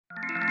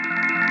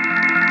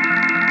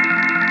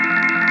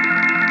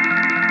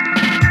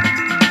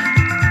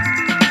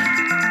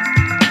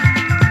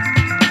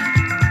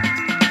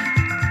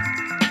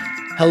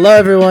Hello,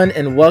 everyone,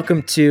 and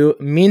welcome to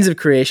Means of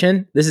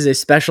Creation. This is a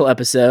special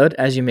episode,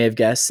 as you may have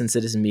guessed, since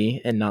it is me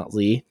and not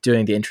Lee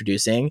doing the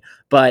introducing.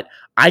 But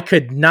I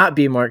could not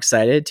be more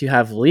excited to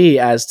have Lee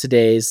as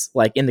today's,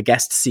 in the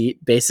guest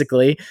seat,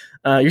 basically.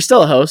 You're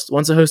still a host.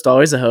 Once a host,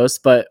 always a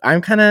host. But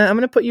I'm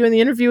going to put you in the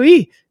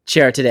interviewee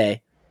chair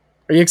today.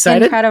 Are you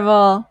excited?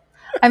 Incredible.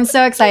 I'm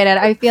so excited.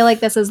 I feel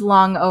like this is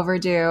long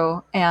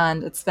overdue,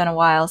 and it's been a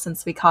while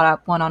since we caught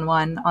up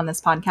one-on-one on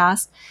this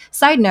podcast.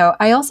 Side note,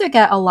 I also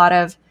get a lot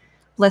of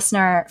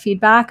listener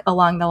feedback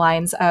along the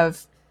lines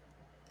of,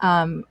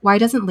 why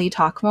doesn't Lee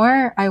talk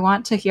more? I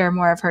want to hear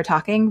more of her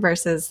talking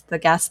versus the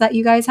guests that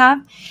you guys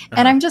have.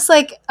 And I'm just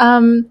like,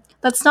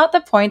 that's not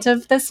the point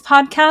of this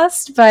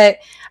podcast, but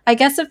I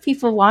guess if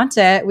people want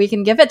it, we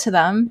can give it to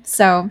them.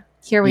 So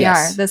here we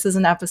are. This is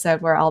an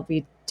episode where I'll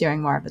be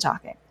doing more of the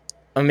talking.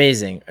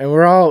 Amazing. And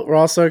we're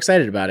all so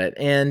excited about it.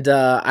 And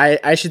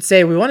I should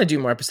say we want to do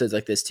more episodes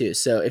like this too.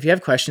 So if you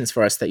have questions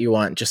for us that you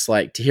want just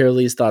like to hear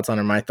Lee's thoughts on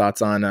or my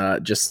thoughts on,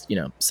 just,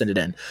 send it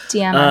in.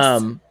 DM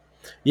us.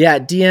 Yeah,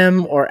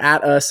 DM or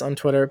at us on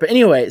Twitter. But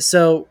anyway,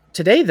 so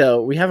today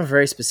though, we have a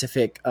very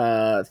specific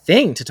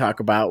thing to talk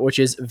about, which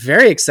is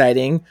very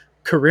exciting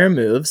career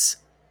moves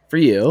for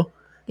you.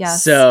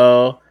 Yes.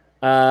 So,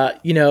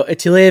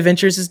 Atelier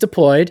Ventures is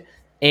deployed.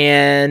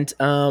 And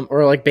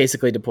or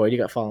basically deployed. You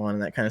got follow on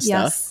and that kind of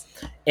stuff.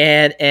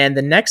 And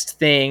the next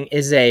thing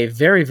is a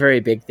very, very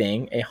big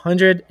thing, a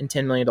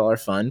 $110 million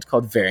fund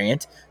called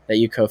Variant that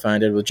you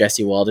co-founded with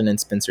Jesse Walden and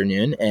Spencer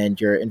Noon,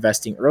 and you're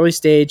investing early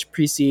stage,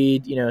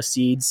 pre-seed,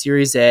 seed,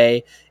 Series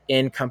A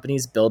in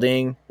companies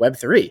building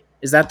Web3.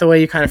 Is that the way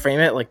you kind of frame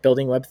it, like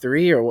building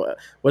Web3, or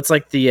what's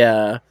like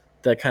the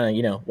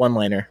kind of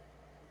one-liner?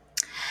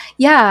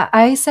 Yeah,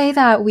 I say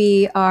that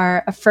we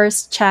are a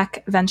first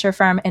check venture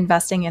firm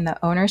investing in the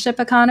ownership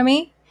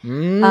economy.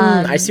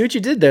 I see what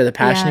you did there, the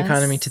passion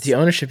economy to the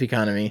ownership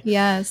economy.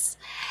 Yes.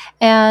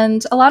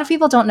 And a lot of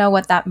people don't know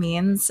what that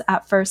means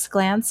at first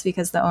glance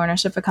because the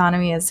ownership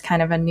economy is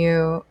kind of a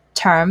new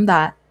term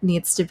that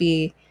needs to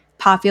be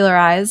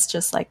popularized,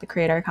 just like the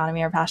creator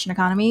economy or passion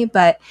economy.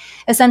 But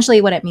essentially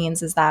what it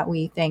means is that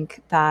we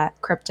think that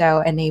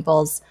crypto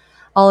enables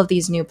all of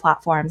these new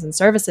platforms and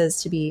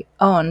services to be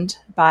owned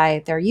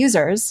by their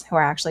users who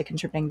are actually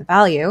contributing the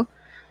value.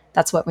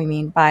 That's what we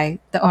mean by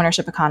the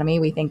ownership economy.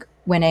 We think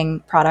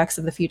winning products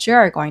of the future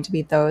are going to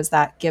be those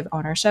that give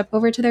ownership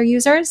over to their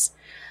users.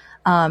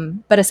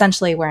 But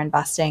essentially, we're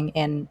investing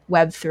in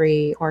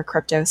Web3 or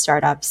crypto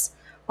startups.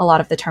 A lot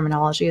of the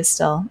terminology is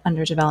still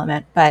under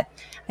development, but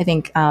I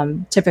think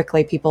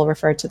typically people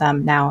refer to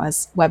them now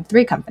as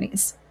Web3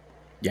 companies.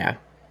 Yeah,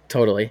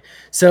 totally.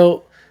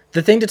 So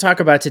the thing to talk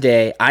about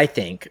today, I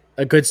think,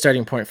 a good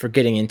starting point for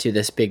getting into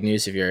this big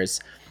news of yours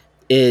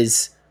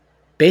is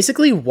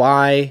basically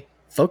why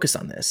focus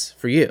on this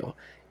for you.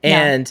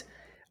 And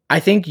I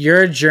think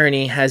your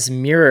journey has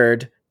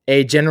mirrored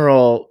a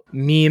general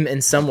meme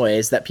in some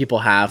ways that people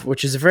have,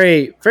 which is a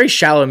very, very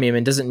shallow meme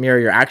and doesn't mirror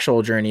your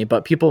actual journey,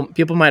 but people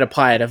might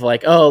apply it of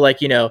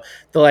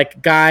the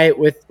guy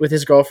with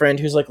his girlfriend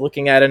who's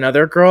looking at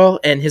another girl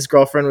and his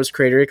girlfriend was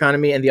creator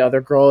economy and the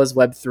other girl is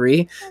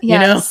Web3.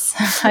 Yes,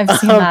 I've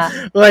seen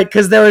that.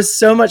 Because there was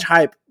so much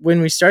hype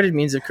when we started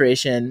Means of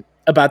Creation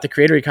about the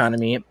creator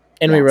economy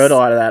and we wrote a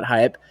lot of that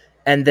hype.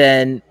 And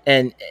then,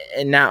 and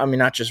now, I mean,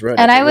 not just wrote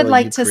and it. I would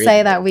like to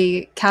say that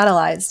we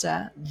catalyzed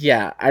it.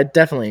 Yeah, I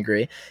definitely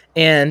agree.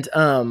 And,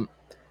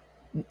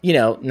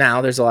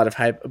 now there's a lot of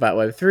hype about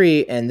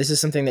Web3, and this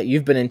is something that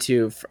you've been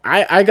into.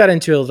 I got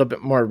into a little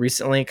bit more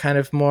recently, kind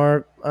of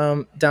more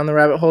down the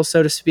rabbit hole,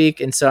 so to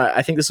speak. And so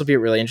I think this will be a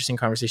really interesting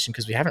conversation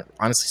because we haven't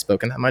honestly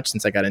spoken that much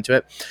since I got into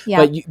it. Yeah.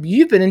 But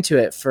you've been into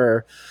it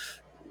for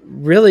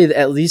really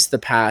at least the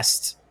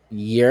past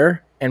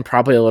year. And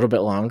probably a little bit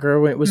longer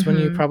when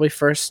you probably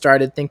first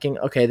started thinking,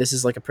 okay, this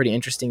is a pretty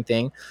interesting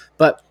thing.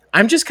 But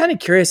I'm just kind of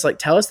curious,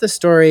 tell us the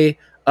story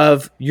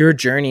of your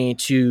journey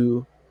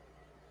to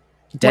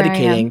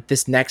dedicating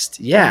this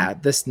next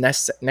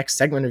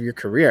segment of your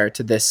career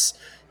to this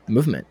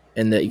movement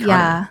in the economy.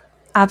 Yeah,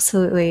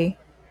 absolutely.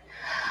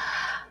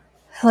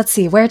 Let's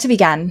see, where to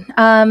begin?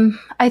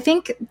 I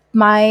think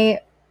my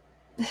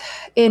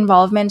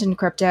involvement in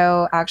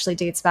crypto actually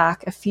dates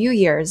back a few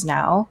years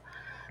now.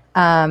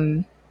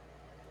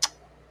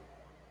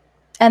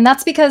 And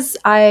that's because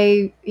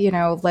I,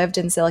 lived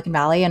in Silicon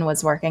Valley and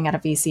was working at a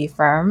VC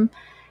firm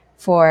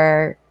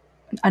for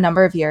a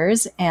number of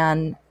years.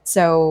 And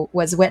so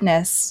was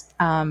witness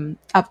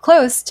up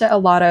close to a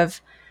lot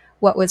of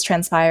what was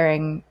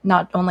transpiring,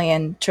 not only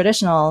in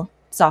traditional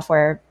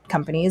software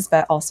companies,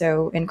 but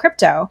also in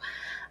crypto.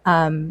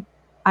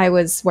 I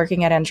was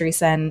working at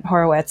Andreessen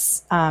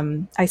Horowitz.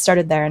 I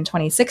started there in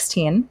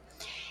 2016.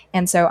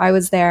 And so I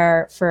was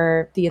there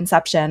for the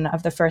inception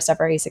of the first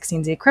ever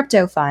A16Z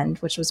crypto fund,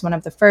 which was one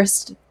of the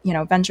first,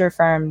 venture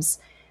firms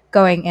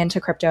going into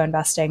crypto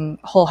investing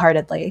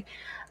wholeheartedly.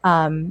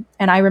 And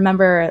I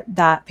remember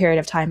that period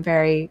of time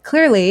very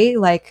clearly,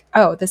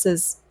 this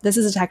is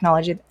a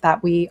technology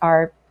that we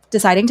are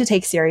deciding to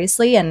take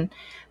seriously and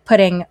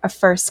putting a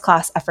first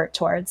class effort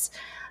towards.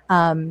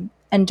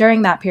 And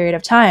during that period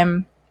of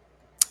time,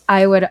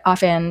 I would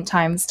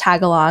oftentimes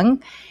tag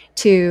along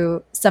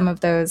to some of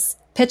those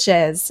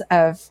pitches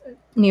of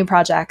new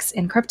projects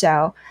in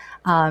crypto,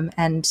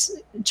 and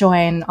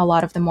join a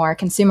lot of the more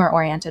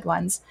consumer-oriented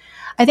ones.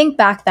 I think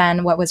back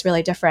then what was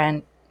really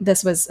different,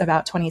 this was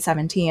about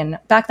 2017,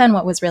 back then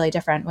what was really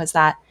different was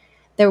that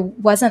there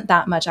wasn't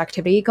that much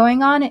activity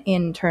going on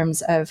in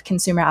terms of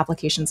consumer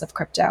applications of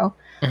crypto.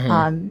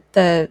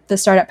 The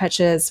startup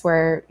pitches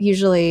were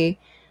usually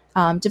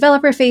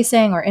developer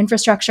facing or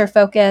infrastructure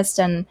focused,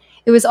 and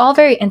it was all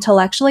very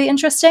intellectually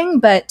interesting.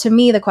 But to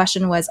me, the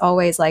question was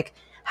always like,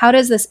 how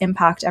does this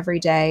impact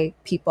everyday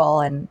people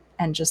and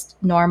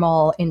just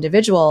normal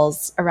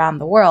individuals around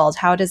the world?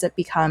 How does it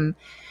become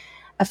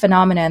a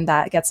phenomenon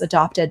that gets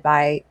adopted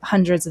by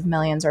hundreds of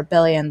millions or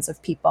billions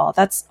of people?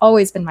 That's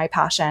always been my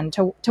passion,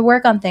 to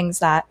work on things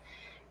that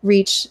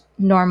reach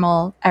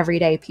normal,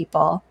 everyday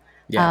people.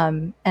 Yeah.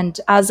 And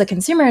as a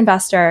consumer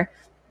investor,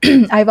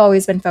 I've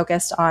always been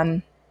focused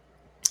on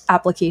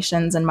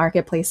applications and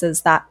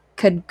marketplaces that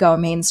could go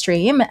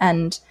mainstream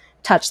and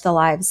touch the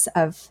lives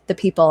of the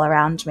people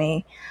around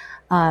me.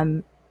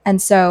 And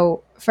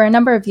so for a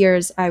number of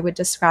years, I would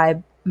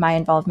describe my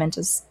involvement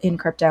in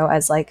crypto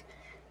as like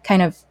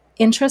kind of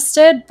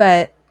interested,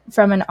 but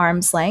from an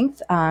arm's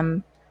length,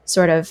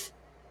 sort of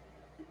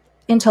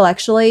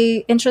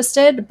intellectually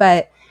interested,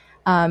 but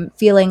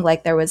feeling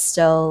like there was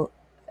still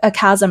a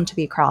chasm to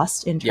be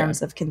crossed in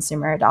terms of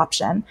consumer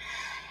adoption.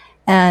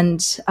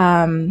 And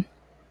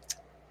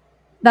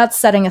that's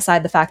setting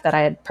aside the fact that I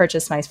had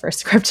purchased my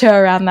first crypto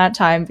around that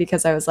time,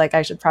 because I was like,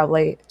 I should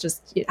probably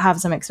just have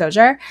some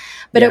exposure.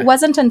 But it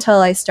wasn't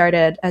until I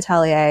started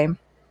Atelier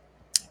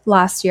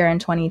last year in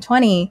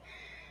 2020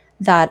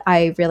 that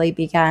I really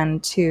began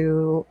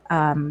to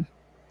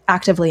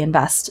actively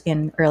invest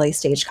in early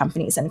stage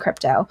companies in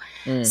crypto.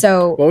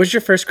 So what was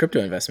your first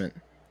crypto investment?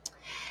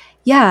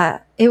 Yeah,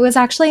 it was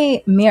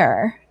actually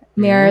Mirror,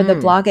 the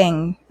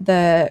blogging,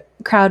 the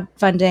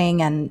crowdfunding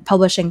and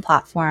publishing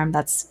platform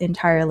that's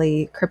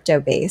entirely crypto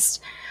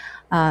based.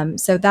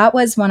 So that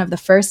was one of the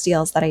first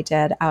deals that I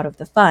did out of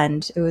the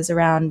fund. It was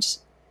around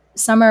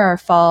summer or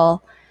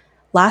fall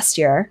last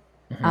year.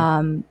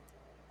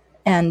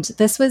 And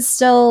this was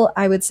still,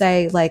 I would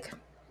say, like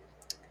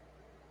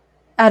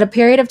at a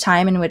period of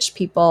time in which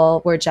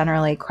people were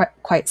generally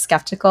quite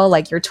skeptical.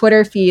 Like your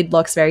Twitter feed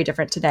looks very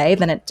different today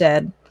than it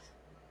did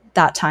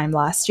that time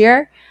last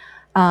year.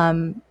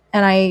 And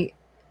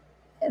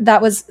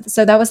that was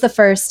the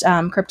first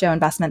crypto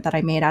investment that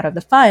I made out of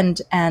the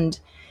fund. And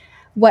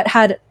what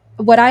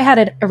I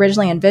had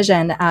originally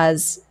envisioned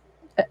as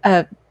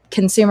a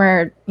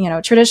consumer,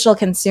 traditional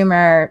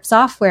consumer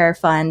software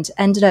fund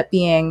ended up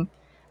being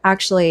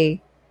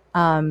actually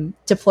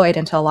deployed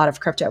into a lot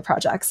of crypto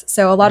projects.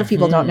 So a lot of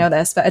people don't know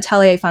this, but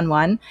Atelier Fund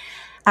 1,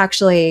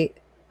 actually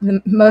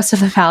most of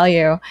the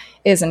value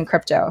is in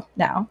crypto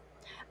now.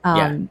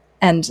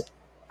 And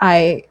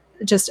I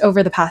just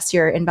over the past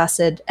year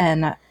invested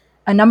in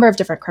a number of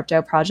different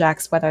crypto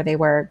projects, whether they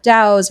were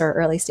DAOs or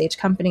early stage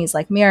companies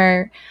like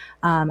Mirror.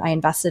 I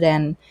invested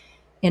in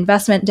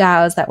investment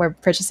DAOs that were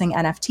purchasing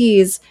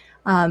NFTs.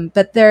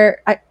 But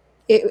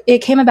it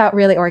came about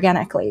really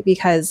organically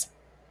because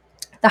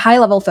the high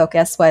level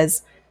focus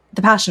was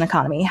the passion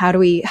economy. How do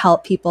we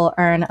help people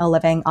earn a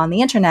living on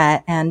the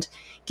internet and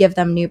give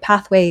them new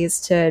pathways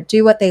to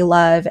do what they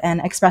love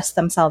and express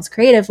themselves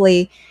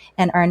creatively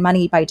and earn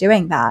money by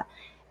doing that?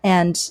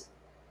 And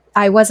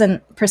I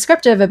wasn't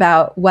prescriptive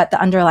about what the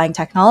underlying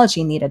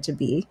technology needed to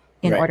be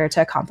in order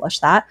to accomplish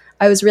that.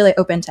 I was really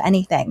open to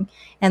anything.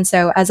 And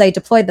so as I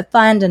deployed the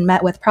fund and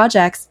met with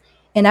projects,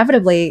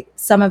 inevitably,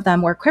 some of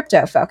them were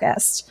crypto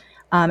focused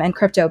and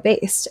crypto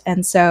based.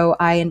 And so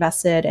I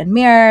invested in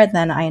Mirror,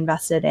 then I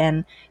invested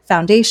in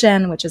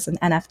Foundation, which is an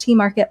NFT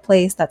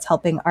marketplace that's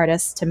helping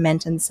artists to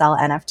mint and sell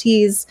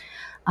NFTs.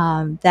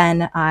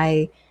 Then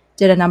I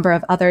did a number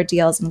of other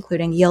deals,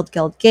 including Yield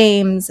Guild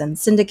Games and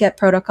Syndicate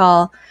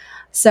Protocol.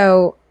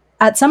 So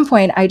at some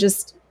point, I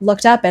just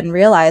looked up and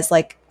realized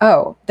like,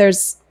 oh,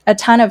 there's a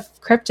ton of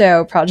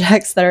crypto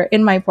projects that are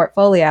in my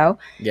portfolio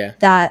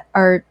that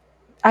are,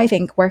 I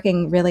think,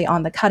 working really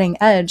on the cutting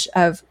edge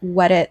of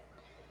what it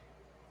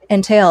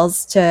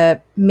entails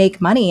to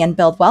make money and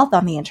build wealth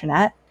on the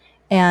internet.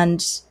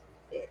 And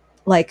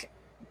like,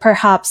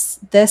 perhaps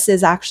this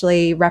is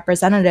actually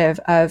representative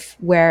of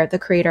where the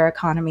creator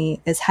economy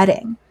is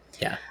heading.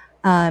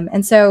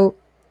 And so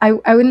I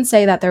wouldn't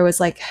say that there was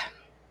like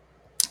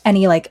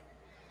any like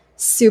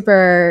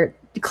super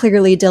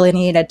clearly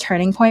delineated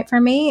turning point for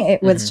me.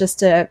 It was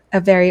just a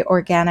very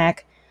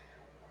organic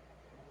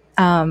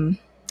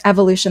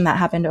evolution that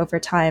happened over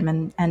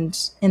time.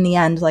 And in the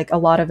end, like a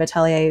lot of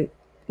Atelier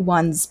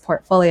One's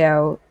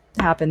portfolio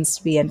happens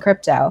to be in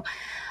crypto.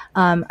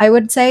 I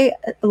would say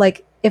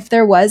like if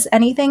there was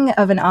anything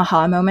of an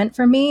aha moment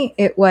for me,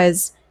 it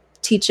was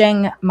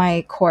teaching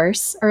my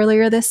course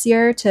earlier this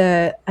year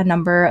to a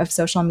number of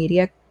social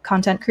media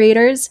content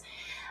creators.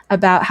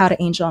 about how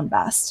to angel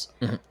invest.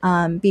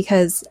 Mhm.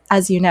 Because,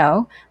 as you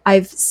know,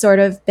 I've sort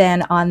of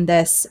been on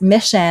this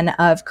mission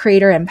of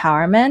creator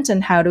empowerment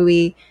and how do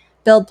we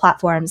build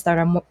platforms that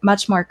are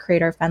much more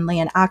creator friendly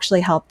and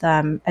actually help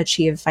them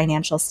achieve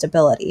financial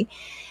stability.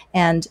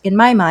 And in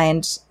my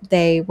mind,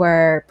 they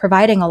were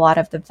providing a lot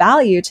of the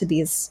value to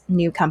these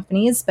new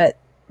companies, but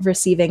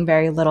receiving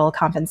very little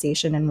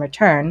compensation in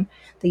return.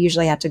 They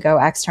usually had to go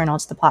external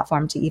to the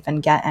platform to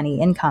even get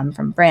any income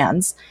from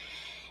brands.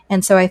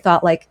 And so I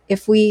thought, like,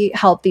 if we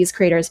help these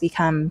creators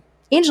become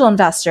angel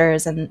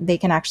investors and they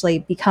can actually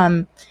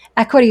become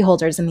equity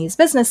holders in these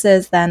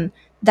businesses, then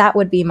that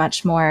would be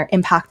much more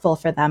impactful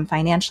for them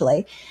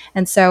financially.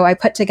 And so I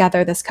put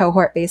together this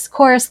cohort-based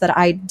course that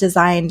I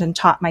designed and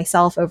taught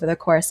myself over the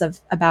course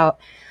of about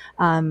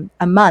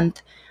a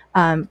month,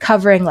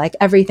 covering like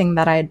everything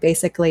that I had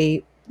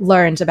basically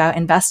learned about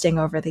investing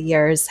over the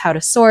years, how to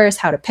source,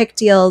 how to pick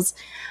deals,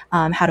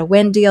 how to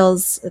win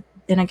deals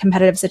in a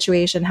competitive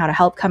situation, how to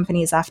help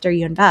companies after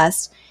you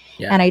invest.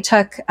 Yeah. And I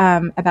took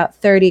about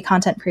 30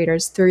 content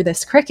creators through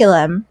this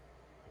curriculum.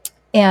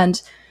 And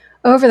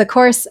over the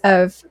course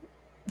of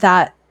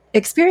that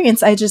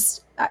experience,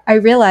 I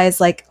realized,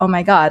 like, oh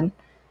my God,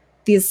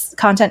 these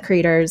content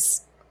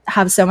creators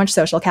have so much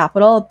social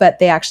capital, but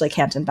they actually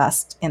can't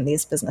invest in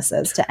these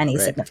businesses to any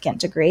Right. significant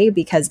degree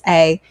because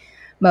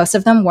most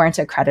of them weren't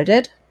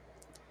accredited.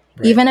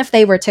 Right. Even if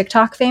they were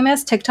TikTok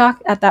famous,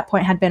 TikTok at that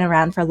point had been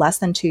around for less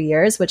than 2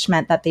 years, which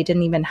meant that they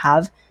didn't even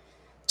have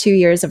 2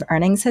 years of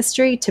earnings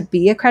history to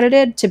be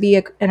accredited. To be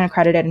an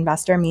accredited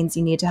investor means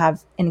you need to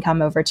have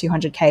income over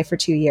 200K for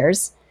 2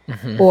 years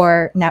Mhm.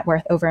 or net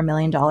worth over $1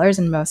 million.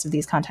 And most of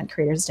these content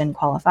creators didn't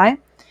qualify.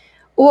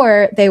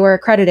 Or they were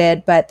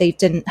accredited, but they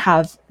didn't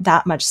have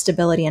that much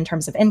stability in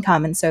terms of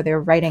income. And so they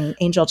were writing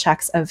angel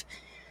checks of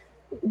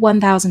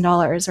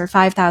 $1,000 or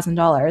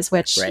 $5,000,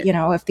 which, Right. you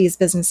know, if these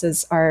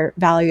businesses are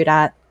valued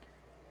at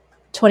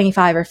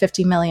 $25 or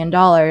 $50 million,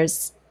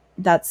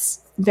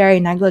 that's very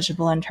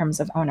negligible in terms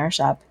of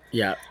ownership.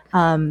 Yeah.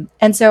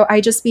 And so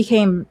I just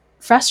became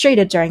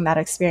frustrated during that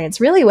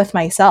experience, really with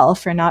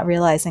myself for not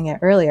realizing it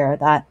earlier,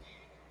 that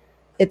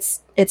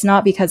it's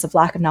not because of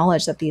lack of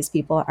knowledge that these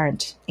people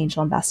aren't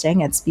angel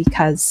investing. It's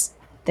because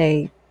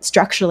they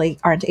structurally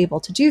aren't able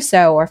to do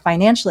so or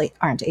financially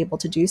aren't able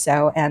to do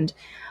so. And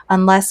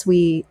unless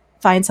we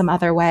find some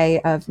other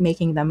way of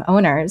making them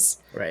owners,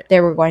 Right.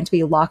 they were going to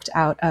be locked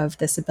out of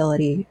this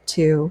ability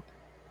to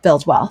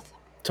build wealth.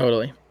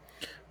 Totally.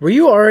 Were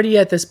you already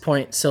at this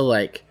point? So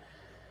like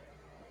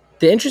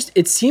the interest,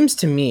 it seems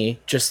to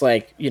me, just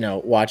like, you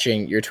know,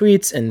 watching your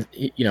tweets and,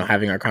 you know,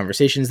 having our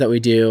conversations that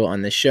we do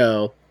on this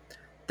show,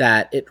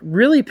 that it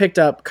really picked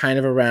up kind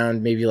of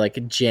around maybe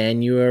like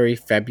January,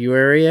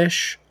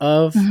 February-ish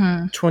of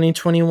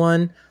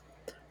 2021.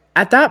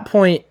 At that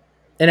point,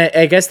 and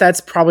I guess that's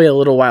probably a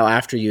little while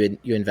after you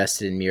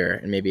invested in Mirror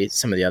and maybe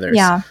some of the others,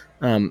 Yeah.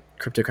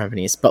 crypto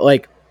companies. But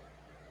like,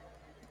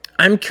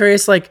 I'm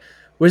curious, like,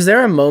 was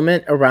there a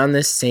moment around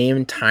this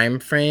same time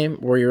frame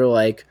where you're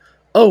like,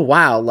 oh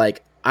wow,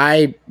 like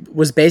I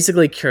was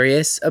basically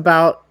curious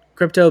about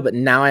crypto, but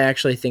now I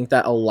actually think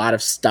that a lot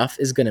of stuff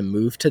is going to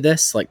move to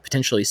this, like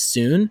potentially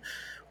soon?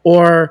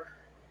 Or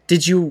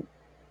did you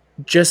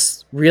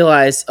just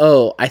realize,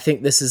 oh, I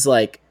think this is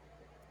like,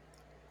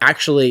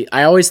 actually,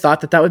 I always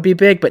thought that would be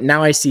big, but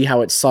now I see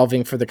how it's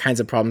solving for the kinds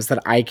of problems that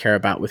I care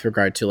about with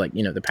regard to, like,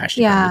 you know, the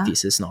passion economy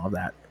thesis and all of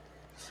that?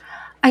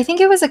 I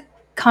think it was a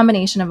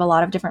combination of a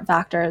lot of different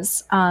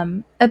factors.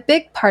 A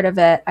big part of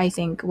it, I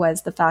think,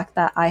 was the fact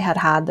that I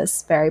had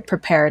this very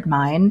prepared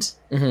mind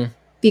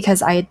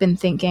because I had been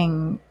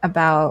thinking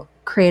about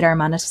creator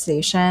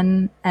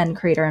monetization and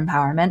creator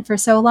empowerment for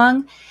so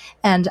long.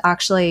 And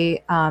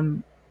actually,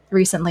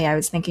 recently I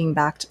was thinking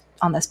back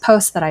on this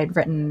post that I had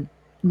written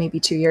maybe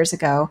 2 years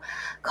ago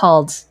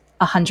called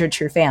 100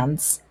 True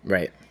Fans.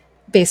 Right.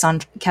 Based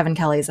on Kevin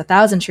Kelly's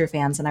 1,000 True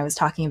Fans. And I was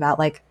talking about,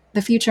 like,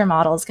 the future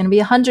model is going to be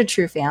 100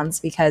 true fans,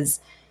 because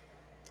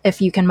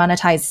if you can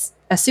monetize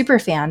a super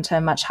fan to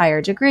a much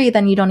higher degree,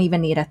 then you don't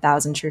even need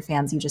 1,000 true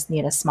fans. You just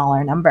need a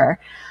smaller number.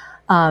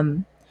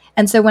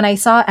 And so when I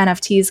saw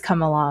NFTs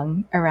come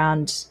along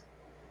around,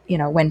 you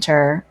know,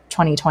 winter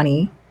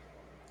 2020,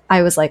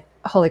 I was like,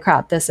 holy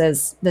crap, this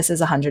is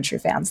 100 true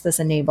fans. This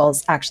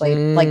enables actually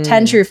like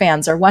 10 true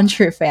fans or 1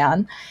 true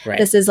fan. Right.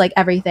 This is like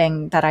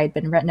everything that I'd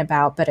been written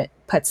about, but it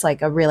puts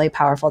like a really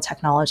powerful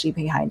technology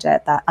behind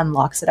it that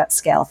unlocks it at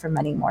scale for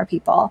many more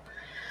people.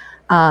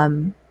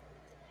 And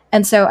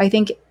so I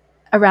think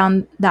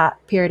around that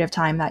period of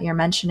time that you're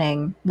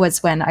mentioning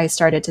was when I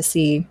started to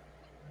see,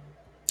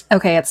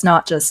 okay, it's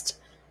not just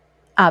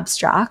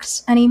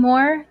abstract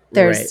anymore.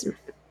 There's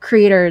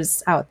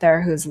creators out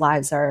there whose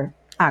lives are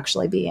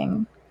actually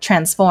being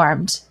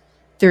transformed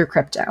through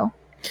crypto.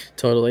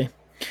 Totally.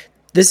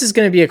 This is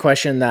going to be a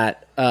question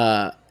that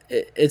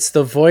it's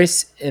the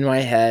voice in my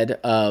head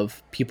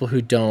of people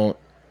who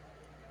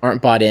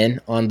aren't bought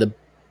in on the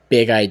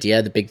big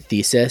idea, the big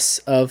thesis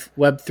of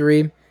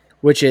Web3,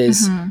 which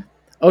is,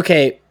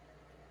 okay,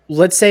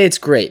 let's say it's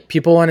great.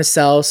 People want to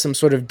sell some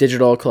sort of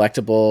digital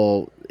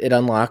collectible. It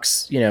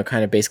unlocks,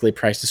 kind of basically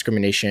price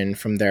discrimination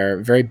from their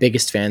very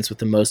biggest fans with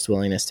the most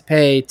willingness to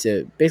pay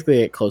to basically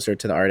get closer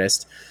to the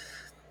artist.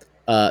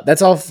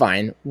 That's all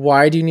fine.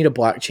 Why do you need a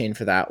blockchain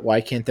for that?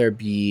 Why can't there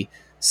be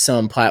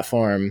some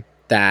platform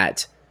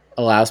that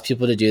allows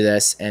people to do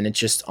this and it's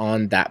just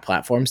on that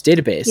platform's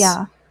database?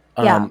 Yeah.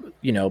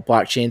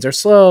 Blockchains are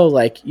slow.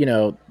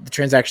 The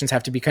transactions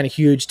have to be kind of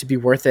huge to be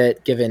worth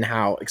it, given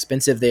how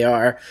expensive they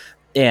are.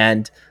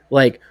 And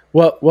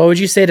what would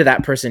you say to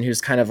that person who's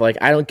kind of like,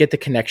 I don't get the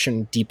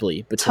connection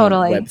deeply between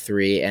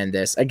Web3 and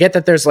this? I get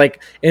that there's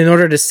in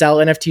order to sell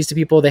NFTs to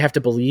people, they have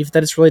to believe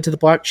that it's related to the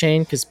blockchain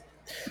because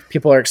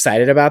people are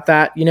excited about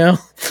that,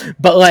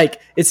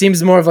 but it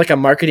seems more of a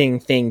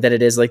marketing thing that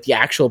it is the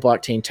actual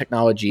blockchain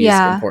technology is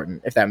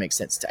important, if that makes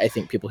sense to, I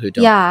think, people who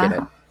don't get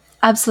it.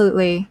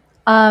 Absolutely.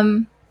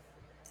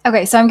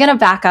 Okay, so I'm going to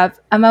back up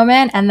a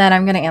moment and then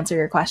I'm going to answer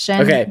your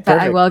question. Okay, but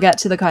I will get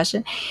to the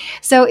question.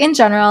 So in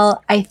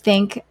general, I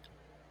think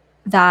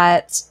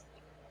that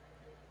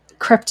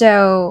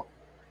crypto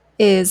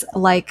is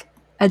like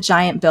a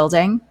giant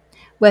building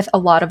with a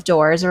lot of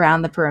doors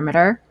around the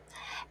perimeter.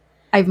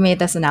 I've made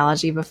this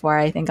analogy before,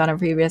 I think, on a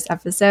previous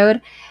episode.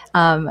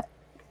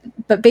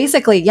 But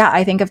basically,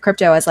 I think of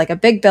crypto as a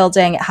big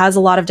building. It has a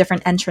lot of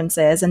different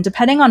entrances. And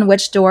depending on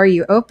which door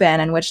you open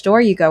and which door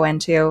you go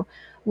into,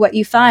 what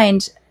you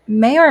find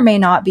may or may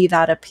not be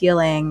that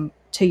appealing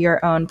to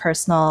your own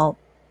personal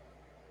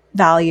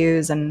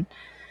values and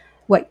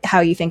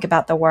how you think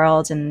about the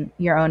world and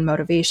your own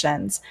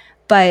motivations.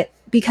 But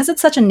because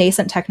it's such a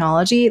nascent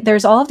technology,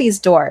 there's all of these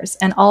doors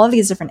and all of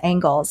these different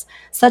angles,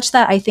 such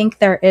that I think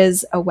there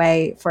is a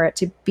way for it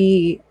to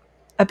be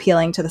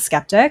appealing to the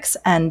skeptics.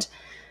 And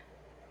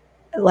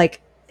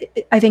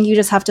I think you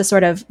just have to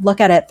sort of look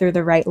at it through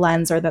the right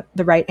lens or the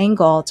right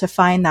angle to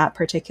find that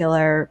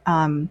particular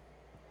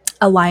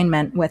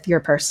alignment with your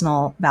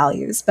personal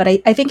values. But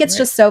I think it's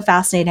just so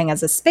fascinating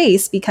as a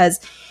space because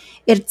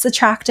it's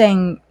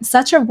attracting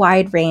such a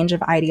wide range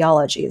of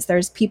ideologies.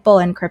 There's people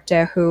in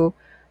crypto who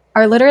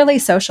are literally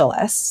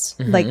socialists.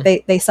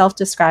 Mm-hmm. They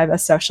self-describe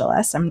as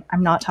socialists. I'm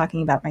not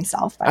talking about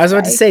myself. I was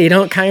about to say, you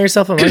don't count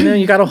yourself among them.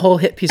 You got a whole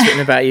hit piece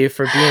written about you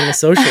for being a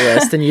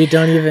socialist and you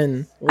don't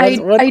even...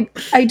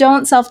 I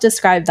don't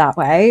self-describe that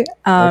way.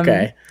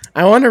 Okay.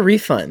 I want a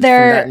refund from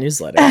that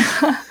newsletter.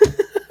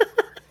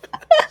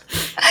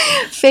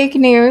 Fake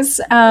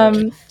news.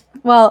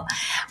 Well,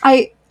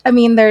 I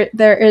mean,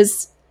 there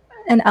is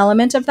an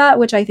element of that,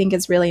 which I think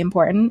is really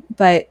important,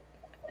 but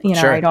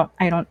sure.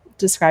 I don't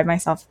describe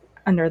myself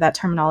under that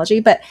terminology,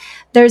 but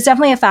there's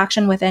definitely a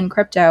faction within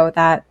crypto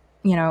that,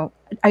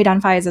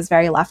 identifies as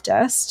very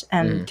leftist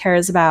and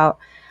cares about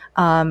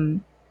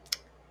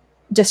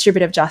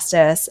distributive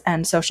justice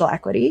and social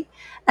equity.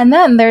 And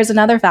then there's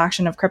another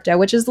faction of crypto,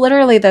 which is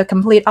literally the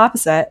complete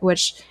opposite,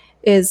 which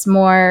is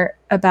more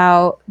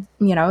about,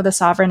 the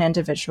sovereign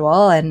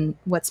individual and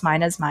what's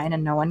mine is mine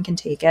and no one can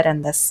take it.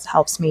 And this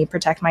helps me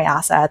protect my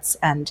assets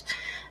and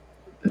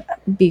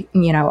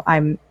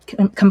I'm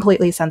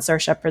completely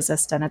censorship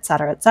resistant, et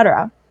cetera, et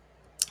cetera.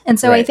 And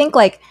so I think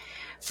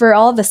for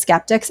all the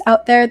skeptics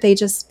out there, they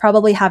just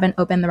probably haven't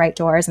opened the right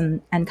doors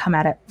and come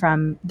at it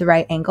from the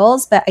right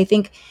angles. But I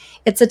think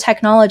it's a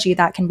technology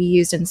that can be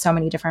used in so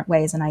many different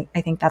ways. And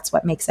I think that's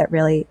what makes it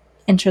really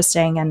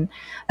interesting and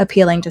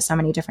appealing to so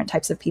many different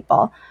types of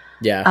people.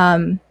 Yeah.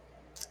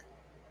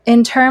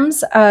 In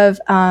terms of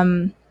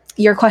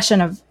your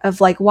question of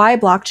why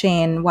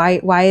blockchain,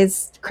 why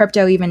is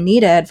crypto even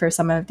needed for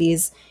some of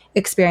these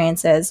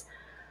experiences?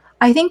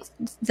 I think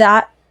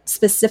that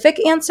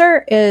specific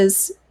answer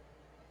is,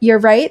 you're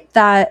right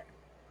that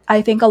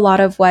I think a lot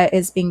of what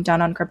is being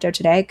done on crypto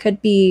today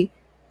could be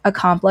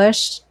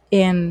accomplished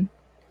in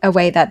a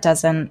way that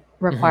doesn't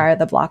require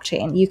the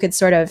blockchain. You could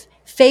sort of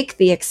fake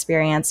the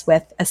experience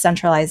with a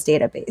centralized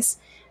database.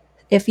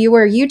 If you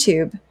were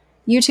YouTube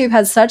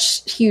has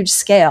such huge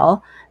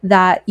scale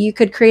that you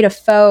could create a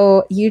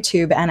faux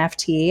YouTube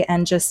NFT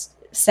and just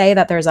say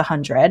that there's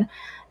 100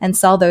 and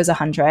sell those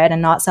 100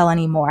 and not sell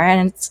any more.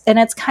 And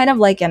it's kind of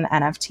like an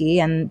NFT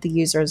and the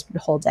users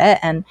would hold it.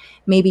 And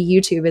maybe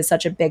YouTube is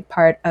such a big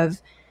part of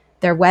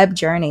their web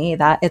journey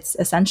that it's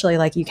essentially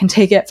you can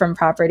take it from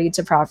property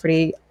to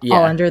property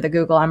all under the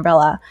Google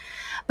umbrella.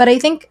 But I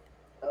think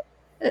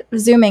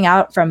zooming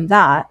out from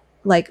that,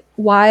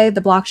 why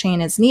the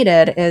blockchain is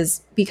needed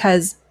is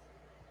because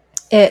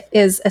it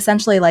is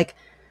essentially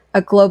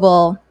a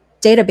global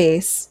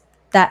database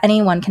that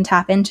anyone can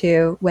tap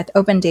into with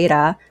open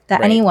data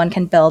that anyone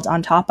can build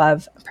on top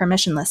of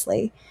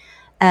permissionlessly.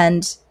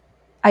 And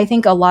I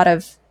think a lot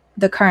of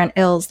the current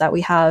ills that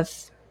we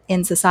have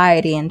in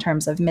society in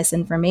terms of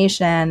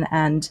misinformation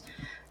and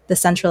the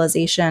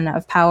centralization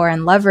of power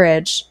and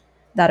leverage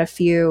that a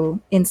few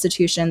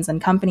institutions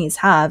and companies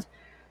have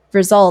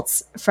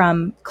results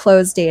from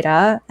closed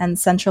data and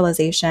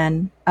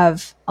centralization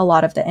of a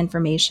lot of the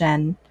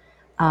information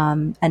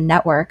and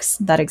networks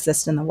that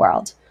exist in the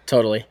world.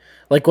 Totally.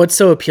 What's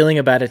so appealing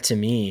about it to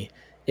me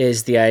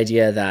is the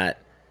idea that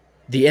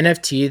the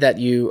NFT that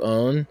you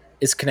own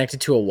is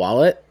connected to a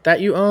wallet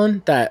that you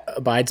own that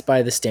abides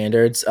by the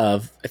standards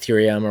of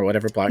Ethereum or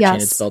whatever blockchain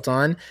it's built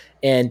on.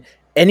 And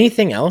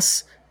anything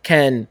else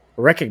can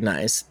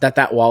recognize that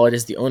that wallet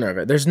is the owner of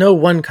it. There's no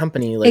one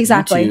company like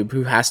YouTube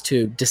who has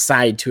to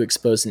decide to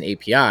expose an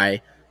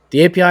API.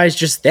 The API is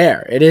just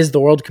there. It is the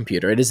world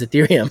computer. It is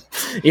Ethereum,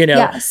 you know?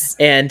 Yes.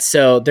 And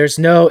so there's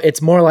no,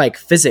 it's more like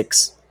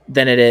physics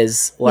than it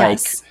is like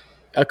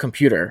a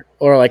computer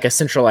or like a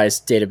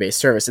centralized database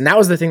service. And that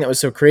was the thing that was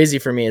so crazy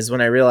for me, is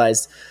when I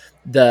realized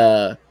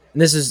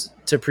this is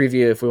to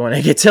preview if we want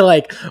to get to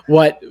like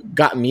what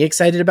got me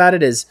excited about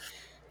it, is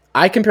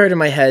I compared in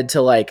my head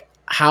to like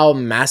how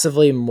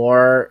massively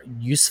more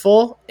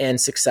useful and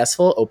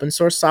successful open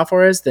source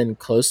software is than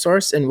closed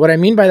source. And what I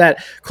mean by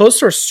that, closed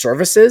source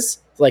services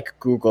like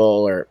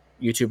Google or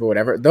YouTube or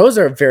whatever, those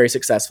are very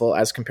successful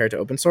as compared to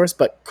open source.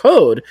 But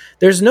code,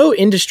 there's no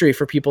industry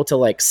for people to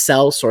like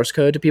sell source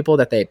code to people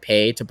that they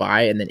pay to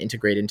buy and then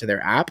integrate into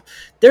their app.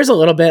 There's a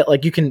little bit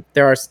like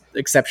there are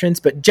exceptions,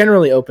 but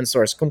generally open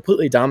source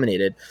completely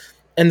dominated.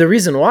 And the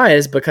reason why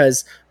is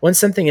because once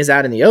something is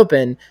out in the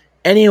open,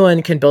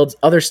 anyone can build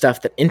other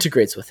stuff that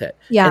integrates with it.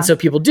 Yeah. And so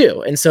people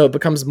do. And so it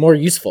becomes more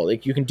useful.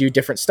 Like you can do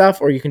different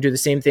stuff, or you can do the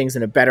same things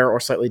in a better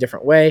or slightly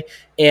different way.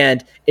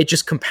 And it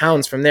just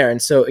compounds from there.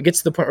 And so it gets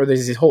to the point where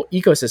there's these whole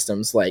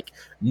ecosystems like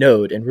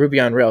Node and Ruby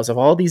on Rails of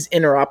all these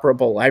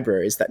interoperable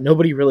libraries that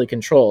nobody really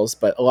controls,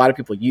 but a lot of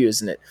people use.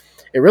 And it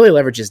really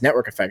leverages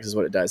network effects is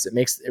what it does. It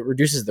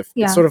reduces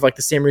it's sort of like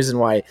the same reason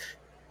why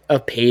a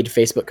paid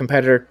Facebook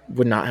competitor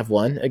would not have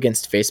won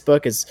against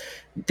Facebook, is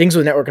things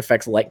with network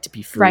effects like to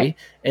be free. Right.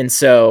 And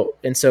so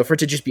for it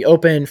to just be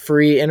open,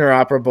 free,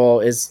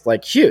 interoperable is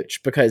like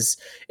huge, because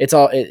it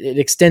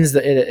extends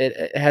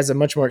it has a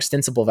much more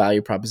extensible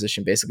value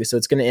proposition basically. So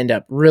it's going to end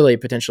up really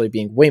potentially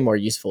being way more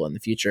useful in the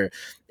future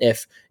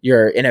if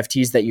your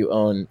NFTs that you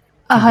own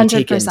can be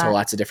taken to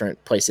lots of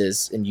different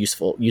places and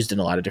used in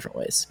a lot of different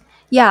ways.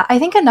 Yeah. I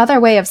think another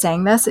way of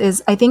saying this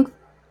is, I think,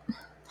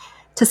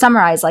 to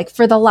summarize, like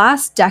for the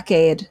last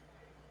decade,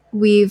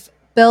 we've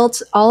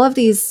built all of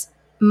these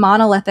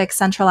monolithic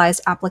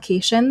centralized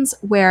applications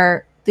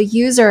where the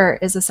user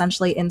is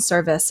essentially in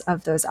service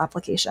of those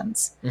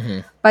applications.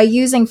 Mm-hmm. By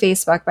using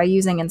Facebook, by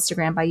using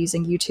Instagram, by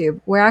using YouTube,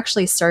 we're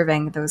actually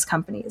serving those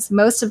companies.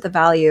 Most of the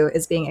value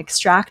is being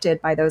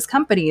extracted by those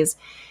companies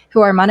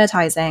who are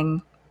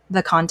monetizing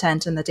the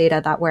content and the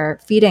data that we're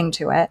feeding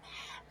to it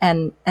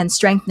and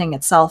strengthening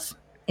itself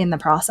in the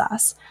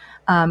process.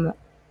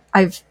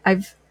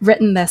 I've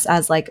written this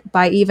as like,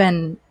 by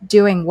even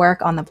doing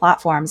work on the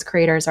platforms,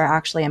 creators are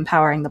actually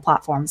empowering the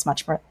platforms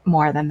much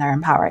more than they're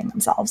empowering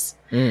themselves,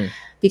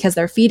 because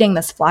they're feeding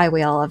this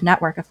flywheel of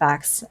network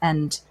effects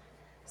and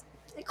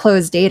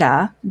closed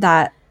data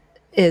that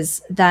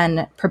is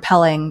then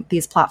propelling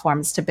these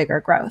platforms to bigger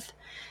growth.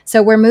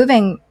 So we're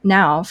moving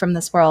now from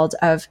this world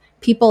of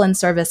people in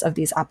service of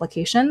these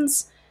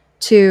applications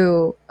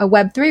to a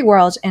Web3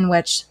 world in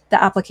which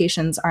the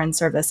applications are in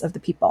service of the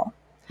people.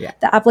 Yeah.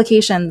 The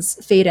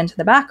applications fade into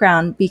the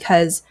background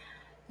because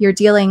you're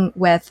dealing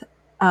with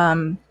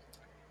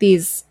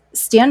these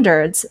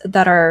standards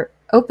that are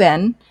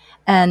open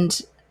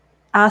and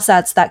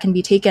assets that can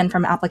be taken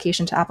from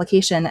application to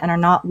application and are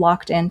not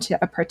locked into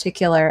a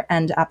particular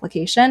end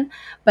application,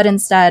 but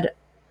instead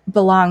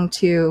belong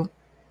to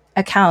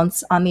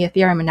accounts on the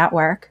Ethereum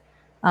network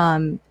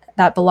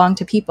that belong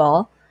to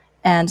people,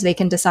 and they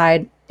can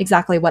decide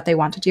exactly what they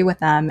want to do with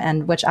them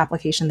and which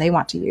application they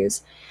want to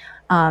use.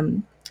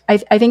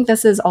 I think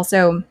this is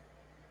also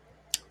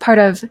part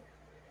of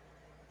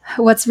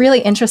what's really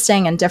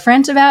interesting and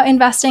different about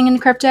investing in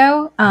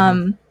crypto.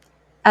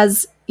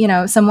 As you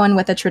know, someone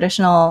with a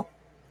traditional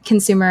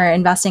consumer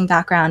investing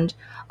background,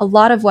 a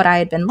lot of what I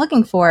had been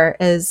looking for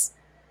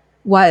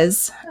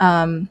was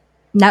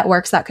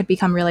networks that could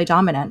become really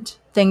dominant,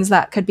 things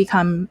that could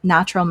become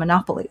natural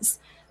monopolies.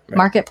 Right.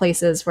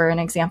 Marketplaces were an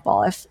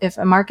example. If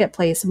a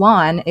marketplace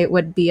won, it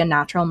would be a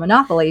natural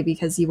monopoly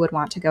because you would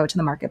want to go to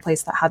the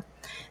marketplace that had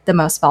the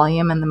most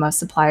volume and the most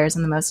suppliers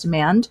and the most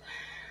demand.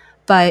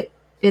 But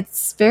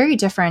it's very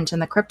different in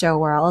the crypto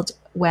world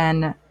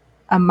when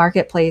a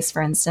marketplace,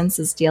 for instance,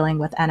 is dealing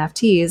with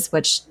NFTs,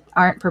 which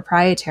aren't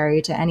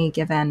proprietary to any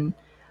given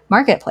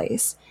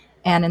marketplace.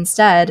 And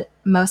instead,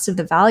 most of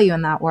the value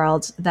in that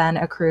world then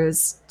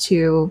accrues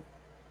to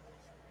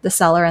the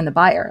seller and the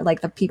buyer,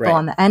 like the people right.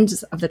 on the end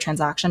of the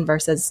transaction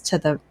versus to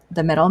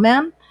the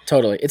middleman.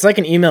 Totally. It's like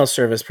an email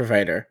service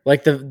provider.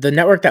 Like the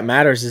network that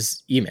matters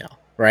is email,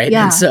 right?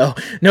 Yeah. And so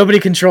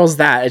nobody controls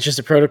that. It's just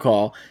a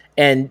protocol.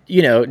 And,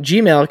 you know,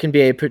 Gmail can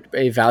be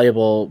a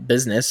valuable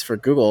business for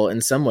Google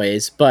in some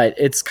ways, but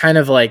it's kind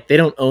of like they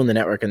don't own the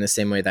network in the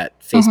same way that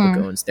Facebook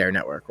owns their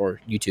network or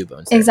YouTube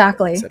owns their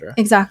network, et cetera.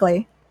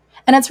 Exactly.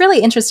 And it's really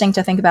interesting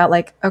to think about,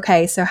 like,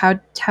 okay, so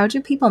how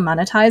do people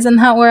monetize in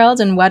that world,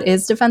 and what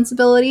is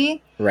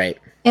defensibility right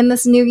in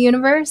this new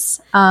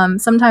universe?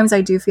 Sometimes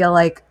I do feel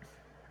like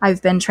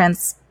I've been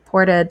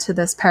transported to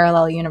this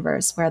parallel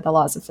universe where the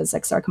laws of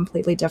physics are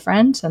completely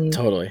different, and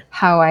totally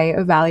how I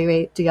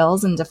evaluate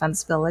deals and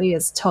defensibility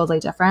is totally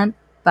different.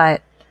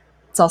 But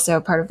it's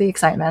also part of the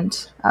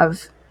excitement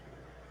of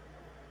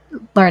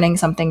learning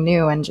something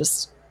new and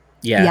just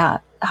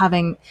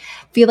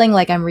feeling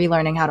like I'm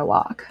relearning how to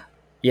walk.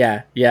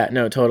 Yeah,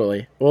 no,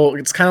 totally. Well,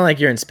 it's kind of like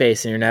you're in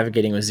space and you're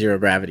navigating with zero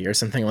gravity or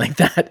something like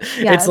that.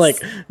 Yes. It's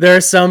like there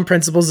are some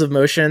principles of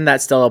motion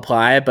that still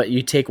apply, but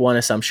you take one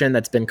assumption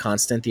that's been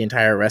constant the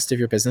entire rest of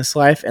your business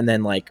life and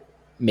then like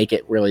make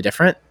it really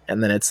different.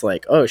 And then it's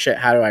like, oh shit,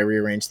 how do I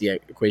rearrange the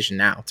equation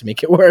now to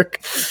make it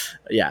work?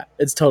 Yeah,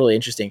 it's totally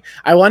interesting.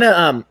 I want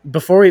to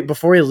before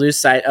we lose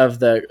sight of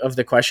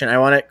the question,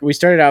 we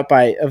started out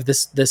of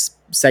this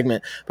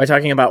segment by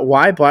talking about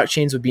why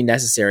blockchains would be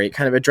necessary,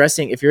 kind of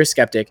addressing if you're a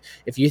skeptic,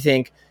 if you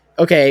think,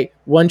 okay,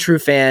 one true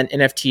fan,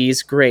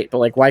 NFTs, great, but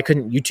like why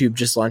couldn't YouTube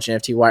just launch an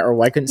NFT?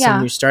 Why couldn't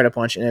some new startup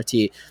launch an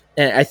NFT?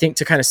 And I think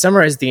to kind of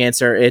summarize the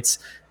answer, it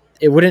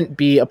wouldn't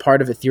be a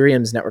part of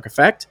Ethereum's network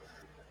effect.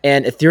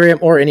 And Ethereum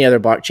or any other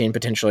blockchain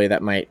potentially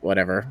that might,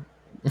 whatever,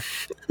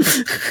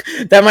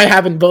 that might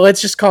happen. But let's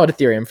just call it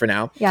Ethereum for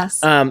now.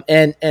 Yes.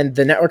 And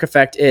the network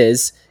effect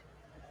is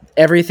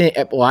everything.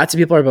 Lots of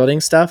people are building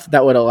stuff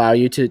that would allow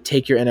you to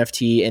take your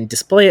NFT and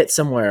display it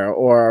somewhere,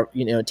 or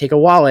take a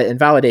wallet and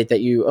validate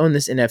that you own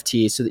this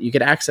NFT so that you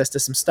get access to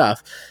some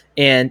stuff.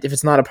 And if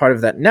it's not a part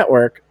of that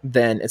network,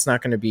 then it's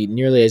not going to be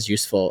nearly as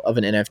useful of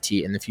an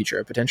NFT in the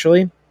future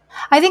potentially.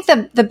 I think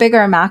the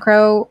bigger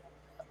macro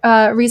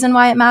reason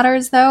why it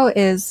matters, though,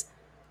 is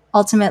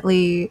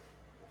ultimately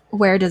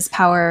where does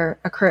power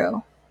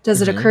accrue?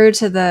 Does it accrue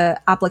to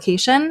the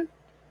application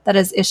that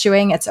is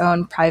issuing its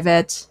own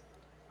private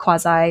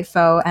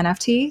quasi-faux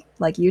NFT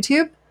like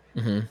YouTube?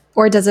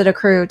 Or does it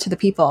accrue to the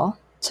people,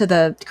 to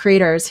the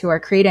creators who are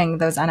creating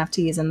those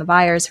NFTs and the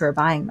buyers who are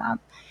buying them?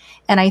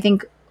 And I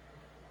think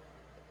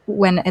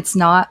when it's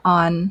not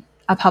on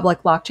a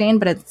public blockchain,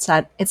 but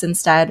it's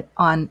instead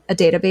on a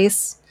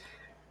database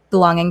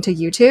belonging to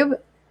YouTube,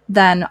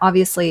 then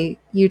obviously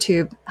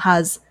YouTube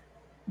has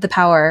the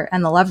power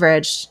and the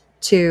leverage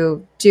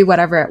to do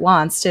whatever it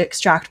wants, to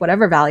extract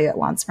whatever value it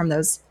wants from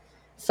those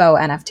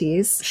faux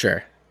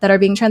NFTs that are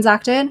being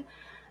transacted.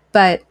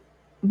 But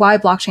why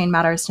blockchain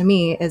matters to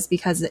me is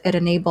because it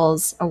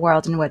enables a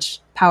world in which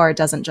power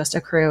doesn't just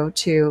accrue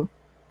to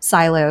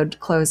siloed,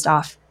 closed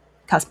off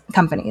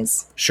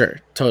companies. Sure,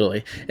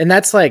 totally. And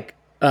that's like,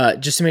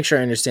 just to make sure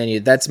I understand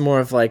you, that's more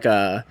of like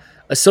a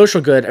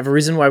social good of a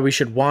reason why we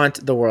should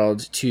want the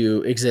world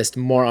to exist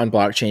more on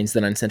blockchains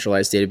than on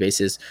centralized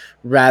databases,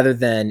 rather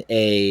than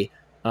a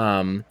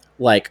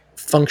like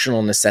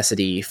functional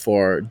necessity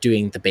for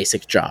doing the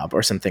basic job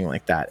or something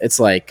like that. It's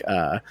like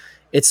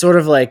it's sort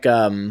of like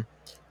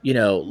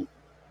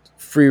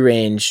free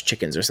range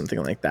chickens or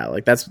something like that.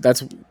 Like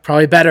that's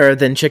probably better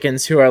than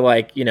chickens who are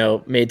like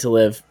made to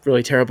live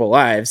really terrible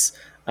lives.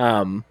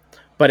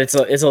 But it's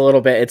a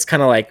little bit. It's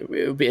kind of like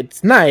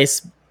it's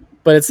nice,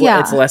 but it's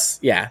less.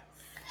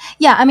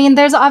 Yeah, I mean,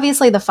 there's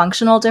obviously the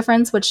functional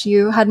difference, which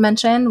you had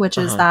mentioned, which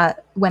is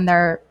that when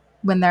they're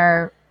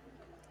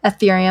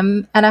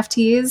Ethereum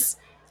NFTs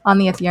on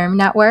the Ethereum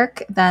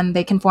network, then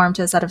they conform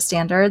to a set of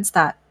standards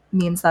that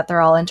means that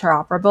they're all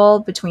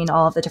interoperable between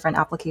all of the different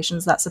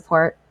applications that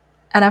support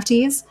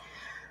NFTs.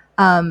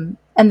 And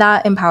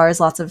that empowers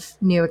lots of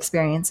new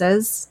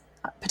experiences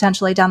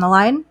potentially down the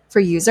line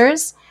for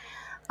users.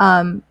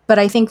 But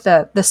I think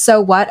the so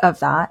what of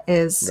that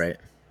is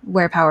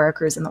where power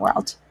accrues in the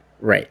world.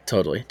 Right.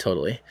 Totally.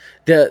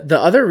 The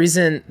other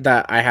reason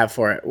that I have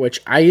for it,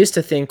 which I used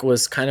to think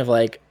was kind of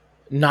like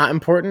not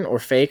important or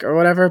fake or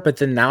whatever, but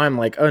then now I'm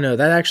like, oh no,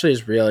 that actually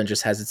is real and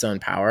just has its own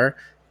power.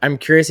 I'm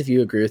curious if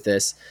you agree with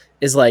this,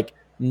 is like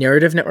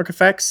narrative network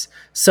effects.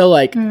 So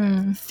like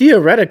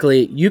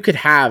theoretically you could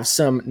have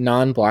some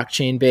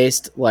non-blockchain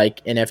based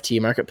like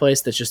NFT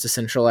marketplace that's just a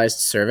centralized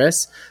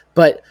service,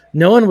 but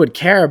no one would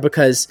care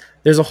because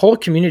there's a whole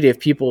community of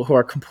people who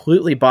are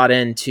completely bought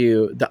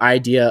into the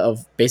idea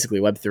of basically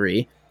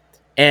Web3.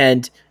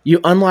 And you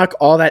unlock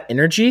all that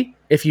energy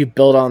if you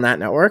build on that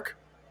network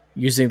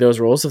using those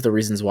rules of the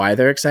reasons why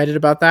they're excited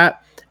about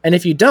that. And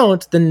if you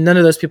don't, then none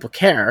of those people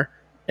care.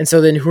 And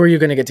so then who are you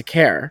going to get to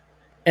care?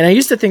 And I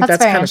used to think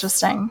that's very kind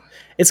interesting.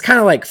 It's kind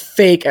of like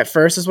fake at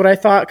first is what I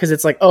thought. Cause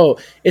it's like, oh,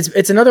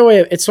 it's another way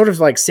of, it's sort of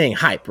like saying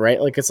hype, right?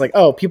 Like, it's like,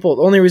 oh, the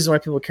only reason why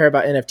people care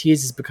about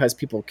NFTs is because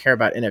people care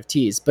about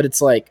NFTs. But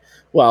it's like,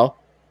 well,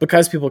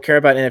 because people care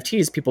about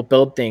NFTs, people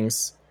build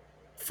things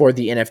for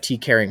the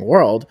NFT caring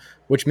world,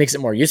 which makes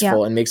it more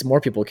useful and makes more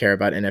people care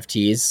about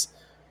NFTs,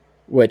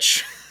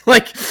 which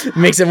like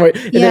makes it more,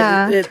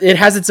 it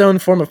has its own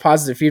form of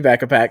positive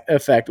feedback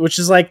effect, which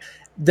is like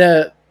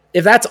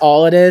if that's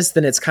all it is,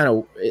 then it's kind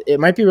of, it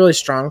might be really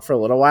strong for a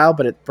little while,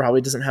 but it probably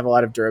doesn't have a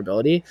lot of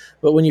durability.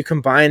 But when you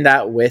combine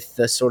that with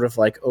the sort of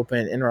like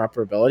open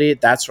interoperability,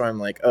 that's where I'm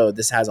like, oh,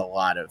 this has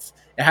it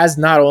has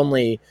not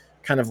only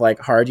kind of like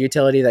hard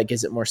utility that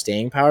gives it more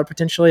staying power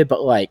potentially,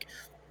 but like,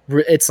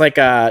 it's like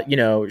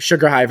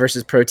sugar high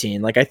versus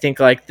protein. Like I think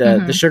like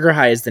the sugar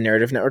high is the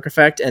narrative network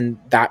effect, and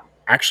that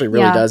actually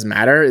really does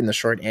matter in the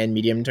short and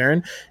medium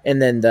term.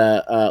 And then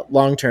the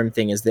long-term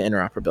thing is the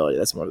interoperability.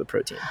 That's more of the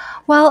protein.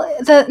 Well,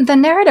 the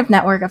narrative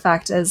network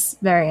effect is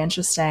very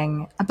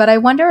interesting, but I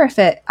wonder if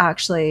it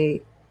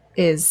actually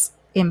is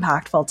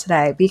impactful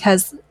today,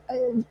 because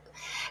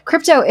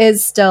crypto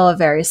is still a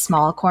very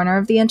small corner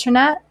of the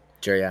internet.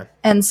 Sure, yeah.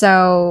 And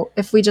so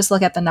if we just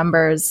look at the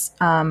numbers,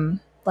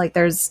 like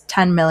there's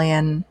 10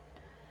 million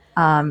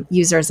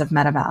users of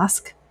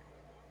MetaMask.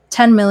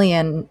 10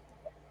 million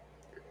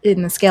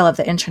in the scale of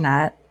the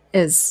internet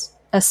is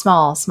a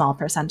small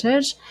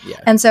percentage. Yeah.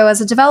 And so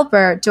as a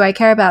developer, do I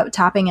care about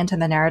tapping into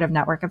the narrative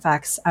network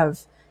effects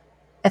of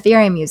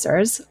Ethereum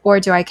users, or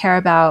do I care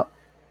about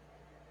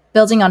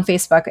building on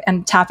Facebook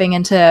and tapping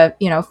into,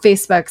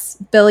 Facebook's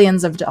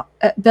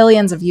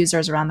billions of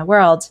users around the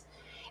world?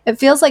 It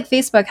feels like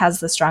Facebook has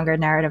the stronger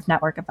narrative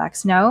network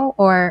effects, no?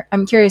 Or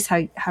I'm curious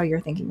how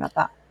you're thinking about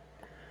that.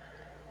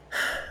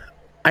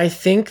 I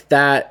think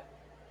that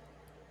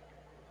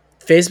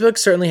Facebook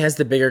certainly has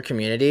the bigger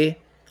community,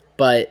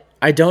 but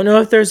I don't know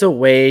if there's a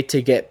way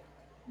to get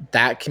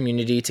that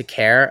community to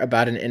care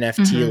about an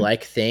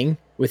NFT-like thing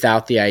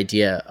without the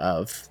idea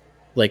of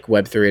like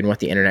Web3 and what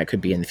the internet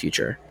could be in the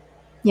future.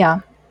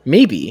 Yeah.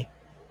 Maybe.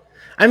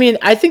 I mean,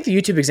 I think the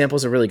YouTube example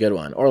is a really good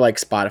one, or like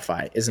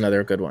Spotify is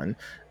another good one.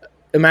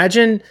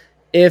 Imagine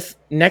if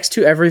next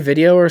to every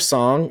video or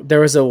song, there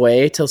was a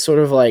way to sort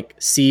of like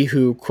see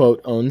who,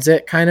 quote, owns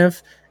it, kind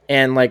of.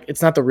 And like,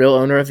 it's not the real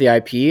owner of the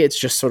IP. It's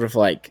just sort of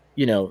like,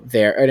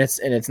 there. And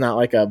it's not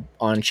like a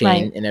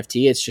on-chain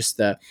NFT. It's just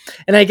and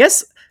I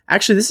guess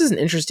actually this is an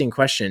interesting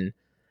question.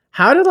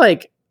 How do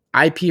like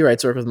IP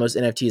rights work with most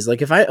NFTs?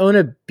 Like if I own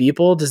a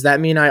Beeple, does that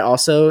mean I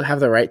also have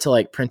the right to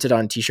like print it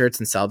on t-shirts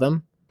and sell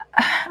them?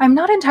 I'm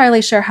not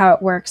entirely sure how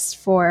it works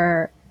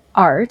for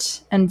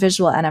art and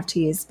visual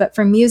NFTs, but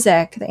for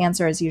music, the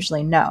answer is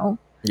usually no.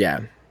 Yeah.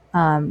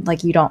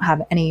 Like you don't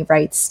have any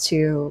rights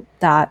to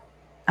that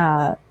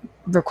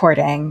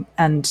recording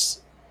and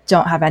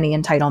don't have any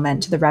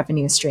entitlement to the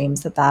revenue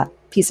streams that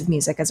piece of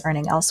music is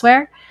earning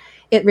elsewhere.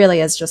 It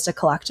really is just a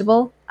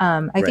collectible.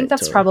 I think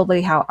that's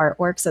probably how art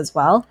works as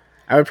well.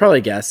 I would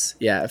probably guess.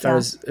 Yeah.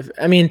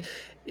 I mean,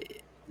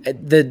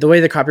 the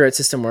way the copyright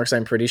system works,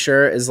 I'm pretty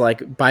sure, is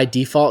like by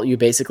default, you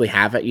basically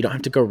have it. You don't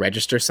have to go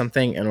register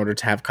something in order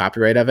to have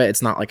copyright of it.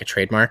 It's not like a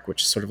trademark,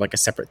 which is sort of like a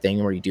separate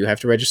thing where you do have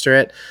to register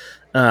it.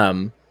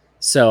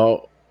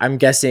 So I'm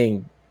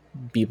guessing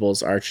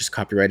Beeples are just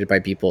copyrighted by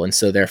Beeple, and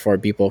so therefore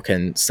Beeple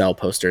can sell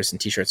posters and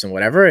t-shirts and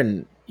whatever.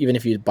 And even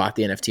if you bought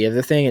the NFT of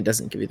the thing, it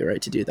doesn't give you the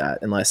right to do that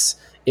unless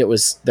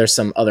there's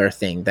some other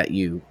thing that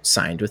you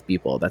signed with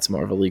Beeple that's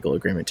more of a legal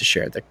agreement to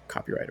share the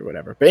copyright or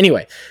whatever. But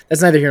anyway,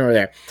 that's neither here nor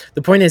there.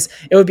 The point is,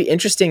 it would be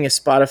interesting if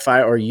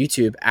Spotify or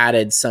YouTube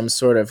added some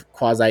sort of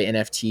quasi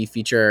NFT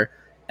feature.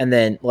 And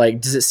then,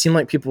 like, does it seem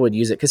like people would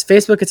use it? Because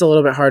Facebook, it's a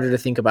little bit harder to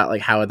think about, like,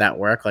 how would that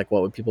work? Like,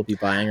 what would people be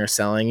buying or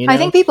selling? I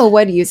think people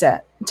would use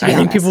it. I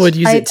think people would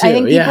use it too. I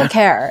think people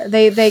care.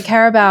 They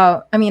care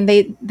about. I mean,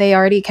 they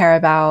already care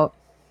about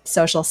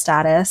social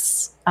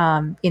status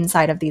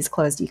inside of these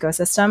closed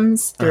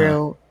ecosystems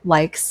through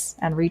likes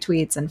and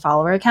retweets and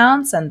follower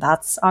accounts, and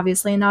that's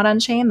obviously not on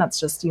chain. That's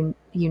just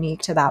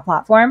unique to that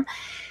platform.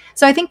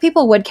 So I think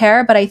people would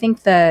care, but I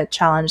think the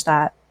challenge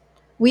that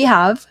we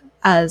have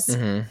as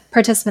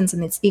participants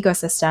in this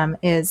ecosystem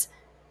is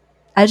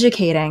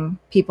educating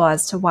people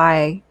as to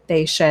why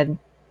they should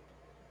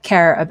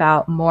care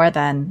about more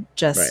than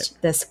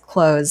just this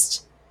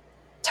closed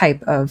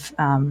type of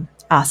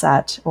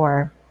asset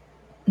or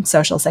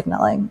social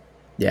signaling.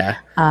 Yeah.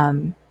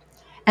 And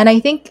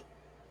I think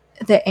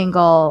the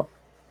angle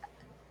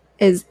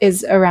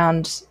is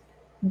around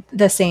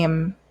the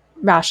same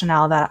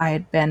rationale that I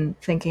had been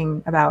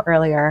thinking about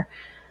earlier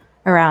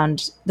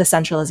around the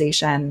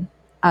centralization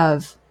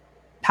of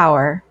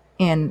power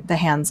in the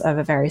hands of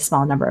a very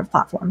small number of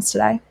platforms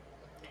today.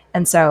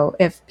 And so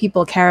if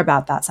people care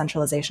about that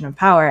centralization of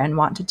power and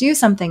want to do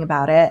something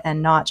about it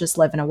and not just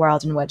live in a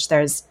world in which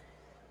there's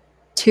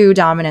two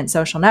dominant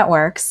social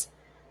networks,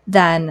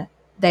 then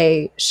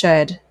they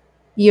should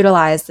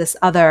utilize this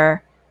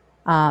other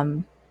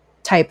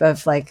type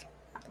of like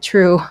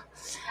true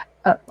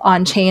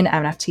on-chain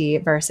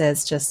NFT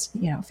versus just,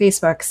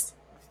 Facebook's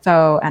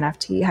faux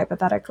NFT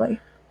hypothetically.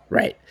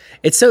 Right.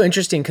 It's so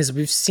interesting because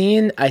we've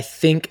seen, I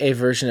think, a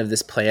version of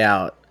this play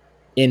out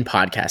in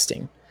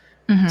podcasting.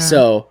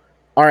 So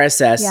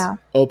RSS,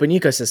 open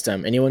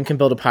ecosystem. Anyone can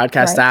build a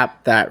podcast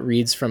app that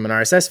reads from an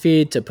RSS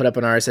feed. To put up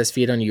an RSS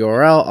feed on a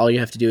URL, all you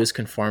have to do is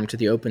conform to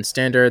the open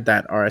standard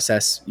that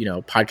RSS,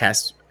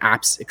 podcast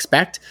apps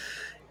expect.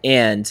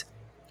 And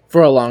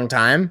for a long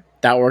time,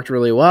 that worked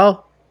really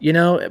well,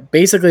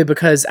 basically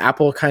because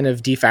Apple kind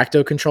of de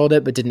facto controlled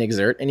it, but didn't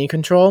exert any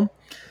control.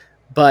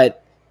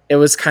 But it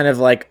was kind of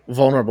like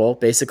vulnerable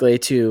basically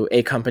to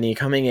a company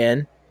coming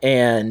in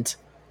and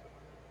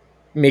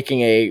making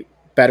a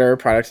better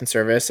product and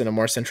service in a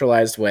more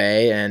centralized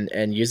way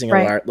and using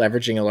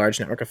leveraging a large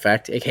network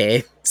effect,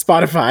 aka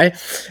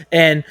Spotify,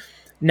 and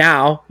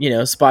now,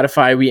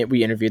 Spotify,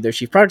 we interviewed their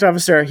chief product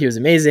officer. He was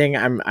amazing.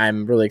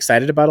 I'm really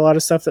excited about a lot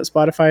of stuff that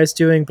Spotify is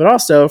doing, but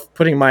also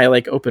putting my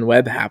like open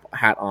web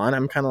hat on,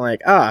 I'm kind of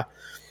like,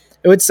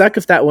 it would suck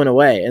if that went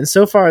away. And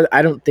so far,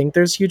 I don't think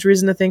there's huge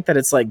reason to think that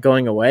it's like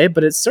going away,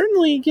 but it's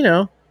certainly,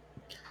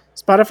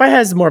 Spotify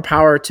has more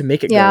power to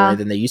make it go away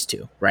than they used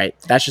to, right?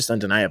 That's just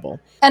undeniable.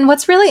 And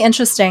what's really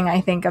interesting,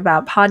 I think,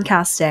 about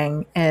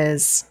podcasting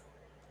is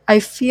I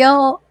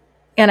feel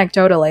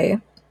anecdotally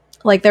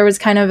like there was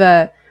kind of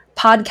a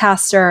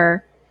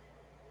podcaster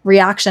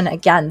reaction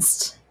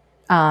against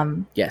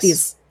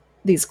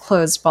these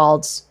closed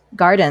walled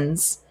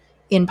gardens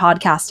in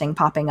podcasting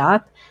popping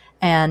up,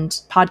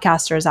 and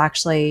podcasters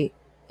actually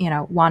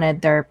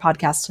wanted their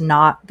podcast to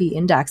not be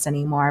indexed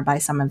anymore by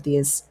some of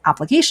these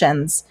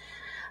applications,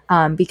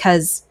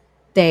 because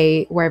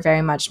they were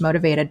very much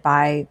motivated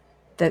by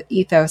the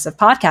ethos of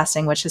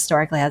podcasting, which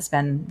historically has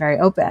been very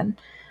open.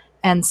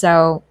 And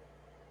so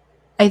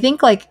I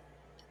think like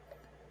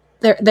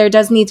there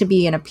does need to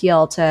be an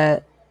appeal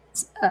to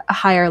a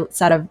higher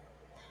set of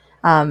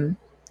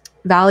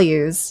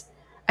values,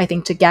 I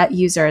think, to get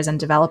users and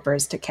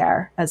developers to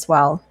care as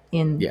well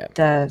in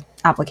the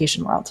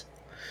application world.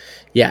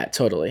 Yeah,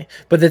 totally.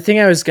 But the thing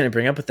I was going to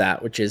bring up with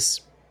that, which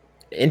is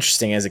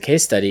interesting as a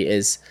case study,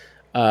 is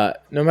no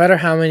matter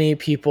how many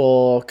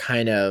people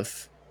I don't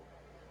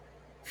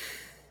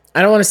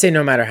want to say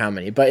no matter how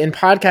many, but in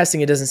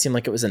podcasting, it doesn't seem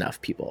like it was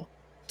enough people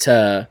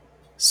to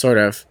sort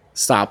of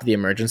stop the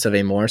emergence of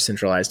a more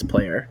centralized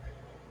player.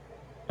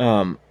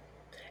 And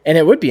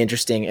it would be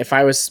interesting if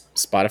I was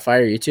Spotify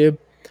or YouTube,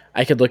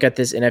 I could look at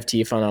this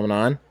NFT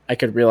phenomenon. I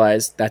could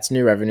realize that's a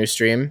new revenue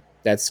stream.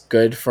 That's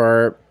good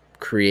for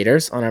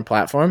creators on our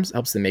platforms,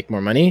 helps them make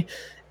more money.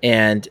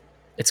 And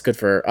it's good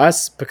for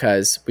us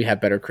because we have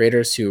better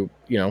creators who,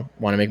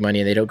 want to make money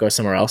and they don't go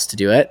somewhere else to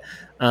do it.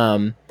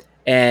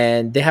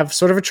 And they have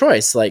sort of a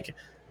choice. Like,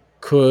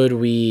 could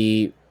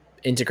we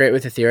integrate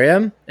with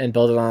Ethereum and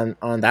build it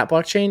on that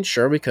blockchain?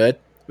 Sure, we could.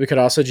 We could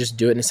also just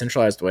do it in a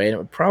centralized way, and it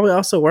would probably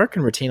also work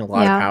and retain a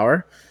lot of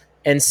power.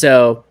 And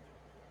so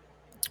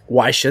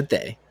why should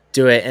they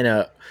do it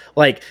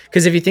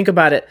because if you think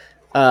about it,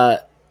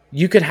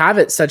 you could have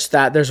it such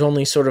that there's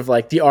only sort of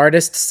like the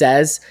artist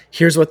says,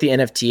 here's what the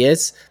NFT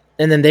is.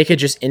 And then they could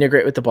just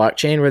integrate with the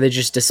blockchain where they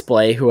just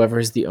display whoever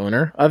is the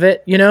owner of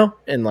it,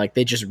 and like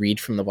they just read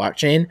from the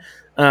blockchain.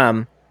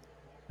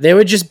 They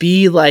would just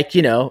be like,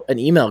 an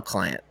email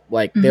client.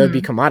 Like they would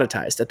be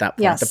commoditized at that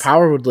point. Yes. The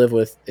power would live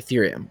with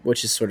Ethereum,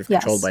 which is sort of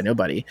controlled by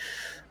nobody.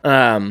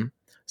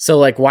 So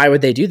like, why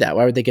would they do that?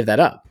 Why would they give that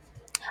up?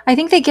 I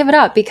think they give it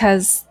up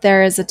because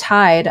there is a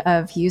tide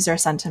of user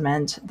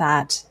sentiment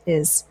that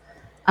is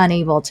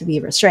unable to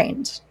be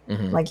restrained.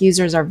 Mm-hmm. Like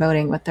users are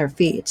voting with their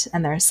feet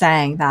and they're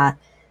saying that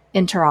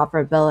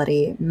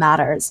interoperability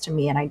matters to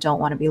me and I don't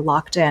want to be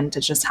locked in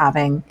to just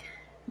having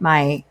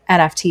my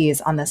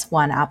NFTs on this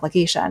one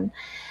application.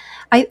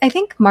 I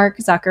think Mark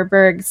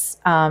Zuckerberg's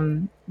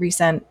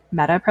recent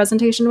Meta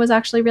presentation was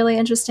actually really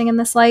interesting in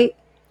this light,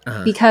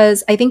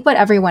 because I think what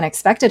everyone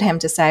expected him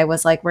to say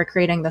was like, we're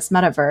creating this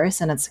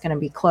metaverse and it's going to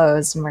be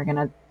closed and we're going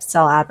to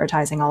sell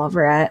advertising all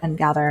over it and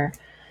gather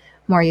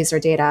more user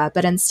data.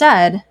 But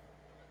instead,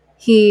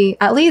 he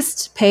at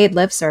least paid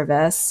lip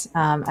service.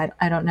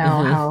 I don't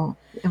know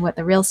what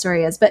the real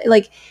story is, but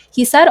like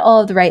he said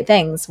all of the right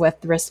things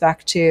with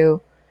respect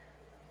to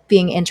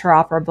being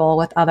interoperable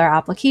with other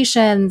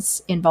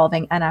applications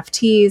involving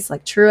NFTs,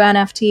 like true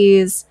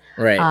NFTs,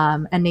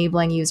 right.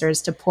 Enabling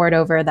users to port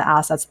over the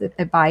assets that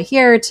they buy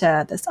here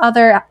to this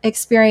other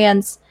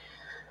experience.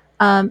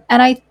 And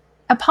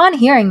upon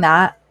hearing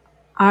that,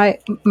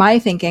 my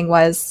thinking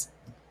was,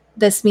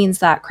 this means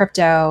that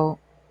crypto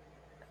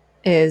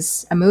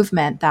is a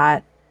movement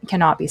that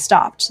cannot be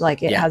stopped.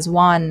 Like it has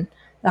won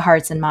the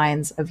hearts and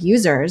minds of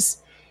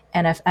users.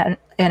 And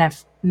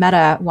if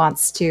Meta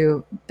wants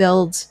to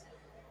build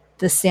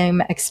the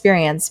same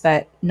experience,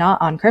 but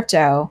not on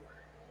crypto,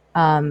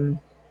 my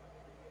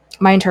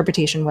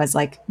interpretation was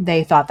like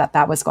they thought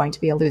that was going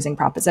to be a losing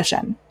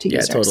proposition to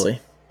users. Yeah,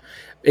 totally.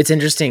 It's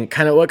interesting.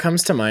 Kind of what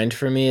comes to mind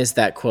for me is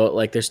that quote,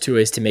 like there's two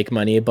ways to make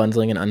money,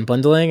 bundling and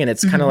unbundling. And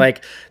it's kind of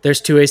like there's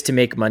two ways to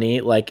make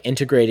money, like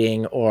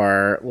integrating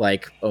or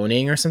like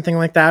owning or something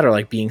like that, or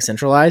like being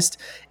centralized.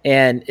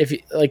 And if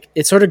you, like,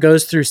 it sort of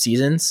goes through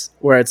seasons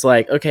where it's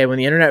like, okay, when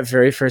the internet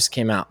very first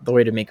came out, the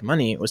way to make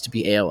money was to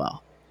be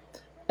AOL.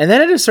 And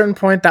then at a certain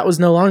point, that was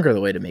no longer the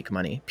way to make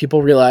money.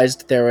 People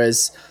realized there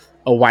was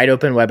a wide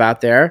open web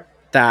out there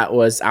that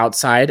was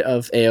outside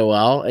of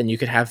AOL, and you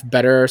could have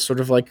better sort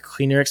of like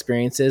cleaner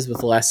experiences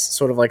with less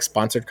sort of like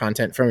sponsored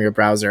content from your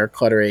browser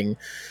cluttering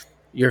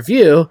your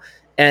view.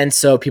 And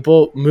so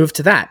people moved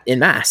to that in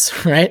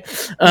mass, right?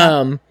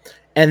 Yeah.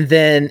 And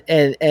then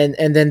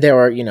there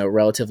were,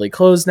 relatively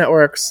closed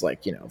networks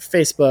like,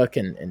 Facebook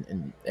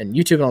and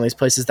YouTube and all these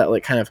places that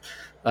like kind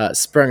of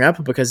sprung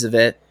up because of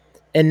it.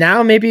 And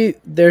now maybe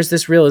there's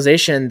this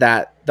realization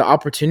that the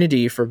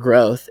opportunity for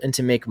growth and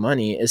to make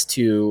money is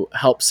to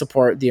help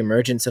support the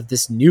emergence of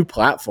this new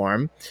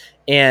platform.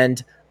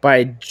 And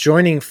by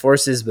joining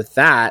forces with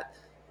that,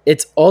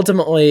 it's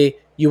ultimately,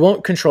 you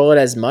won't control it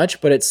as much,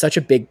 but it's such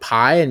a big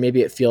pie, and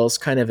maybe it feels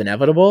kind of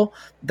inevitable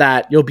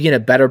that you'll be in a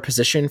better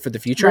position for the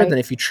future than Right.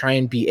 if you try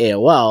and be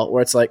AOL,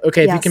 where it's like,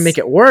 okay, if you can make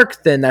Yes. it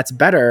work, then that's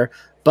better,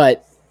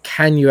 but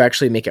can you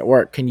actually make it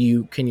work? Can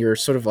your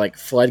sort of like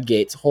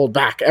floodgates hold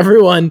back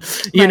everyone,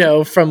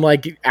 Right. from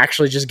like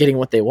actually just getting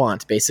what they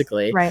want,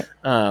 basically? Right.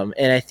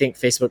 And I think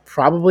Facebook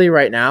probably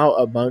right now,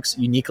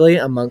 uniquely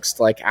amongst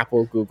like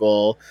Apple,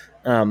 Google,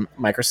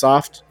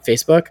 Microsoft,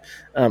 Facebook.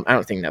 I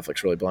don't think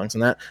Netflix really belongs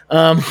in that.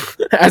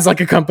 As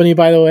like a company,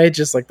 by the way,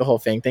 just like the whole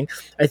Fang thing.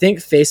 I think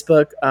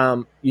Facebook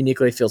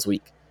uniquely feels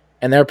weak,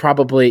 and they're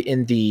probably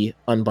in the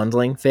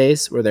unbundling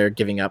phase where they're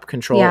giving up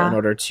control in Yeah.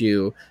 order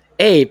to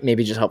A,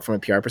 maybe just help from a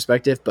PR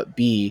perspective, but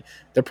B,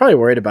 they're probably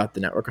worried about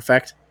the network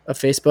effect of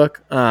Facebook.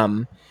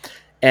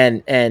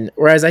 And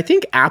whereas I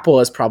think Apple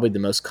is probably the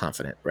most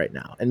confident right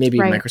now, and maybe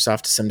Right.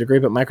 Microsoft to some degree,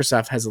 but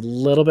Microsoft has a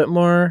little bit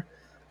more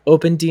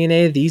open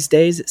DNA these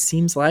days, it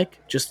seems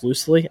like, just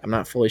loosely. I'm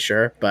not fully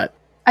sure, but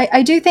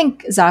I do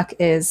think Zuck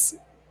is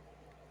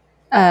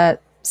a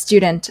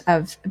student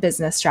of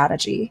business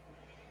strategy,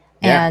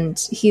 yeah, and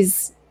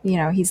he's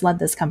led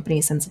this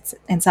company since its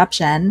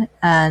inception.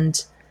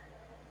 And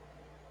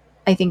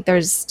I think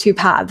there's two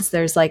paths.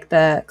 There's like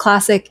the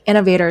classic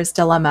innovator's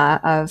dilemma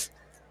of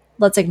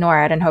let's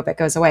ignore it and hope it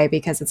goes away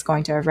because it's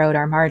going to erode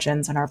our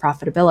margins and our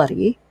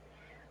profitability.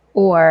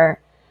 Or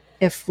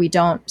if we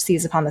don't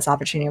seize upon this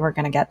opportunity, we're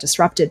going to get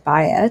disrupted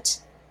by it.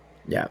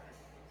 yeah,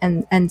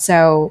 And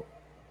so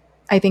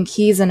I think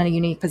he's in a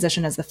unique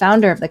position as the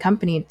founder of the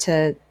company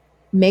to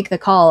make the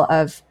call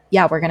of,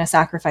 yeah, we're going to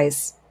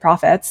sacrifice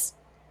profits.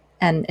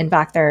 And in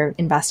fact, they're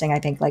investing, I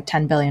think, like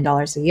 $10 billion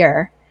a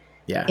year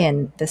yeah,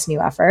 in this new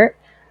effort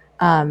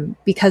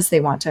because they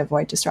want to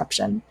avoid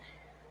disruption.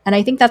 And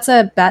I think that's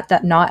a bet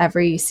that not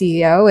every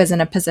CEO is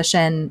in a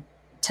position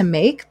to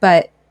make,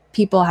 but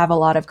people have a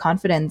lot of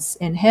confidence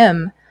in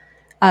him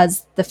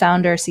as the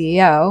founder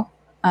CEO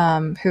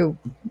who,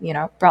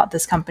 brought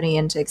this company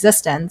into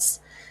existence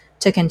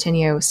to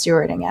continue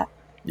stewarding it.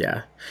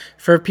 yeah.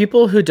 For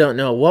people who don't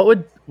know, what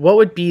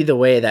would be the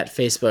way that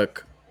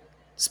Facebook,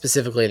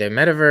 specifically their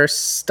metaverse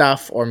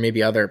stuff or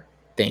maybe other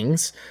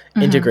things,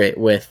 Mm-hmm. integrate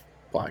with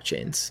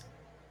blockchains?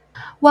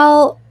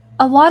 Well,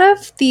 a lot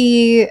of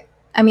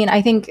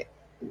I think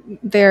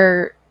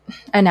their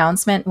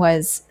announcement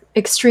was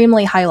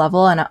extremely high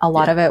level, and a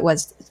lot Yeah, of it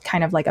was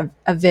kind of like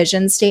a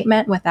vision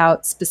statement without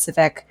a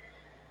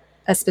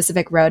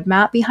specific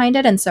roadmap behind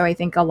it. And so I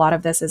think a lot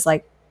of this is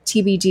like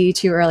TBD,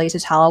 too early to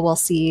tell. We'll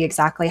see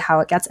exactly how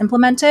it gets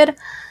implemented.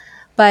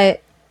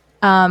 But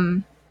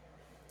um,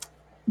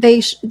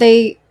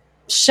 they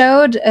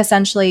showed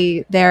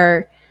essentially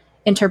their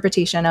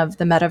interpretation of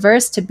the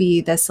metaverse to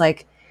be this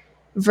like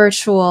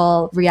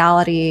virtual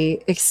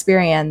reality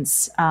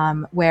experience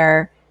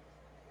where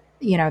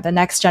the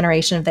next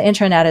generation of the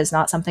internet is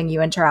not something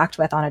you interact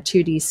with on a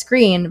 2D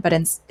screen, but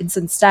it's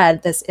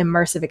instead this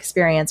immersive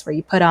experience where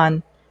you put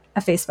on a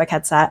Facebook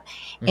headset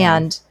mm-hmm.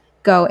 and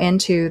go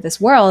into this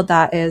world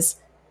that is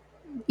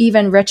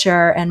even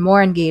richer and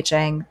more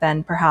engaging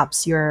than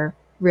perhaps your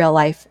real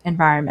life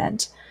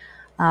environment.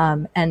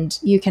 And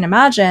you can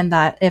imagine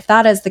that if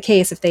that is the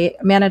case, if they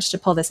manage to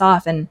pull this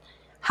off and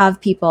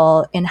have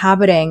people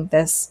inhabiting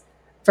this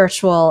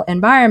virtual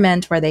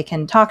environment where they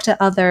can talk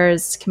to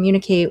others,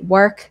 communicate,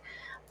 work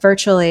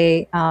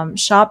virtually,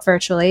 shop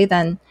virtually,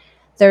 then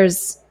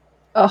there's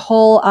a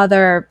whole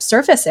other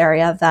surface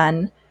area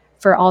then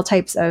for all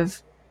types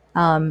of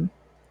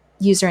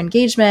user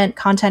engagement,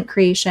 content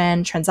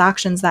creation,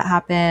 transactions that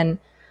happen,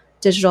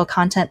 digital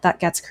content that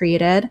gets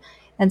created.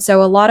 And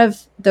so a lot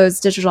of those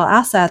digital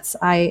assets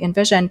I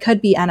envision could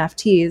be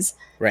NFTs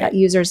that Right.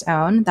 users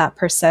own that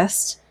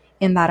persist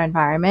in that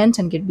environment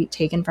and could be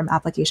taken from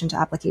application to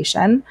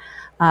application.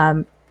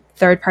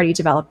 Third-party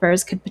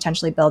developers could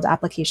potentially build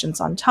applications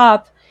on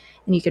top,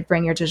 and you could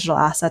bring your digital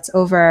assets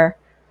over.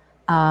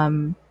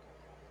 Um,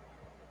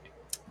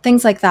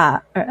 Things like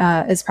that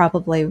is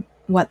probably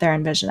what they're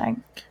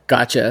envisioning.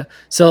 Gotcha.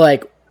 So,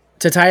 like,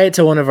 to tie it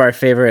to one of our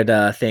favorite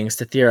things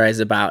to theorize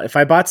about, if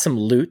I bought some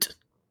loot,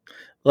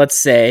 let's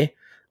say,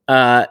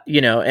 and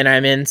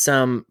I'm in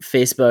some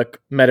Facebook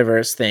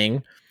metaverse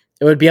thing,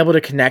 it would be able to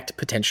connect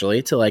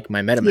potentially to like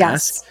my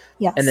MetaMask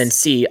Yes. and then Yes.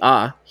 see,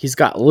 he's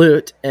got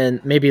loot,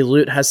 and maybe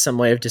loot has some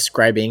way of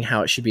describing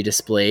how it should be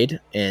displayed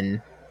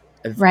in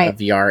a Right.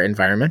 VR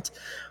environment.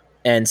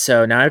 And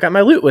so now I've got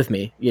my loot with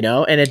me,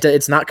 and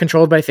it's not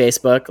controlled by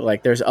Facebook.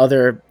 Like, there's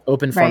other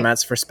open Right.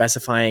 formats for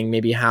specifying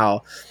maybe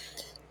how,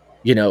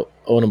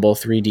 ownable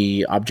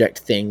 3D object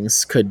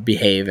things could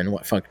behave and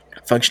what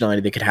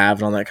functionality they could have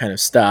and all that kind of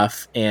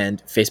stuff.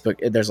 And Facebook,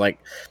 there's like,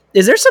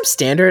 is there some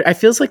standard? I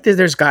feels like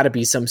there's got to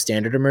be some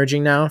standard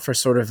emerging now for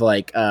sort of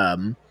like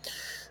open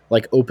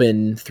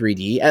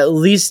 3D, at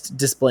least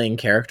displaying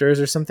characters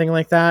or something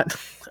like that.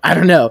 I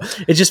don't know.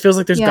 It just feels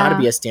like there's got to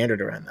Yeah. be a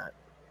standard around that.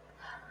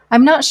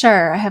 I'm not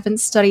sure. I haven't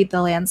studied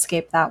the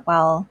landscape that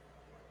well.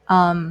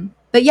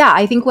 But yeah,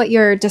 I think what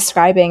you're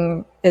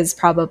describing is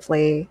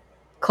probably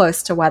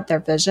close to what their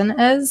vision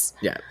is.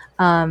 Yeah.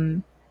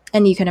 Um,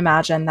 And you can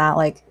imagine that,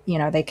 like,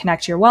 they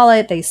connect to your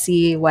wallet, they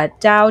see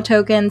what DAO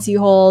tokens you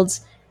hold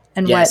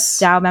and what Yes.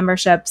 DAO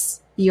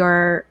memberships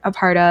you're a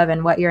part of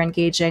and what you're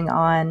engaging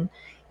on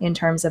in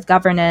terms of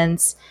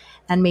governance.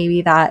 And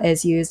maybe that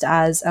is used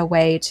as a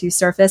way to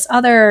surface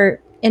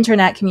other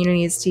internet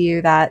communities to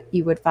you that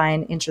you would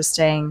find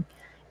interesting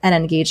and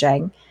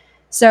engaging.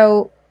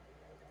 So,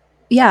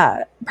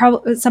 yeah,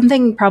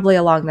 something probably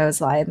along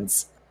those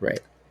lines. Right.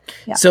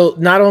 Yeah. So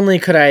not only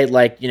could I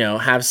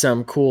have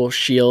some cool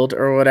shield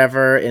or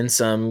whatever in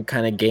some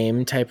kind of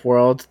game type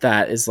world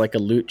that is like a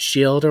loot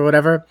shield or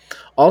whatever,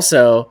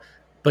 also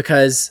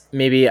because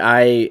maybe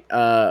I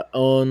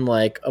own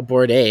like a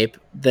Bored Ape,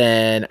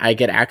 then I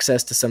get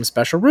access to some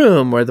special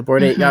room where the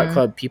Bored Ape Yacht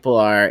Club people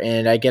are,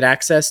 and I get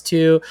access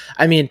to,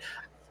 I mean,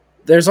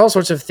 there's all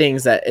sorts of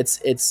things that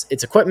it's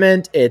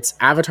equipment, it's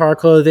avatar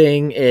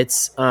clothing,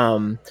 it's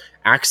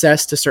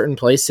access to certain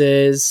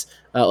places.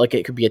 Like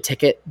it could be a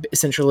ticket,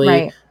 essentially.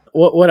 Right.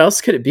 What else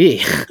could it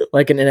be?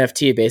 Like an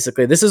NFT,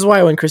 basically. This is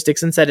why when Chris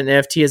Dixon said an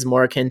NFT is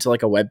more akin to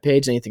like a web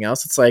page than anything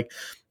else, it's like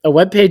a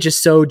web page is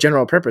so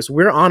general purpose.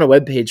 We're on a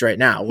web page right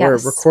now. We're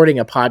recording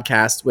a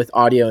podcast with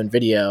audio and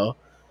video.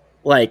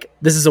 Like,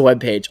 this is a web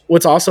page.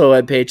 What's also a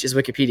web page is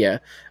Wikipedia.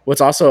 What's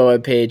also a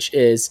web page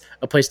is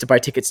a place to buy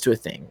tickets to a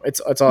thing.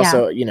 It's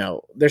also,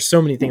 there's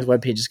so many things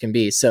web pages can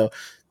be. So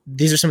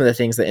these are some of the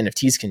things that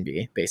NFTs can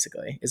be,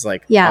 basically, is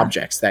like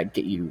objects that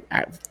get you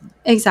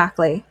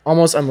exactly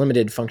almost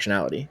unlimited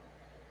functionality.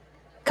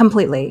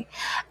 Completely.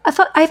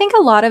 I think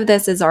a lot of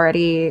this is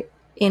already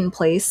in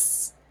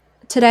place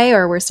today,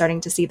 or we're starting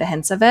to see the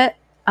hints of it.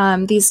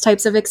 These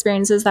types of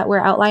experiences that we're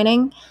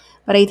outlining.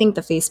 But I think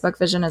the Facebook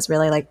vision is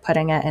really like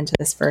putting it into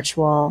this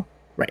virtual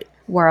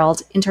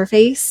world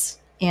interface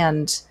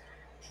and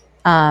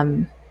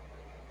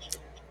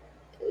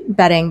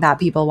betting that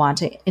people want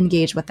to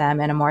engage with them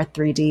in a more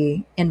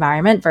 3D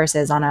environment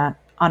versus on a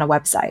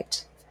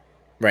website.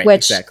 Right.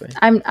 Which exactly.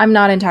 I'm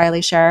not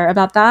entirely sure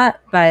about that,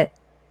 but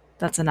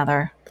that's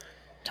another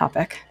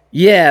topic.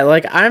 Yeah,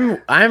 like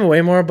I'm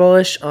way more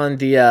bullish on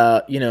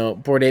the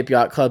Bored Ape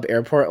Yacht Club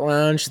Airport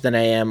Lounge than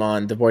I am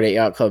on the Bored Ape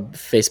Yacht Club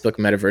Facebook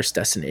Metaverse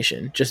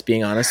destination. Just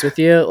being honest with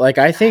you, like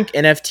I think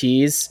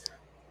NFTs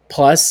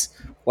plus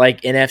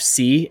like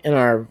NFC in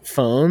our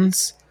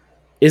phones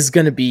is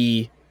going to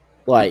be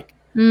like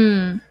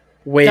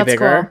way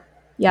bigger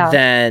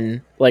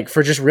than like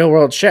for just real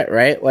world shit,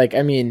 right? Like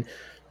I mean,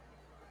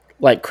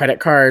 like credit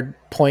card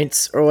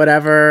points or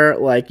whatever,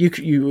 like you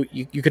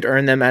could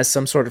earn them as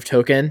some sort of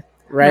token.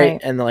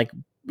 Right. And like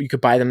you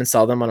could buy them and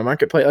sell them on a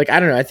marketplace. Like, I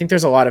don't know. I think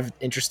there's a lot of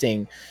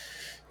interesting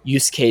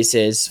use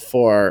cases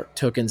for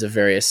tokens of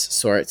various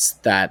sorts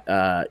that,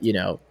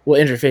 will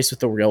interface with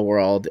the real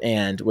world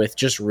and with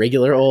just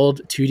regular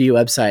old 2D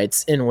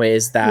websites in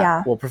ways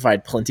that will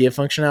provide plenty of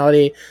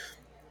functionality.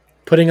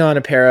 Putting on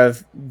a pair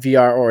of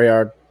VR or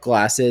AR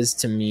glasses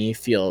to me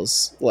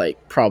feels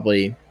like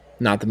probably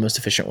not the most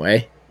efficient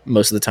way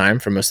most of the time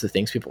for most of the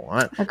things people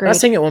want. Agreed. I'm not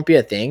saying it won't be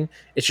a thing.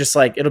 It's just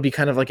like it'll be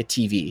kind of like a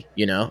TV,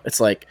 It's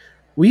like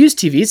we use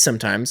TVs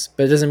sometimes,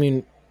 but it doesn't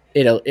mean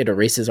it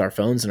erases our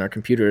phones and our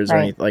computers or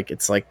anything. Like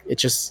it's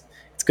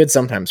good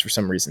sometimes for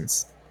some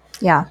reasons.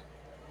 Yeah.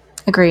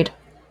 Agreed.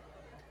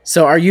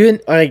 So are you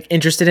like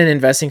interested in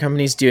investing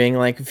companies doing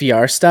like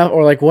VR stuff,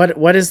 or like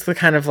what is the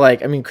kind of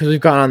like, I mean, because we've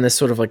gone on this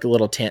sort of like a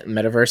little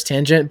metaverse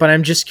tangent, but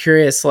I'm just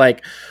curious,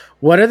 like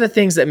what are the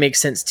things that make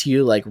sense to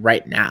you like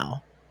right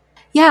now?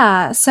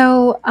 Yeah.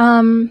 So,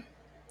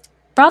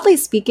 broadly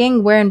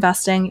speaking, we're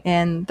investing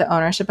in the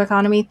ownership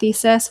economy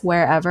thesis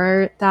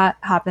wherever that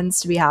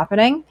happens to be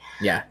happening.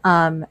 Yeah.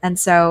 And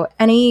so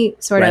any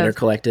sort Writer of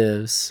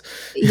collectives.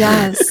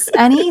 Yes.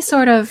 Any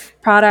sort of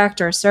product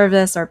or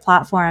service or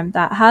platform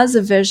that has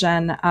a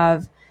vision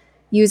of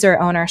user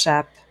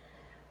ownership,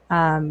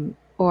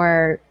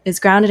 or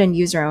is grounded in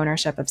user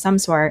ownership of some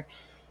sort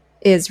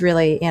is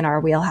really in our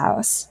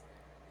wheelhouse.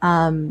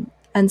 And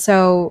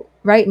so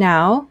right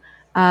now,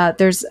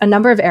 there's a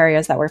number of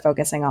areas that we're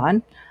focusing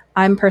on.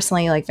 I'm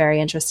personally like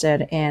very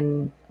interested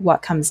in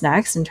what comes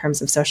next in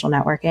terms of social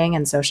networking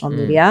and social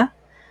media.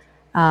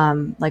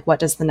 Like what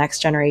does the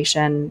next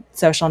generation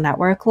social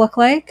network look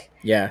like?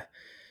 Yeah.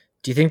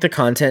 Do you think the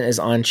content is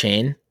on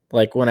chain?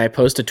 Like when I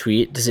post a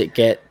tweet, does it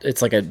get,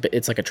 it's like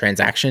a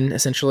transaction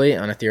essentially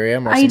on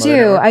Ethereum?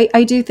 Or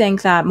I do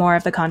think that more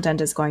of the content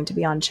is going to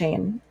be on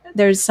chain.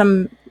 There's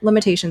some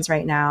limitations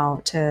right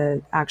now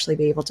to actually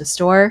be able to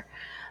store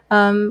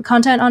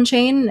content on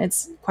chain.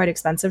 It's quite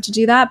expensive to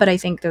do that, but I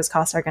think those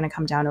costs are going to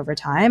come down over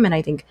time. And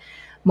I think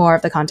more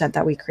of the content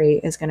that we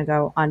create is going to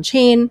go on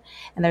chain,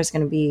 and there's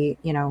going to be,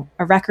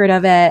 a record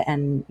of it,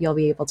 and you'll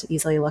be able to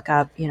easily look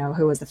up,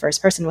 who was the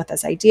first person with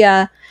this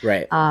idea.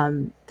 Right.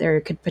 There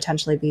could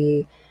potentially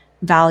be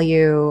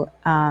value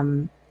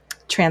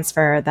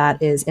transfer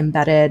that is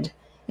embedded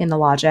in the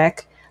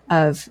logic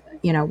of,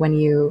 when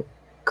you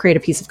create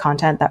a piece of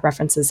content that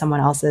references someone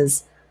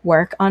else's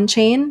work on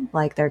chain,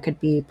 like there could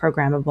be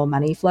programmable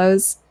money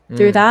flows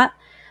through that,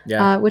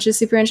 which is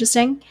super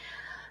interesting.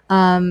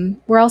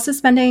 We're also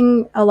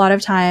spending a lot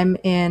of time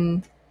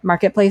in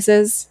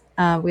marketplaces.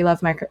 We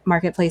love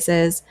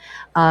marketplaces,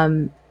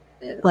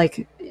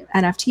 like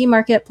NFT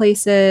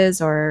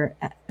marketplaces or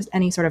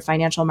any sort of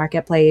financial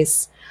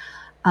marketplace.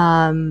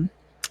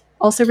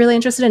 Also really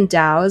interested in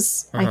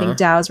DAOs. I think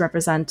DAOs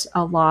represent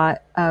a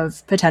lot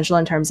of potential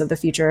in terms of the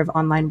future of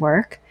online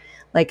work.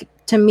 Like,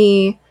 to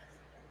me,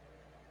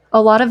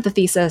 a lot of the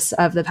thesis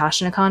of the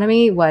passion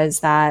economy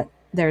was that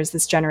there's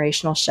this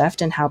generational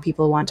shift in how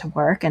people want to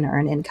work and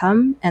earn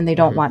income, and they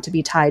don't want to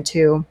be tied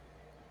to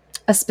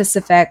a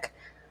specific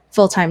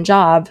full-time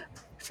job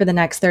for the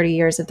next 30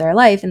 years of their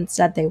life.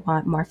 Instead, they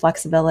want more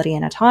flexibility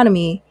and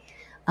autonomy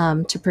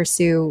to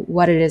pursue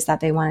what it is that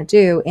they want to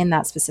do in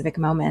that specific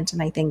moment.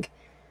 And I think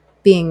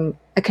being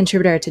a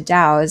contributor to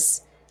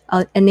DAOs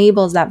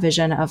enables that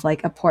vision of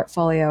like a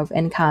portfolio of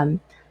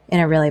income in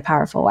a really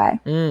powerful way.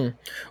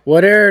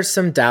 What are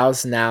some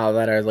DAOs now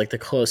that are like the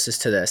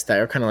closest to this, that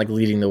are kind of like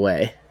leading the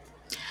way?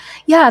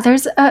 Yeah,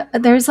 there's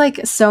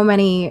like so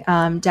many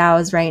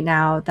DAOs right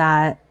now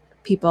that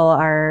people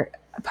are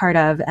a part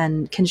of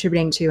and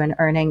contributing to and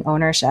earning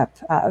ownership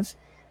of.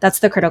 That's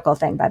the critical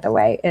thing, by the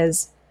way,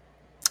 is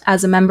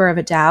as a member of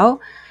a DAO,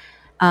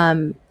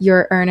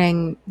 you're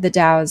earning the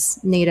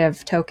DAO's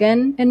native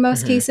token in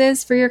most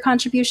cases for your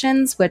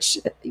contributions, which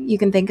you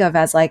can think of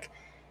as like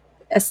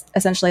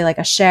essentially like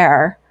a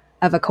share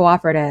of a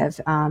cooperative,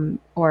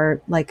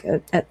 or like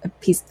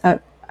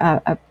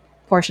a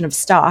portion of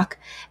stock,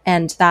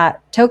 and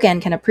that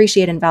token can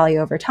appreciate in value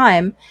over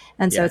time.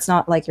 And so it's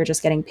not like you're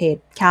just getting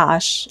paid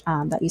cash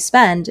that you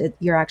spend.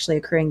 You're actually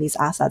accruing these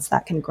assets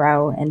that can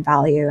grow in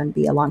value and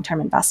be a long-term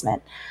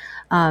investment.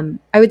 I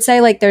would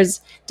say like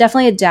there's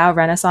definitely a DAO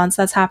renaissance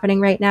that's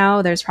happening right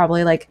now. There's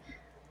probably like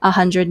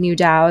 100 new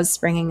DAOs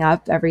springing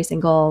up every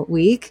single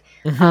week,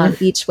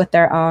 each with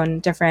their own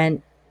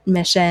different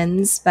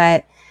missions.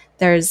 But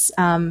there's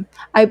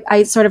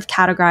I sort of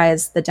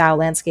categorize the DAO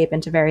landscape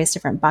into various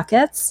different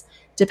buckets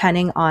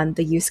depending on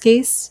the use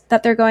case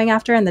that they're going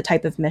after and the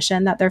type of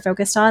mission that they're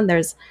focused on.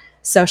 There's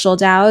social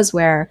DAOs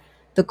where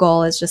the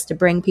goal is just to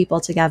bring people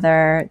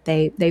together.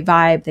 They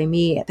vibe, they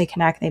meet, they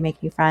connect, they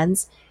make new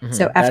friends.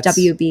 So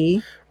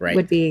FWB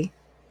would be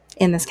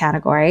in this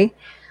category.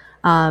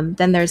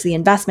 Then there's the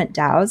investment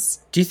DAOs.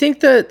 Do you think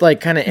that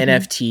like kind of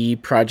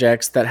NFT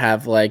projects that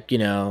have like, you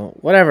know,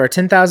 whatever,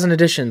 10,000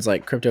 editions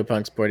like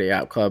CryptoPunks Bored Ape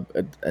Yacht Club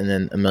and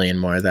then a million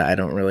more that I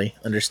don't really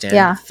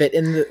understand fit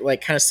in the,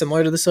 like kind of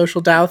similar to the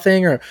social DAO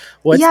thing, or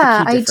what's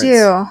the key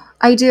difference?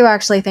 I do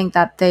actually think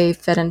that they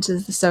fit into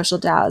the social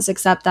DAOs,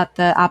 except that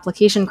the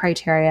application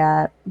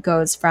criteria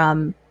goes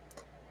from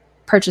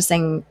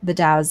purchasing the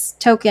DAO's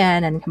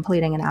token and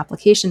completing an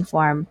application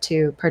form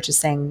to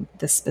purchasing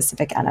this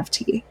specific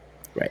NFT.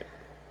 Right.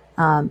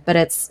 But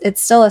it's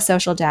still a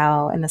social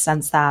DAO in the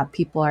sense that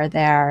people are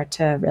there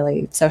to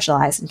really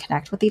socialize and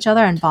connect with each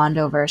other and bond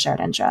over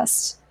shared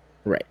interests.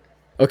 Right.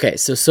 Okay,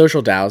 so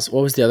social DAOs.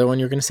 What was the other one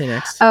you were going to say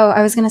next? Oh,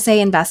 I was going to say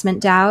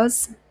investment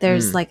DAOs.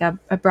 There's like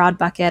a broad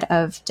bucket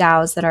of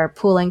DAOs that are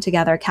pooling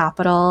together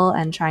capital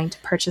and trying to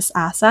purchase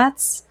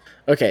assets.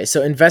 Okay,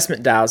 so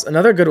investment DAOs.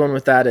 Another good one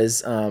with that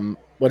is,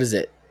 what is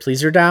it?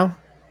 Pleaser DAO?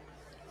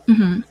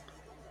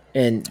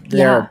 And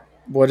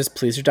what is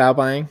Pleaser DAO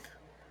buying?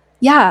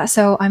 Yeah,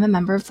 so I'm a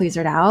member of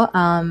Pleaser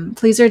DAO.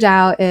 Pleaser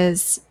DAO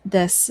is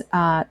this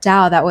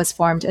DAO that was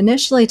formed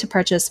initially to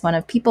purchase one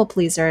of People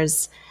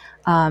Pleaser's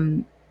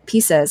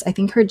pieces. I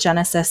think her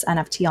Genesis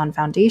NFT on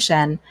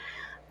Foundation.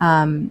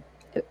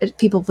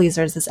 People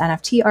Pleaser is this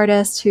NFT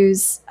artist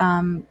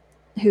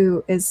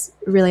who is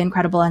really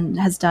incredible and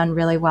has done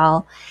really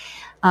well.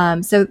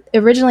 So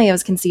originally it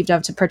was conceived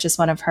of to purchase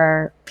one of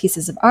her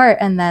pieces of art,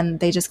 and then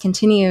they just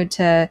continued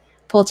to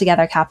pull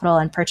together capital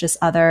and purchase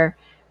other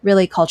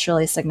really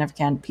culturally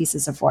significant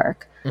pieces of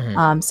work.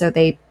 So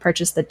they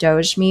purchased the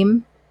Doge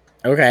meme.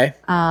 Okay.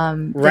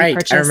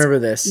 Right. I remember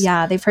this.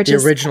 Yeah. They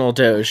purchased the original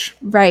Doge.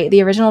 Right.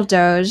 The original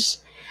Doge.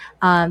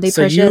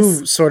 So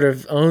you sort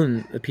of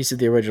own a piece of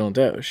the original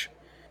Doge.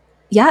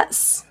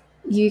 Yes.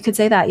 You could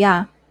say that.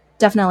 Yeah,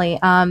 definitely.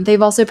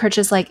 They've also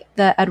purchased like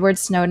the Edward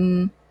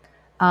Snowden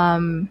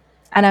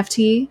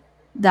NFT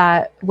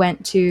that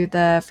went to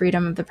the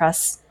Freedom of the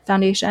Press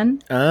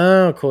Foundation.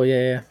 Oh, cool.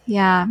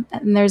 Yeah.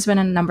 And there's been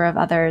a number of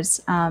others.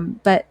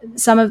 But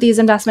some of these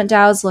investment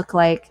DAOs look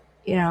like,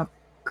 you know,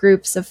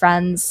 groups of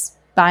friends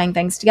buying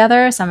things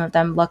together. Some of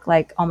them look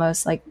like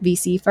almost like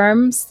VC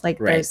firms. Like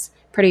there's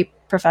pretty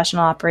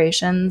professional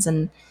operations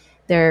and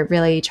they're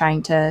really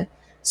trying to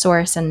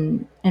source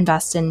and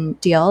invest in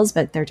deals,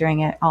 but they're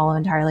doing it all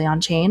entirely on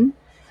chain.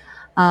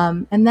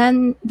 And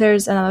then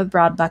there's another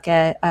broad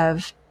bucket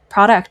of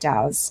product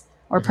DAOs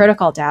or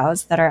protocol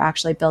DAOs that are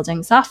actually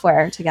building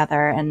software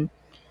together and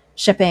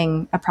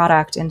shipping a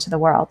product into the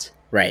world.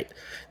 Right.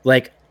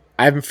 Like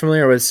I'm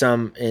familiar with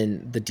some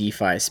in the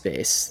DeFi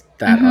space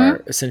that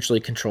are essentially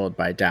controlled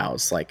by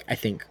DAOs. Like I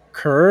think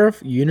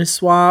Curve,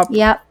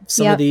 Uniswap,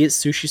 some of these,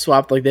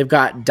 SushiSwap, like they've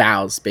got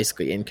DAOs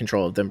basically in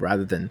control of them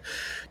rather than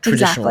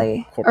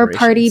traditional corporations. Or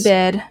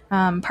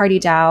PartyBid. Party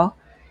DAO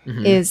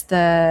is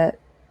the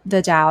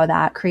DAO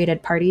that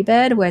created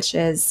PartyBid, which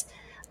is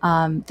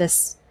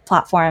this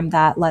platform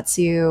that lets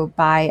you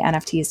buy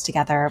NFTs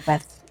together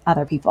with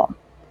other people.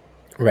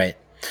 Right.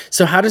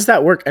 So how does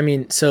that work? I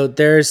mean, so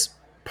there's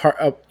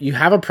you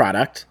have a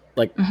product,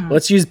 like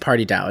let's use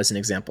Party DAO as an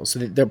example. So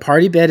the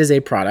Party Bid is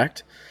a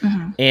product,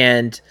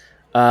 and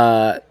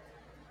the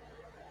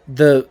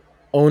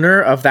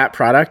owner of that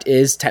product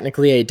is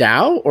technically a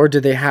DAO, or do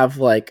they have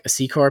like a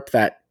C corp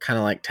that kind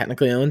of like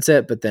technically owns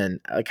it, but then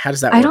like how does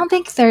that work? I don't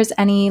think there's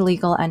any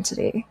legal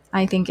entity.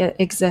 I think it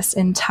exists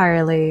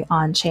entirely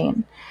on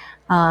chain.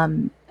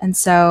 And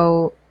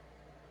so,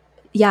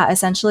 yeah,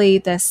 essentially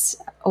this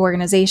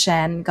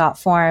organization got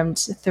formed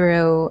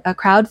through a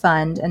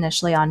crowdfund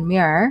initially on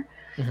Mirror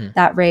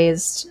that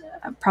raised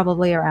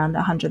probably around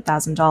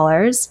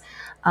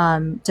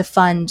 $100,000 to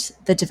fund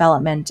the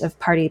development of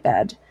Party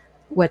Bid,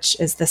 which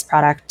is this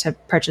product to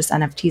purchase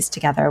NFTs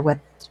together with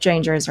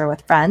strangers or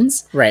with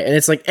friends. Right. And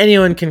it's like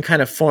anyone can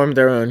kind of form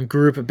their own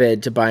group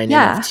bid to buy an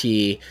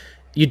NFT.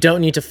 You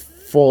don't need to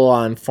full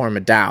on form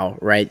a DAO,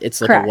 right?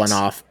 It's like Correct. a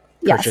one-off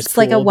purchase. Yes, it's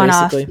like a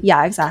one-off. Basically.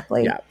 Yeah,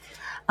 exactly. Yeah.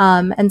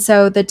 And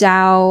so the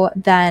DAO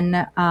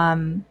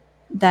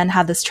then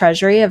had this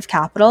treasury of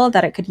capital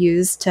that it could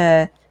use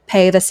to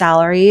pay the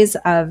salaries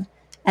of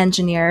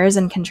engineers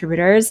and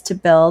contributors to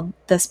build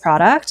this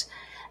product.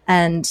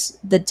 And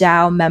the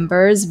DAO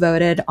members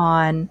voted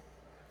on,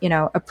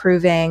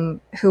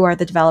 approving who are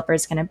the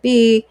developers going to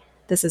be.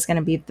 This is going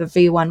to be the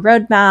V1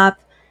 roadmap.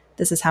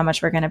 This is how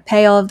much we're going to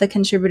pay all of the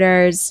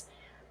contributors.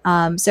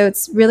 So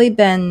it's really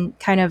been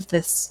kind of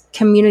this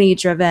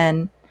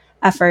community-driven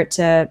effort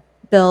to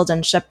build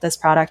and ship this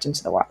product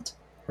into the world.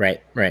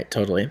 Right,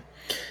 totally.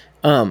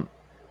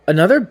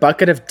 Another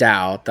bucket of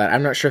DAO that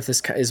I'm not sure if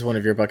this is one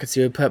of your buckets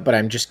you would put, but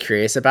I'm just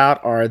curious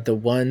about are the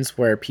ones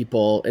where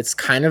it's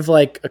kind of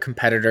like a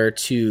competitor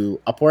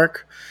to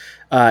Upwork.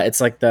 It's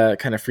like the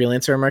kind of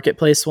freelancer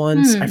marketplace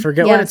ones. I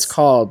forget what it's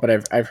called, but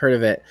I've heard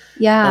of it.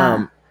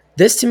 Yeah.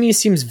 This to me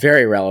seems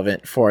very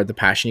relevant for the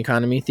passion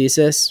economy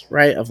thesis,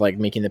 right? Of like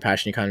making the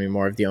passion economy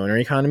more of the owner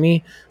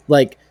economy.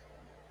 Like,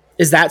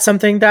 is that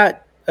something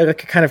that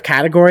like a kind of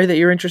category that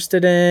you're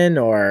interested in,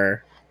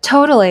 or?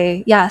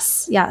 Totally.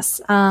 Yes.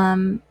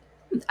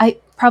 I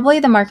probably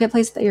the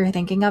marketplace that you're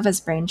thinking of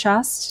is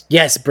Braintrust.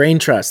 Yes,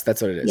 Braintrust.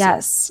 That's what it is.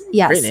 Yes.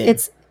 Great name.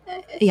 It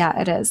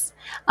is.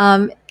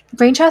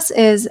 Braintrust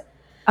is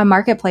a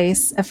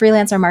marketplace, a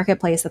freelancer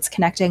marketplace that's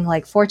connecting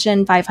like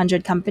Fortune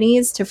 500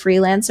 companies to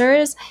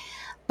freelancers,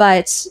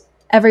 but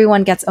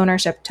everyone gets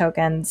ownership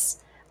tokens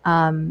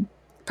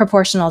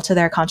proportional to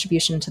their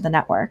contribution to the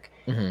network.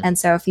 And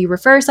so if you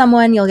refer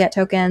someone, you'll get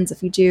tokens.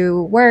 If you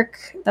do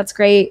work, that's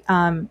great.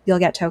 You'll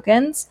get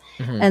tokens.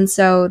 And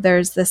so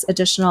there's this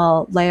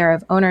additional layer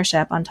of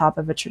ownership on top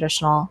of a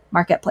traditional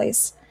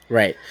marketplace.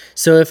 Right.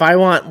 So if I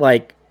want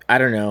like, I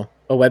don't know,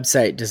 a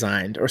website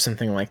designed or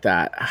something like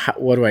that,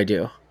 what do I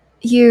do?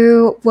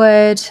 You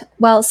would,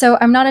 so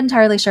I'm not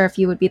entirely sure if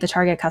you would be the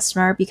target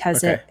customer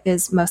because it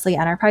is mostly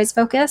enterprise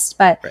focused,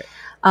 but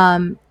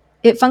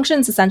it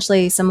functions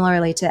essentially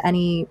similarly to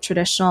any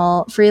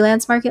traditional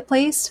freelance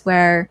marketplace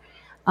where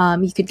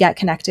you could get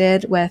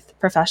connected with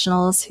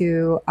professionals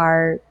who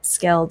are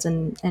skilled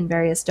in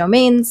various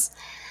domains.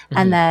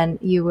 And then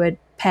you would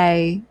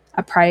pay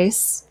a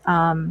price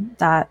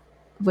that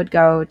would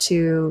go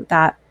to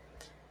that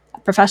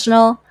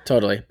professional.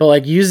 Totally. But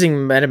like using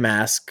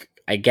MetaMask,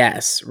 I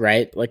guess,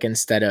 right? Like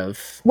instead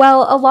of...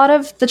 Well, a lot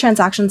of the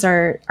transactions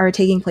are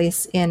taking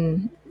place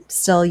in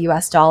still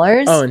US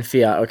dollars. Oh, in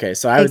fiat. Okay.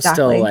 So I would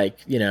still like,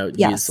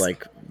 use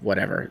like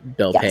whatever,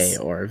 bill pay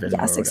or Venmo.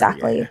 Yes, or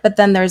exactly. Yeah. But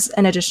then there's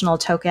an additional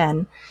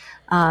token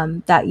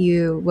that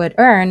you would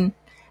earn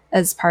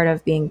as part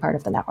of being part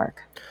of the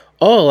network.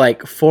 Oh,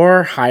 like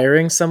for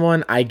hiring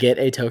someone, I get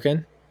a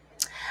token?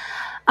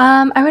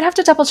 I would have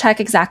to double check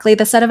exactly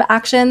the set of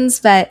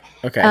actions, but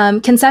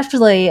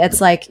conceptually,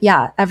 it's like,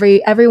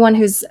 everyone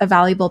who's a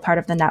valuable part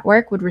of the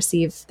network would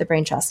receive the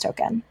Braintrust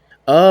token.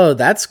 Oh,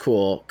 that's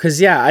cool.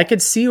 Because, I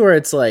could see where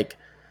it's like,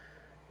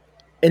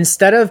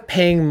 instead of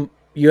paying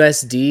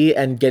USD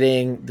and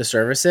getting the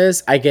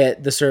services, I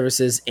get the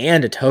services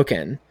and a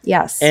token.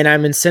 Yes. And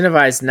I'm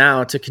incentivized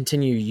now to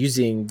continue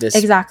using this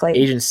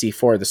agency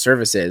for the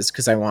services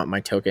because I want my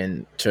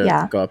token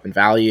to go up in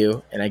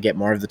value and I get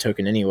more of the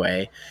token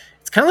anyway.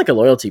 It's kind of like a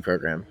loyalty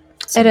program.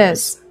 It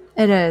is.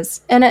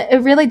 And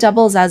it really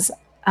doubles as,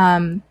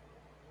 as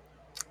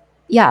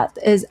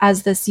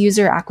this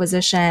user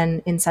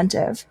acquisition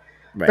incentive.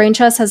 Right.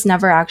 Braintrust has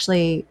never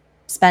actually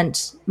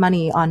spent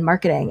money on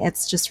marketing.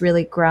 It's just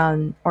really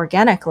grown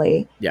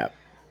organically. Yeah.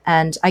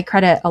 And I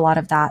credit a lot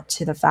of that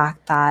to the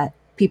fact that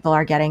people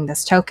are getting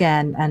this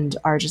token and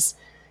are just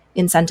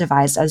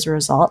incentivized as a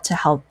result to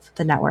help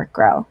the network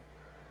grow.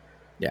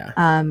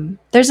 Yeah.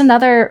 There's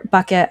another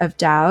bucket of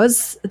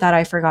DAOs that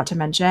I forgot to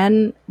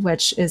mention,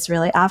 which is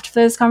really apt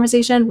for this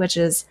conversation, which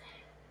is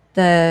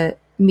the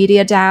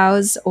media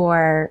DAOs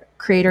or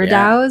creator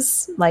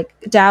DAOs, like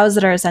DAOs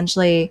that are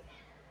essentially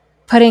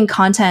putting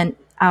content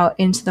out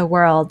into the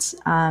world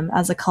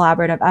as a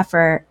collaborative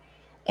effort,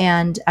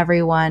 and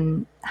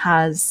everyone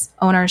has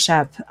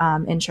ownership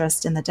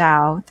interest in the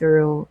DAO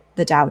through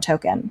the DAO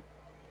token.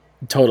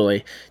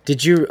 Totally.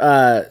 Did you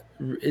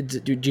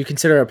do you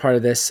consider a part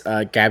of this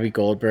Gabby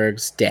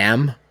Goldberg's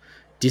DAM,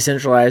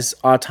 decentralized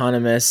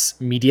autonomous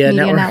media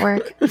Media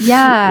network? network.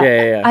 Yeah.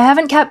 Yeah. I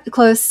haven't kept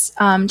close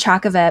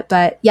track of it,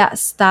 but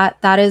yes,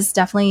 that is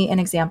definitely an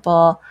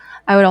example.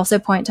 I would also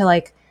point to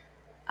like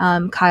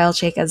Kyle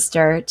Chayka's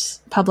Dirt Of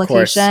course.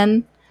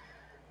 publication.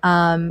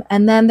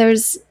 And then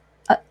there's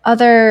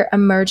other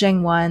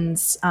emerging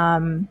ones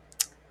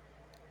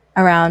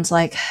around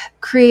like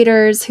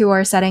creators who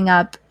are setting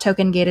up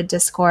token gated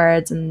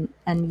discords and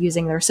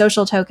using their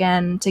social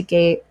token to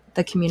gate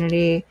the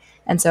community.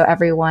 And so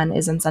everyone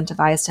is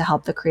incentivized to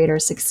help the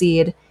creators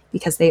succeed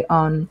because they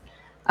own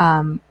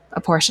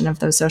a portion of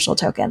those social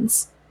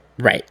tokens.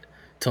 Right.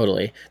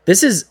 Totally.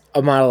 This is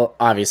a model,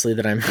 obviously,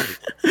 that I'm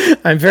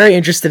I'm very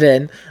interested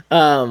in.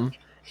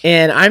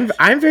 And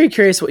I'm very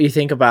curious what you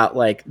think about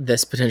like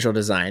this potential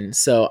design.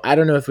 So I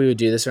don't know if we would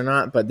do this or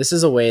not, but this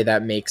is a way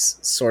that makes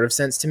sort of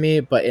sense to me.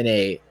 But in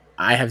a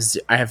I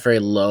have very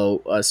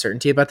low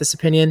certainty about this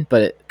opinion,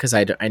 but because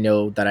I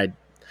know that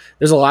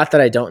there's a lot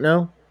that I don't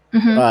know,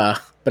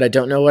 but I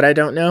don't know what I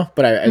don't know.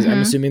 But I'm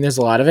assuming there's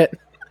a lot of it.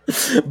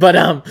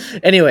 But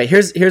anyway,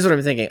 here's what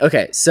I'm thinking.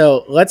 Okay,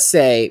 so let's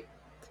say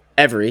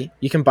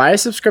you can buy a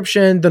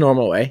subscription the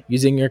normal way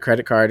using your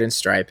credit card and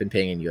Stripe and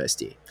paying in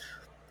USD.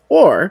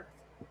 Or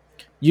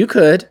you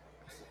could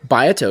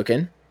buy a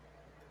token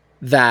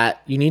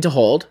that you need to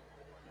hold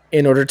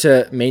in order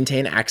to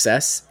maintain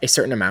access a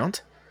certain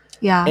amount.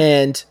 Yeah.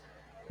 And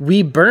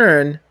we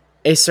burn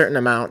a certain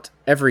amount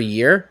every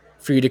year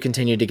for you to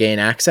continue to gain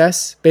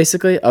access,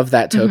 basically, of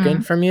that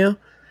token from you.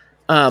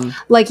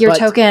 Like your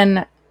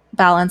token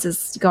balance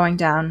is going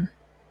down.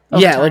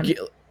 Yeah, time. Like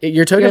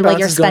your token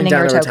balance is going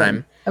down over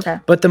time.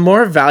 Okay. But the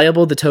more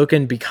valuable the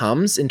token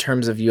becomes in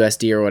terms of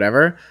USD or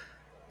whatever,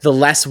 the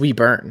less we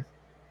burn,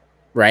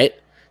 right?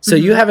 So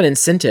you have an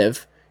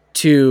incentive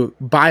to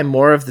buy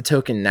more of the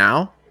token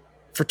now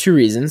for two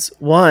reasons.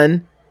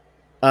 One,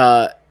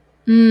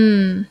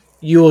 you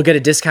will get a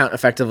discount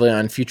effectively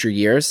on future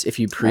years if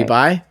you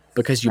pre-buy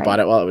because you bought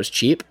it while it was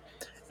cheap.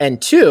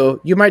 And two,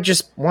 you might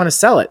just want to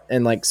sell it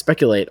and like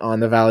speculate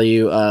on the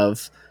value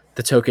of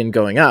the token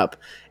going up.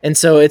 And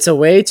so it's a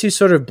way to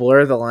sort of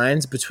blur the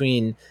lines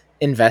between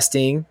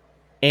investing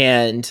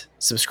and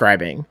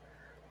subscribing,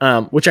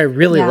 which I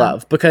really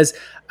love because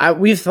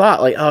we've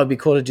thought like, oh, it'd be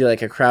cool to do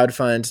like a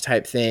crowdfund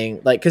type thing.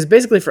 Like, cause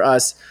basically for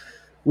us,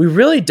 we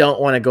really don't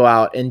want to go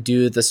out and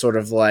do the sort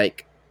of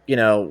like, you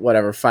know,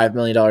 whatever, $5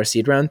 million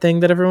seed round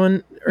thing that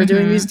everyone are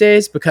doing these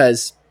days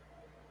because,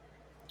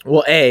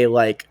 well, A,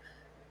 like,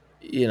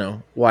 you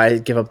know, why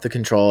give up the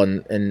control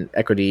and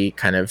equity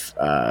kind of,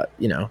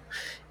 you know,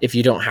 if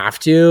you don't have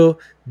to.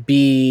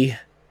 B,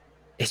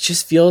 it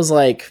just feels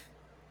like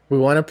we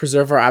want to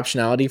preserve our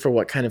optionality for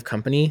what kind of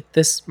company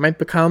this might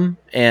become.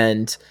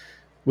 And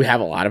we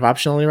have a lot of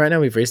optionality right now.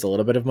 We've raised a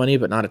little bit of money,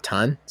 but not a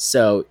ton.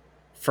 So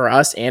for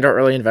us and our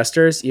early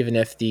investors, even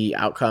if the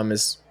outcome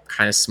is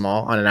kind of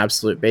small on an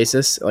absolute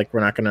basis, like we're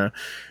not going to,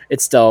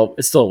 it's still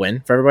a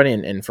win for everybody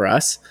and for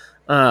us.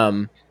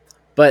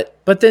 But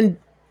then,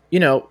 you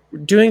know,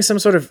 doing some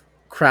sort of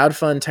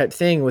crowdfund type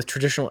thing with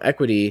traditional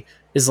equity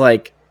is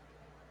like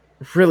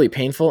really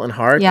painful and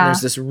hard. And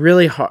there's this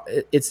really hard,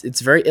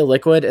 it's very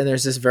illiquid. And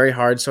there's this very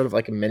hard sort of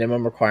like a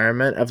minimum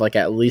requirement of like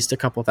at least a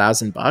couple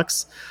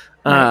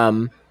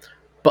 $1,000.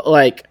 But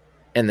like,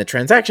 and the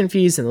transaction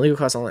fees and the legal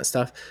costs, all that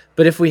stuff.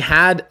 But if we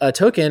had a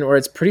token where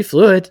it's pretty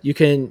fluid, you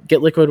can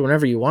get liquid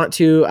whenever you want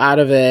to out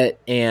of it,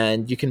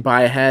 and you can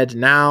buy ahead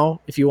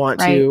now if you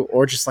want to,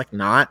 or just like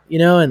not, you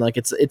know, and like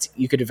it's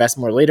you could invest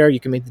more later. You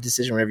can make the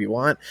decision whenever you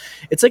want.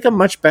 It's like a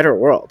much better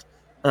world,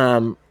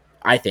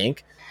 I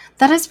think.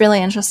 That is really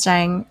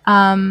interesting.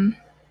 I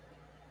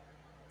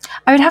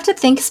would have to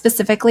think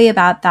specifically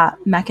about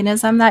that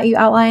mechanism that you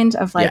outlined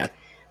of like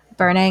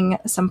burning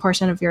some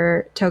portion of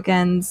your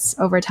tokens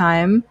over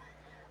time.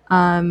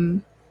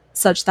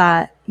 Such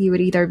that you would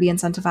either be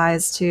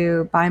incentivized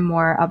to buy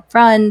more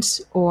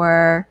upfront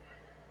or,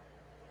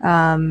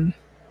 I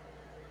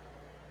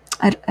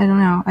don't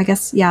know. I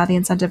guess, the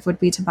incentive would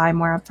be to buy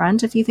more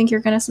upfront if you think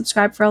you're going to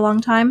subscribe for a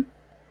long time.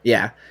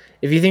 Yeah.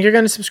 If you think you're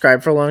going to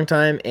subscribe for a long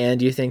time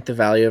and you think the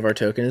value of our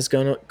token is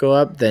going to go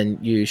up, then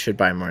you should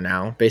buy more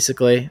now,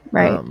 basically.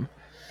 Right.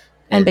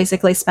 And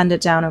basically spend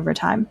it down over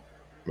time.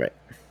 Right.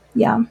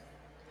 Yeah.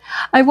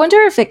 I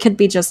wonder if it could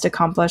be just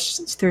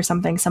accomplished through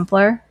something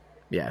simpler.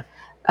 Yeah.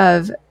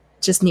 Of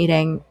just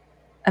needing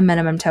a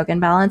minimum token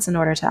balance in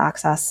order to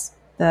access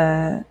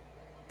the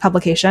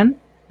publication.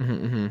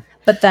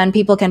 But then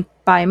people can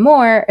buy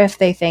more if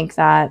they think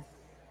that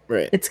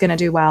it's going to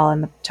do well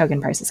and the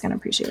token price is going to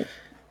appreciate.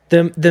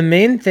 The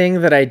main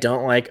thing that I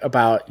don't like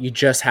about you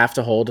just have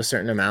to hold a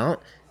certain amount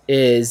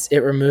is it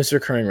removes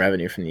recurring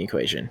revenue from the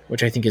equation,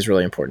 which I think is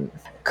really important.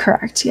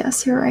 Correct.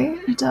 Yes, you're right.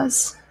 It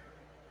does.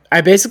 I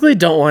basically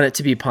don't want it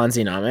to be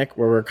Ponzi-nomic,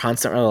 where we're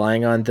constantly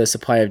relying on the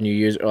supply of new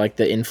users, or like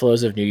the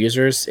inflows of new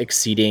users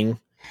exceeding.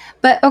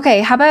 But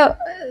okay, how about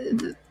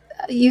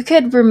you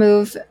could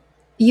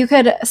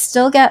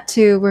still get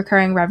to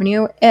recurring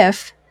revenue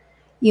if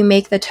you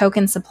make the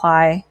token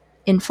supply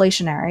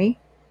inflationary.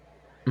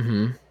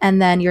 Mm-hmm.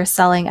 And then you're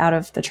selling out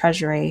of the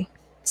treasury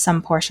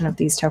some portion of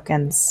these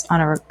tokens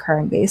on a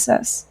recurring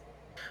basis.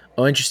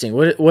 Oh, interesting.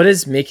 What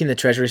does making the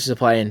treasury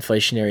supply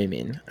inflationary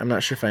mean? I'm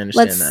not sure if I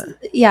understand that.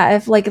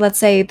 If like, let's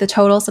say the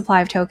total supply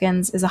of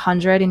tokens is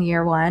 100 in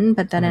year one,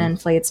 but then it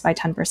inflates by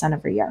 10%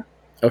 every year.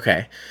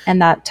 Okay.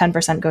 And that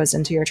 10% goes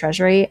into your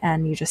treasury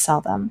and you just sell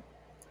them.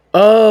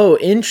 Oh,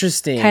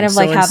 interesting. Kind of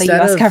like how the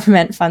US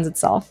government funds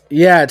itself.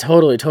 Yeah,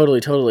 totally.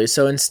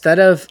 So instead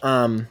of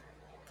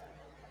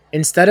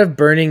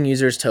burning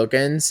users'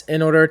 tokens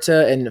in order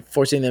to, and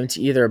forcing them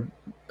to either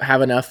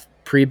have enough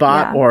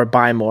pre-bought or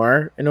buy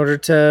more in order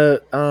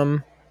to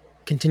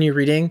continue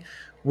reading,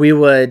 we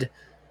would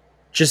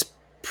just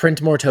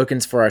print more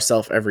tokens for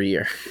ourselves every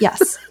year.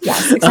 Yes,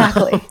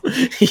 exactly.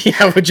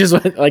 Yeah, which is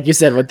what, like you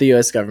said, what the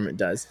US government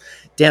does.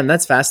 Damn,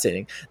 that's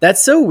fascinating.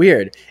 That's so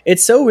weird.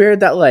 It's so weird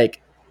that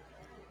like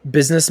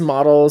business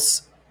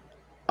models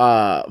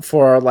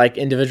for like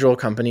individual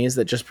companies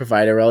that just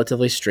provide a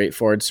relatively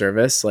straightforward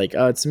service, like,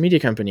 oh, it's a media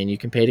company and you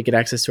can pay to get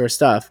access to our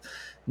stuff,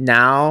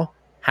 now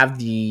have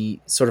the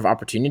sort of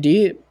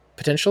opportunity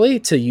potentially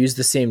to use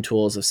the same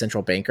tools of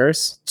central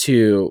bankers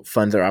to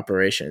fund their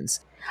operations.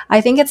 I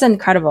think it's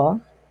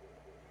incredible.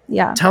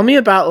 Yeah. Tell me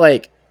about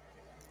like,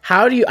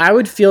 I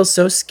would feel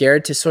so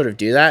scared to sort of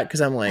do that because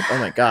I'm like, oh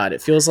my God,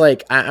 it feels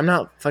like I'm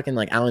not fucking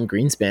like Alan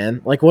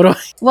Greenspan. Like, what do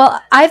I?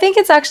 Well, I think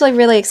it's actually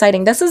really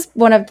exciting. This is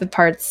one of the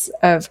parts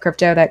of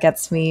crypto that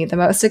gets me the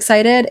most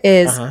excited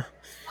is,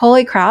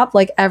 holy crap,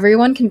 like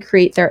everyone can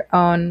create their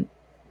own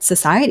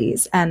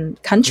societies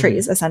and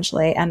countries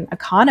essentially and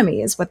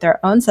economies with their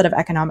own set of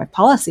economic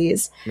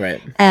policies.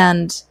 Right.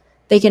 And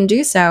they can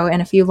do so in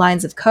a few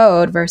lines of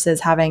code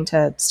versus having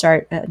to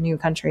start a new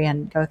country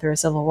and go through a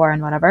civil war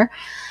and whatever.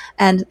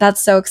 And that's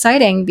so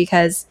exciting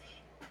because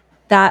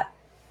that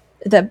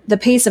the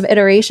pace of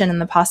iteration and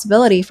the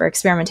possibility for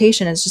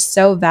experimentation is just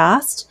so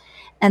vast.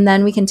 And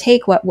then we can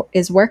take what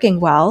is working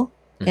well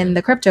in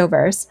the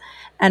cryptoverse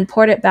and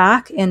port it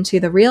back into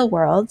the real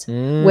world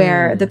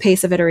where the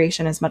pace of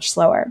iteration is much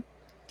slower.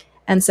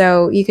 And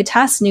so you could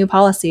test new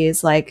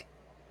policies like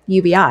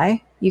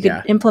UBI. You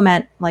could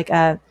implement like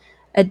a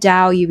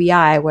DAO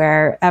UBI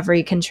where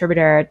every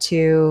contributor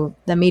to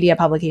the media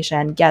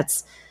publication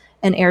gets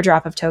an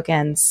airdrop of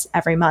tokens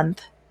every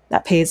month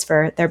that pays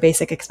for their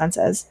basic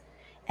expenses,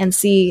 and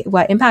see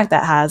what impact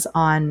that has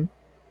on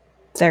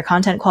their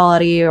content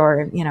quality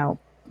or, you know,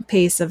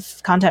 pace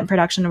of content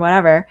production or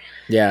whatever.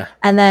 Yeah.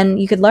 And then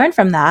you could learn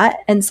from that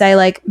and say,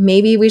 like,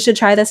 maybe we should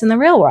try this in the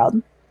real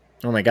world.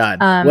 Oh my God.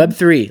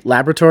 Web3,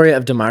 Laboratory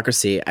of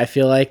Democracy. I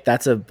feel like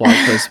that's a blog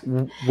post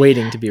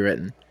waiting to be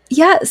written.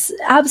 Yes,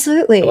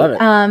 absolutely. I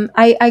love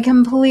it. I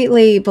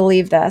completely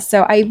believe this.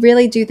 So I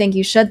really do think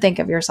you should think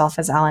of yourself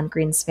as Alan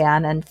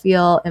Greenspan and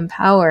feel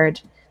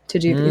empowered to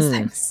do these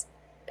things.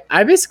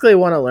 I basically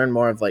want to learn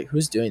more of like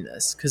who's doing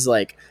this, because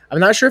like I'm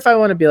not sure if I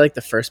want to be like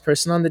the first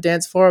person on the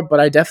dance floor, but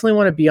I definitely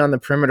want to be on the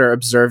perimeter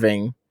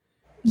observing.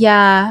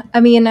 Yeah,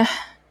 I mean,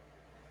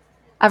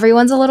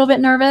 everyone's a little bit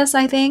nervous,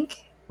 I think,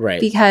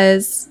 right?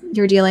 Because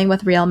you're dealing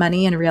with real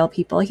money and real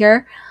people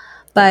here.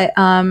 But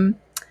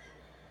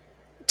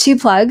two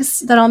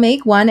plugs that I'll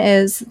make. One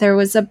is there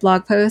was a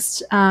blog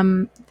post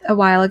a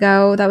while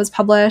ago that was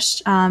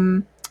published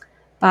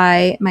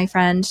by my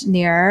friend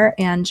Nir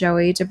and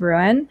Joey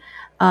DeBruin.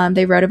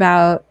 They wrote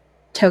about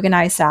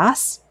tokenized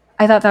SaaS.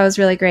 I thought that was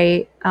really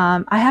great.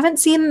 I haven't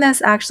seen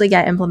this actually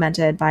get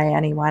implemented by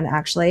anyone,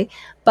 actually,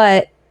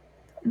 but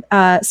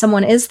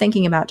someone is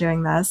thinking about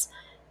doing this.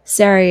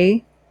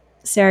 Sari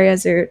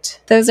Azout.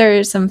 Those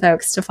are some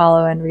folks to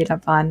follow and read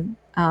up on.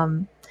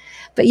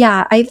 But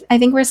yeah, I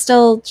think we're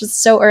still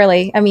just so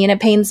early. I mean, it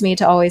pains me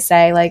to always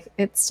say, like,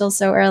 it's still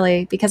so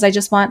early because I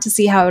just want to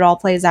see how it all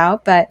plays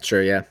out. But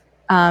sure, yeah.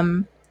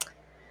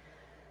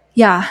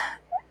 Yeah,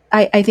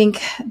 I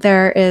think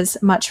there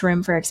is much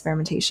room for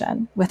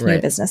experimentation with new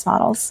business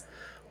models.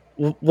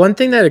 One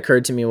thing that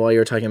occurred to me while you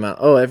were talking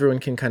about, everyone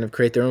can kind of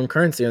create their own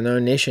currency in their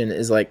own nation,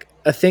 is like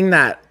a thing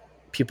that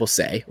people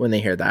say when they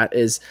hear that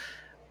is,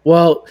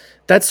 well,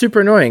 that's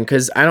super annoying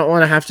because I don't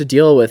want to have to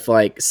deal with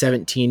like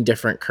 17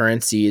 different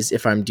currencies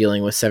if I'm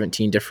dealing with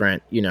 17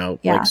 different,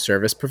 like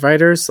service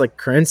providers. Like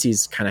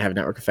currencies kind of have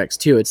network effects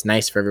too. It's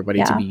nice for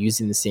everybody to be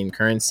using the same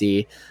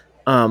currency.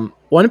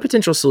 One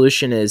potential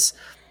solution is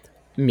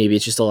maybe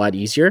it's just a lot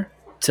easier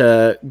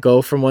to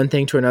go from one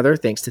thing to another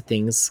thanks to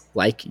things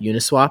like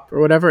Uniswap or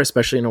whatever,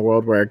 especially in a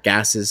world where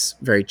gas is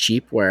very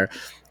cheap, where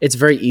it's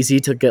very easy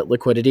to get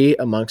liquidity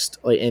amongst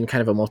in kind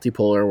of a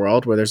multipolar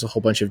world where there's a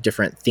whole bunch of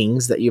different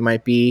things that you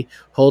might be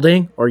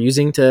holding or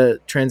using to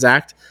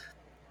transact.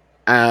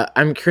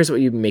 I'm curious what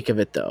you make of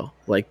it though.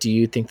 Like, do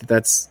you think that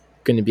that's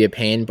going to be a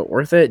pain but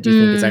worth it? Do you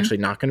think it's actually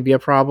not going to be a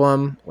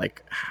problem?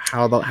 Like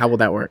how will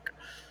that work?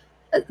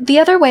 The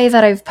other way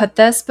that I've put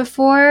this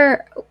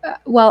before,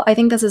 well, I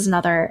think this is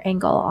another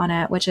angle on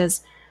it, which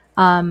is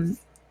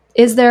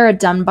there a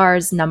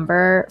Dunbar's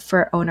number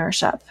for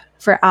ownership,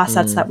 for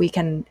assets that we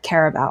can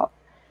care about?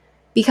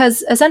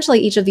 Because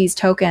essentially each of these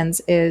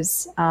tokens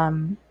is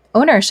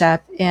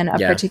ownership in a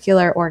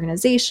particular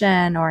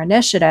organization or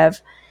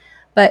initiative,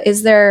 but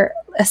is there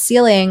a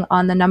ceiling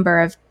on the number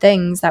of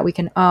things that we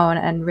can own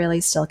and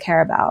really still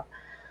care about?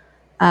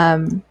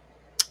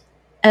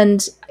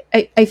 And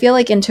I feel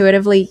like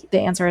intuitively the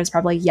answer is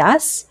probably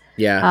yes.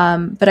 Yeah.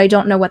 But I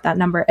don't know what that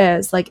number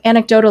is. Like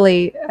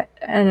anecdotally,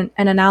 an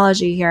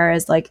analogy here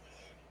is like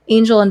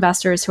angel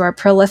investors who are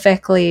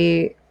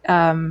prolifically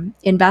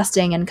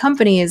investing in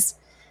companies.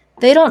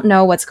 They don't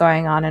know what's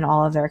going on in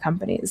all of their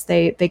companies.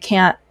 They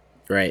can't.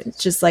 Right.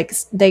 It's just like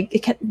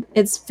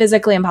it's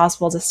physically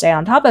impossible to stay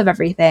on top of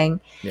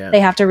everything. Yeah. They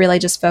have to really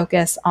just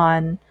focus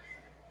on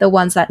the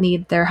ones that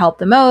need their help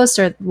the most,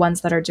 or the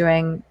ones that are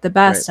doing the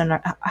best and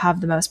have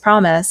the most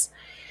promise.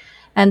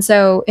 And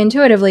so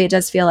intuitively, it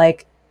does feel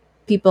like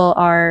people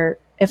are,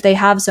 if they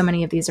have so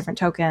many of these different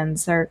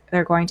tokens,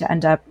 they're going to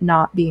end up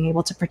not being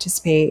able to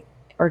participate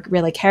or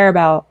really care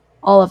about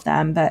all of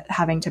them, but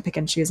having to pick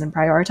and choose and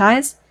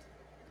prioritize.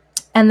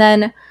 And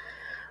then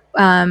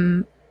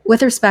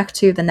with respect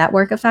to the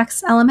network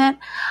effects element,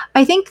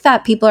 I think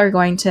that people are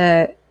going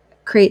to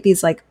create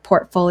these like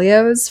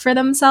portfolios for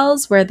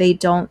themselves where they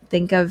don't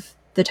think of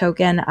the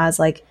token as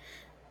like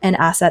an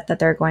asset that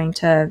they're going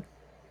to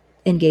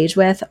engage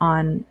with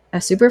on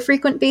a super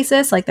frequent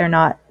basis. Like they're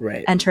not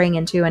entering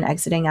into and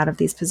exiting out of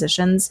these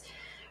positions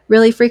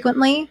really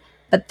frequently,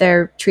 but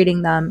they're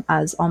treating them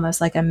as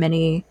almost like a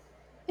mini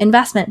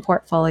investment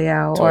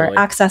portfolio or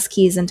access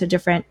keys into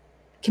different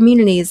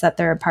communities that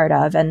they're a part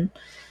of. And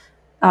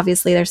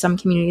obviously there's some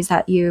communities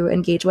that you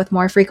engage with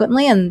more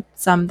frequently and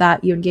some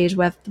that you engage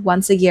with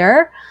once a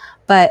year.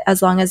 But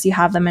as long as you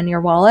have them in your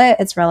wallet,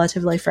 it's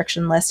relatively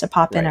frictionless to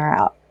pop in or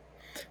out.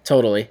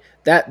 Totally.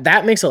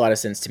 That makes a lot of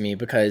sense to me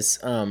because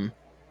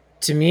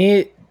to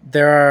me,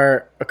 there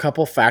are a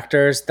couple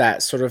factors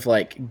that sort of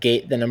like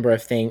gate the number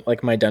of things,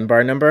 like my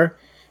Dunbar number,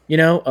 you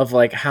know, of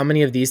like how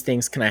many of these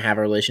things can I have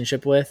a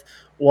relationship with?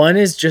 One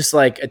is just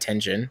like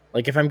attention.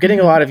 Like if I'm getting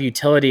a lot of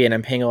utility and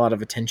I'm paying a lot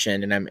of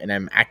attention and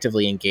I'm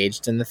actively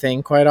engaged in the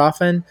thing quite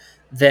often,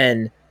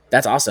 then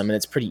that's awesome. And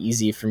it's pretty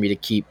easy for me to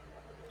keep,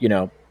 you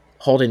know,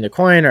 holding the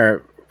coin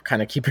or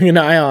kind of keeping an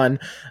eye on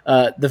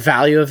the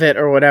value of it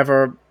or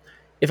whatever.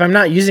 If I'm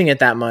not using it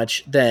that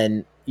much,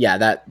 then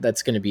yeah,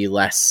 that's going to be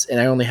less. And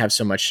I only have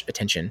so much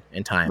attention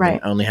and time. Right.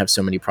 And I only have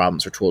so many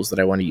problems or tools that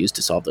I want to use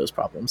to solve those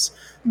problems.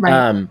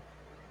 Right.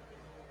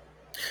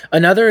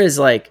 Another is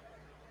like,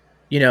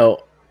 you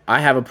know, I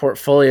have a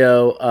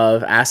portfolio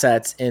of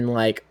assets in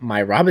like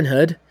my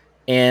Robinhood,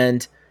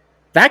 and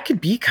that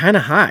could be kind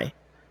of high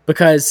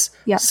because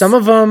some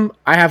of them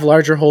I have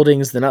larger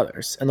holdings than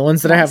others. And the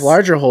ones that I have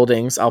larger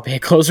holdings, I'll pay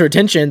closer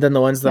attention than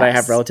the ones that I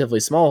have relatively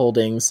small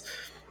holdings.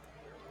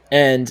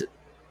 And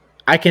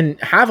I can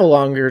have a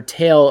longer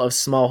tail of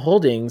small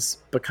holdings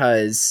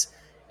because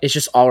it's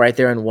just all right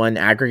there in one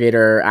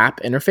aggregator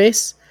app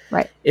interface.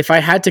 Right. If I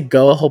had to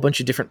go a whole bunch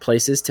of different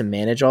places to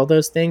manage all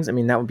those things, I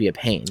mean, that would be a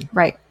pain.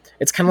 Right.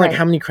 It's kind of like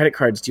how many credit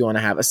cards do you want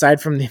to have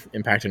aside from the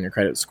impact on your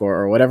credit score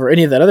or whatever,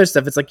 any of that other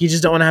stuff. It's like you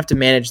just don't want to have to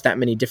manage that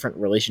many different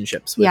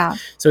relationships.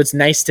 So it's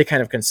nice to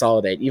kind of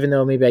consolidate, even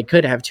though maybe I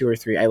could have two or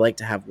three. I like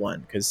to have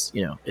one because,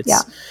 you know, it's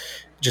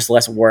just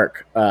less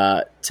work you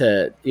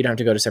don't have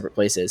to go to separate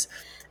places.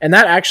 And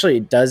that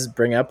actually does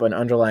bring up an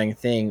underlying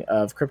thing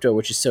of crypto,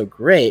 which is so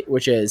great,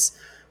 which is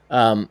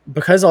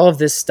because all of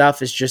this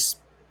stuff is just,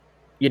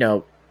 you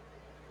know,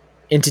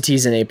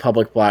 entities in a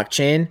public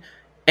blockchain,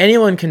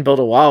 anyone can build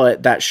a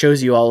wallet that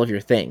shows you all of your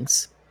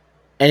things.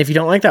 And if you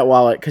don't like that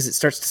wallet because it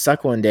starts to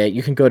suck one day,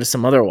 you can go to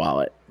some other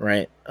wallet,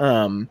 right?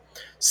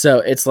 So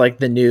it's like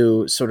the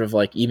new sort of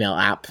like email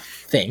app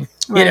thing,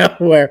 you know,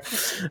 where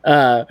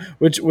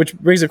which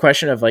brings a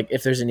question of like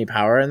if there's any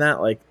power in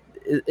that. Like,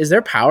 is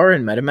there power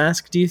in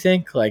MetaMask, do you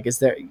think? Like, is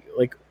there,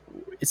 like,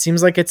 it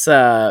seems like it's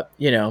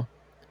you know,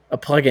 a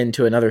plugin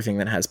to another thing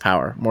that has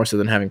power more so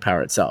than having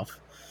power itself.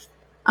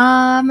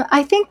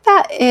 I think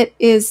that it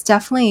is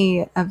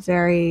definitely a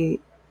very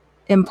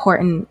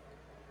important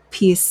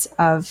piece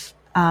of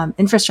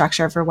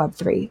infrastructure for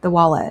Web3, the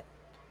wallet,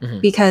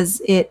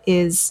 because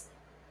it's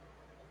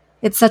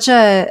such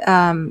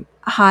a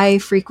high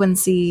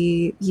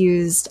frequency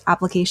used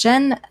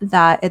application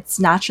that it's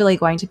naturally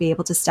going to be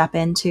able to step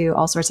into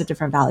all sorts of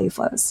different value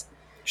flows.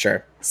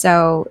 Sure.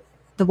 So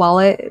the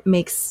wallet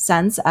makes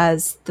sense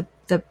as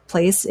the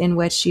place in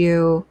which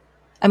you,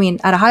 I mean,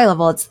 at a high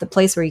level, it's the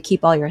place where you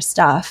keep all your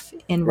stuff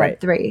in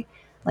Web3.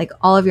 Like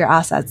all of your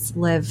assets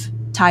live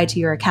tied to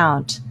your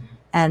account,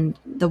 and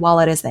the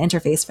wallet is the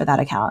interface for that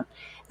account.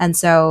 And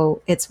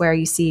so it's where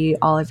you see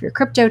all of your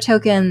crypto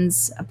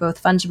tokens,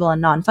 both fungible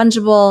and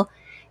non-fungible.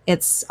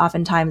 It's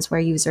oftentimes where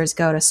users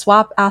go to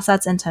swap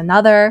assets into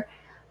another.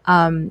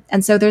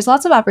 And so there's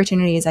lots of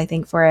opportunities, I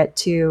think, for it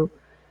to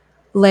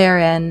layer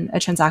in a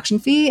transaction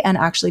fee and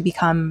actually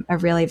become a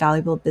really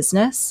valuable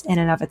business in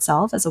and of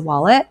itself as a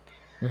wallet.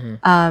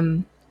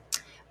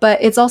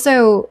 But it's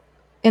also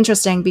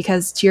interesting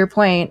because, to your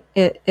point,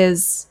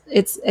 it's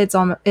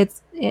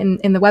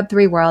in the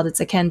Web3 world, it's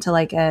akin to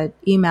like a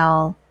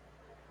email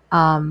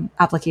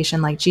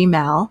application like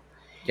Gmail,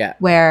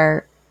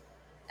 where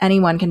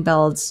anyone can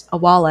build a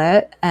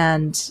wallet,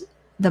 and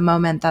the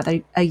moment that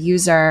a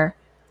user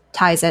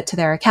ties it to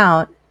their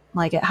account,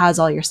 like it has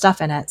all your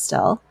stuff in it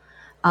still.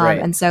 Right.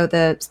 And so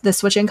the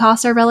switching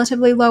costs are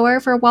relatively lower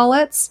for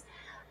wallets.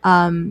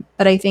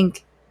 But I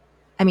think,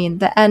 I mean,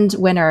 the end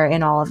winner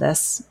in all of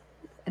this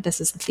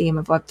is the theme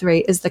of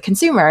Web3, is the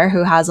consumer,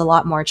 who has a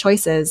lot more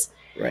choices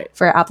Right.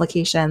 for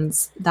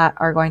applications that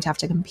are going to have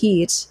to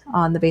compete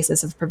on the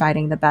basis of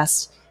providing the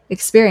best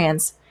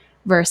experience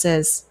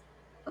versus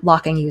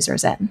locking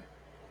users in.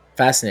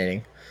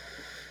 Fascinating.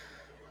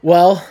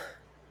 Well,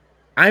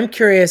 I'm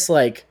curious,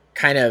 like,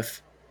 kind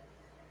of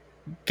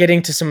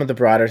getting to some of the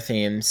broader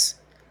themes.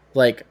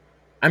 Like,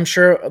 I'm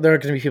sure there are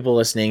going to be people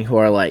listening who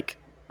are like,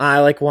 I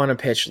like want to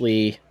pitch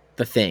Lee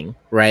the thing,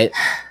 right?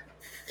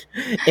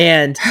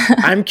 And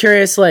I'm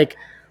curious, like,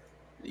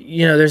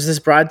 you know, there's this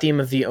broad theme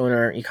of the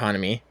owner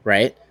economy,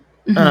 right?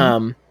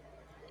 Mm-hmm.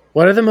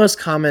 What are the most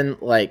common,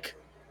 like,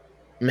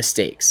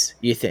 mistakes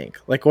you think?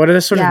 Like, what are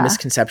the sort of Yeah.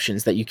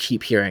 misconceptions that you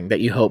keep hearing that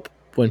you hope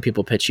when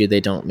people pitch you,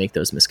 they don't make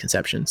those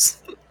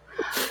misconceptions?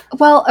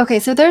 Well, okay,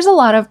 so there's a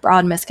lot of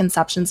broad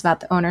misconceptions about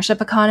the ownership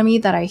economy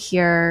that I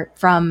hear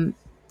from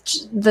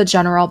the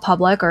general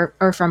public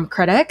or from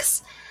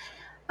critics.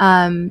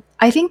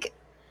 I think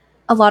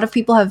a lot of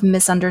people have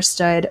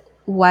misunderstood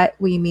what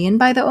we mean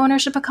by the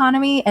ownership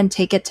economy and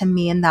take it to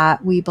mean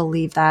that we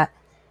believe that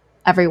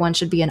everyone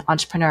should be an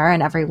entrepreneur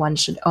and everyone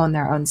should own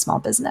their own small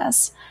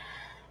business.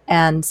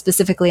 And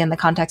specifically in the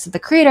context of the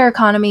creator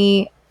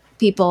economy,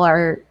 people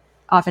are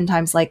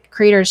oftentimes like,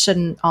 creators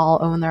shouldn't all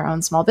own their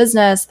own small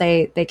business.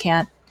 They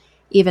can't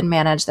even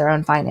manage their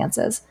own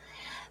finances.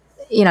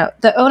 You know,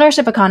 the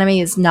ownership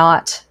economy is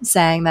not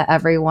saying that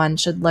everyone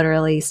should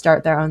literally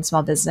start their own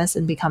small business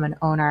and become an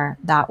owner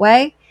that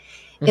way.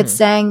 It's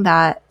saying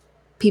that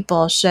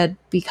people should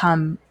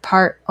become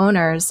part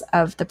owners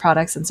of the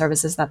products and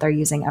services that they're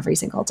using every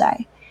single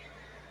day,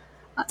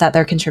 that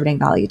they're contributing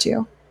value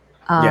to.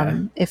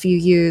 If you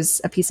use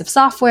a piece of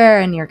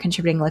software and you're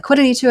contributing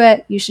liquidity to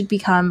it, you should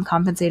become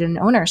compensated in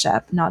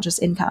ownership, not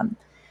just income.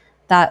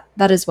 That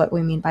is what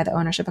we mean by the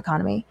ownership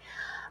economy.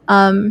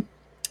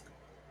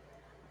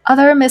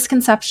 Other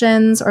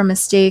misconceptions or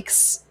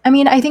mistakes, I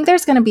mean, I think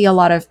there's going to be a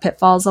lot of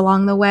pitfalls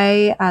along the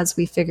way as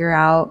we figure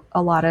out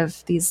a lot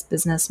of these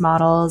business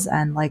models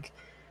and like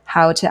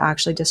how to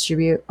actually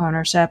distribute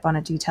ownership on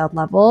a detailed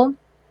level.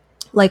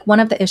 Like, one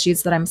of the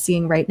issues that I'm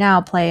seeing right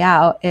now play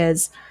out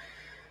is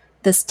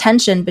this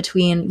tension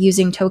between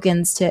using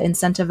tokens to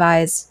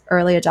incentivize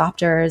early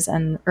adopters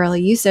and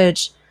early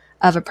usage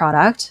of a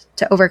product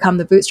to overcome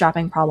the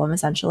bootstrapping problem,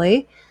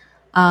 essentially,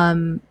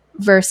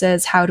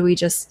 versus how do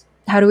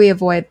we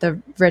avoid the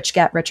rich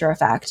get richer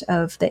effect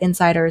of the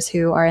insiders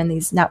who are in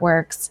these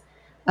networks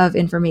of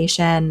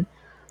information,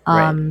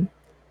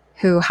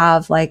 who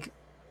have, like,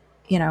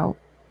 you know,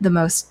 the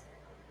most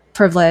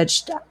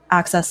privileged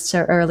access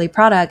to early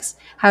products.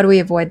 How do we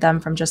avoid them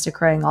from just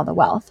accruing all the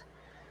wealth?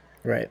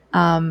 Right.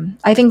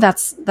 I think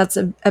that's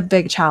a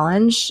big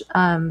challenge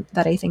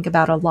that I think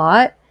about a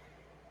lot,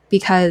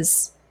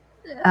 because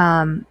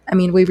I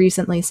mean, we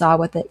recently saw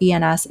with the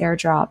ENS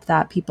airdrop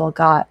that people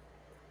got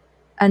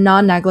a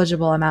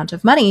non-negligible amount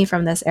of money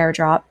from this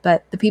airdrop,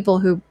 but the people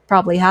who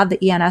probably had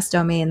the ENS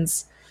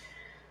domains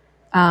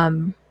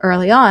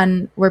early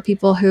on were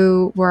people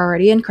who were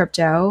already in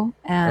crypto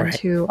and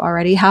who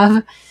already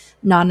have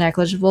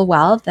non-negligible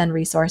wealth and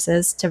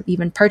resources to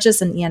even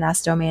purchase an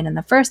ENS domain in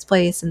the first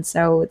place. And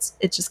so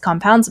it just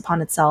compounds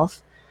upon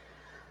itself,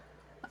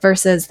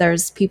 versus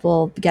there's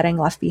people getting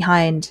left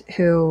behind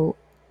who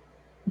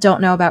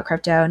don't know about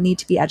crypto, need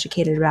to be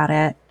educated about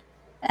it,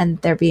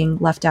 and they're being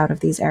left out of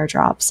these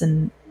airdrops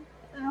and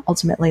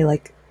ultimately,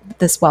 like,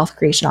 this wealth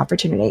creation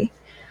opportunity.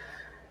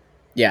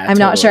 Yeah, I'm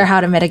not sure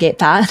how to mitigate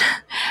that,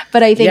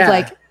 but I think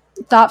like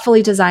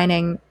thoughtfully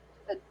designing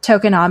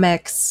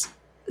tokenomics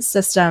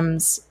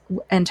systems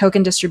and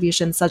token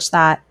distribution such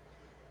that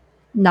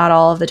not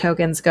all of the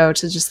tokens go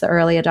to just the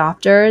early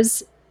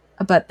adopters,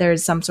 but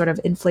there's some sort of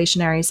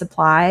inflationary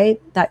supply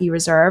that you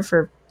reserve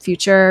for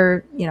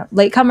future, you know,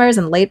 latecomers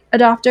and late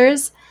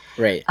adopters.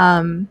 Right.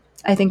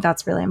 I think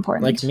that's really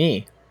important. Like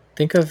me.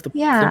 Think of the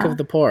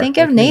poor. Think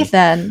of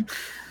Nathan.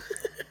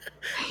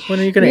 When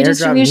are you going to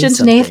airdrop me redistribution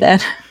to Nathan?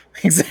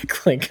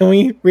 Exactly. Can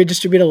we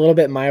redistribute a little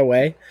bit my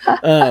way?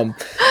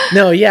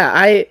 No,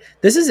 yeah,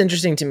 this is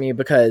interesting to me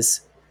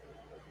because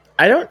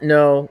I don't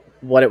know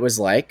what it was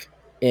like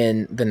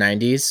in the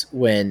 90s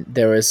when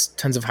there was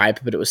tons of hype,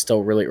 but it was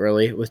still really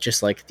early with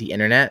just like the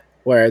internet,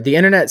 where the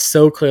internet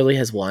so clearly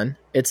has won.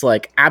 It's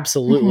like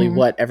absolutely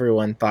what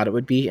everyone thought it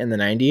would be in the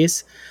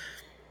 90s.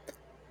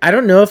 I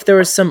don't know if there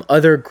was some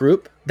other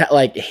group that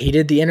like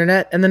hated the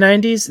internet in the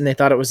 90s and they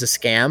thought it was a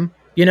scam,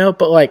 you know,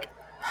 but like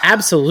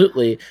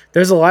absolutely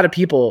there's a lot of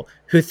people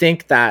who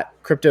think that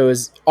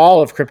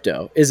all of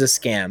crypto is a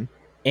scam,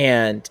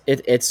 and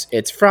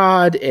it's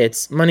fraud,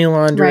 it's money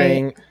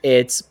laundering,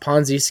 it's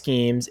Ponzi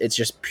schemes, it's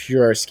just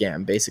pure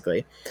scam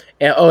basically.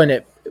 And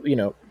it, you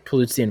know,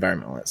 pollutes the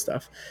environment, all that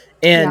stuff.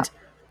 And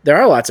there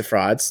are lots of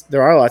frauds,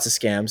 there are lots of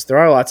scams, there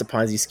are lots of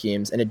Ponzi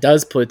schemes, and it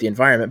does pollute the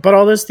environment. But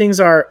all those things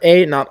are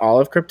A, not all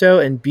of crypto,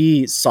 and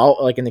B,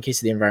 like in the case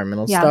of the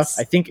environmental stuff,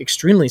 I think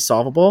extremely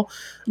solvable.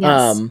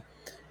 Yes.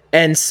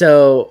 And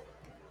so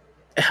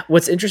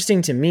what's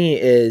interesting to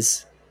me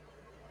is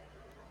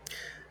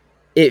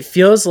it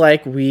feels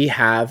like we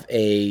have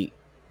a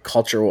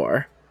culture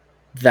war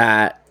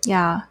that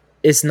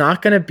is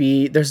not going to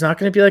be, there's not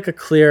going to be like a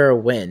clear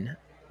win.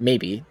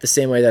 Maybe the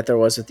same way that there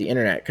was with the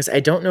internet, because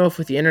I don't know if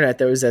with the internet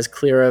there was as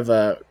clear of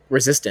a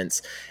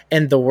resistance.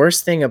 And the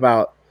worst thing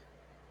about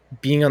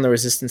being on the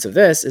resistance of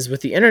this is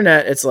with the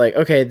internet, it's like,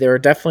 okay, there are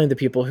definitely the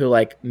people who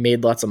like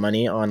made lots of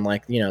money on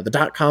like, you know,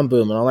 the .com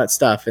boom and all that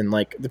stuff, and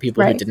like the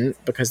people who didn't,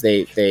 because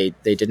they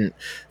didn't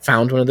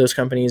found one of those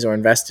companies or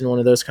invest in one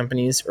of those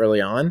companies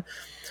early on.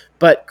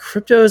 But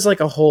crypto is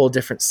like a whole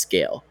different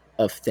scale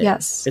of things.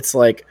 Yes. It's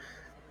like,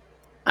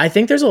 I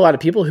think there's a lot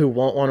of people who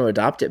won't want to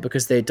adopt it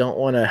because they don't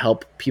want to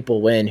help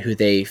people win who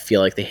they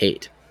feel like they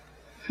hate.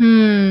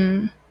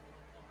 Yeah.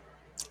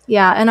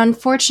 And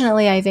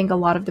unfortunately, I think a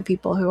lot of the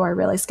people who are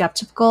really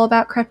skeptical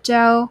about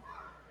crypto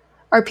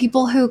are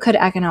people who could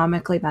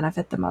economically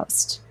benefit the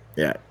most.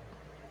 Yeah.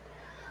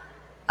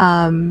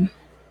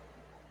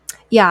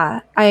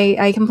 Yeah,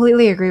 I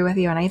completely agree with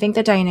you. And I think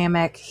the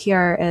dynamic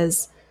here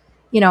is,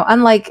 you know,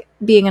 unlike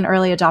being an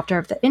early adopter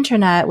of the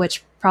internet,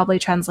 which probably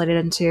translated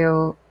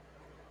into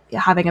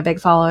having a big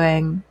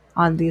following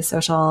on these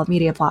social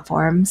media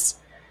platforms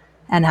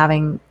and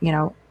having, you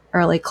know,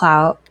 early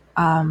clout,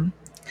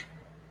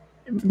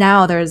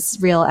 now there's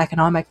real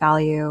economic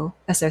value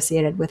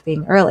associated with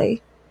being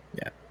early.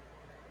 Yeah.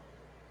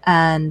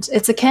 And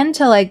it's akin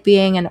to like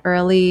being an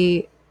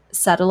early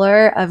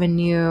settler of a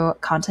new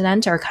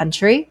continent or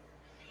country,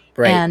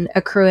 and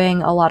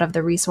accruing a lot of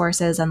the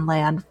resources and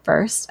land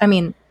first. I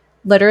mean,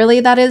 literally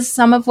that is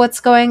some of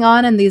what's going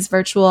on in these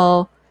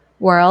virtual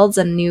worlds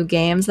and new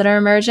games that are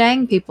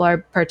emerging. People are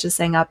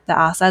purchasing up the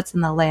assets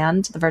and the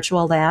land, the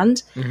virtual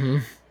land,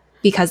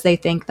 because they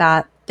think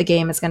that the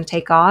game is going to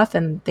take off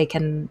and they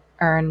can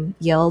earn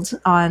yield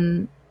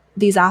on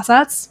these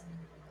assets.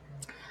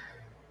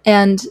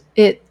 And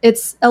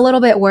it's a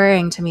little bit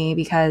worrying to me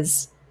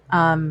because,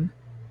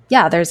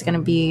 there's going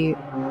to be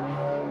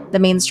the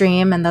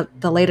mainstream and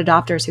the late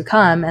adopters who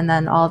come, and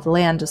then all of the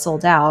land is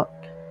sold out,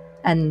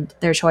 and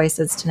their choice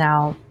is to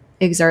now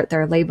exert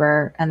their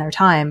labor and their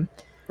time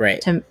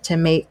to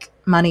make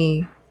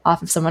money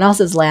off of someone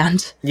else's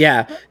land.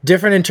 Yeah.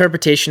 Different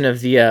interpretation of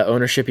the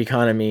ownership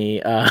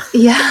economy.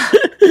 Yeah.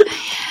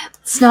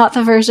 It's not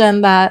the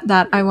version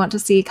that I want to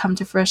see come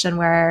to fruition,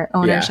 where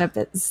ownership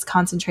is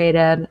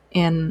concentrated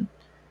in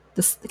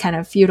this kind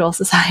of feudal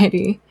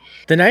society.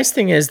 The nice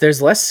thing is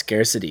there's less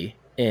scarcity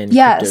in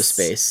crypto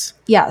space.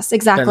 Yes,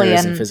 exactly. Than there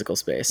is in physical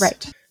space.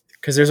 Right.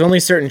 Because there's only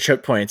certain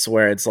choke points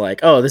where it's like,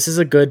 oh, this is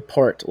a good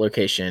port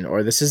location,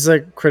 or this is a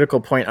critical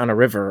point on a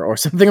river, or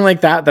something like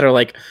that are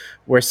like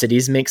where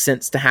cities make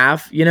sense to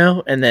have, you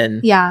know? And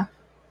then,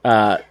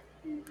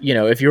 you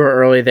know, if you were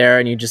early there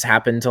and you just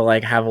happened to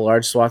like have a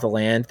large swath of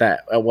land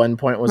that at one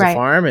point was a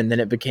farm, and then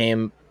it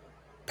became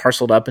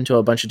parceled up into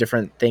a bunch of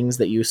different things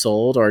that you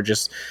sold or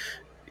just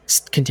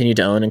continued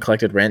to own and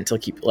collected rent to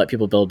let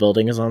people build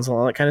buildings on,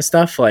 all that kind of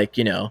stuff, like,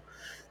 you know,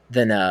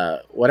 then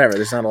whatever,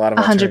 there's not a lot of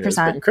alternatives.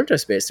 100%. But in crypto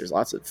space, there's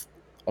lots of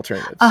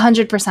alternatives.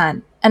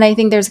 100%. And I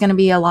think there's going to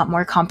be a lot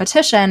more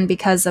competition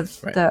because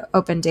of the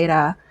open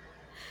data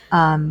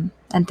and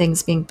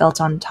things being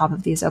built on top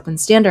of these open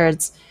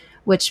standards,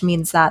 which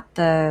means that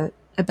the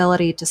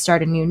ability to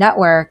start a new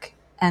network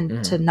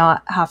and to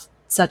not have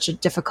such a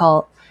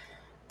difficult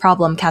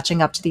problem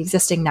catching up to the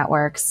existing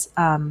networks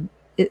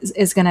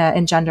is going to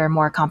engender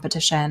more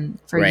competition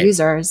for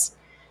users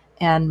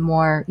and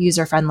more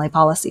user-friendly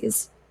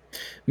policies.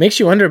 Makes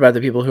you wonder about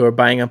the people who are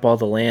buying up all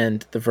the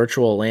land, the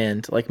virtual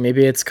land. Like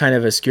maybe it's kind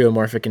of a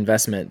skeuomorphic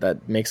investment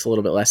that makes a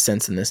little bit less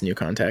sense in this new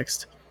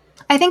context.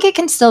 I think it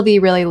can still be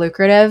really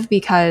lucrative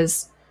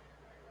because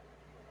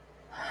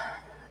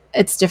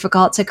it's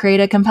difficult to create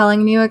a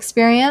compelling new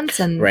experience.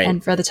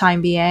 And for the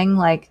time being,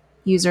 like,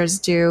 users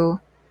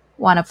do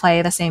want to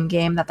play the same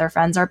game that their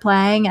friends are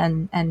playing.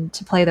 And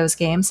to play those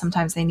games,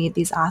 sometimes they need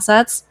these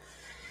assets.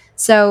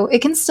 So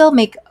it can still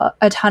make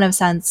a ton of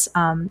sense.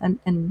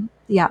 And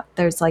yeah,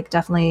 there's like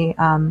definitely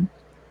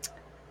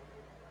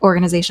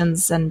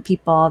organizations and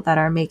people that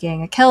are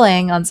making a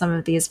killing on some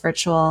of these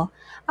virtual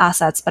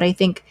assets. But I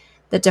think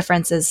the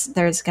difference is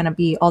there's going to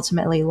be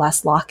ultimately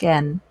less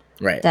lock-in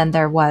than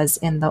there was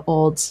in the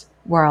old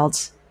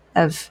world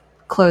of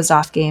closed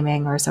off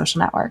gaming or social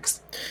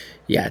networks.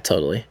 Yeah,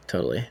 totally.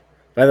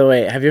 By the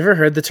way, have you ever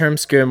heard the term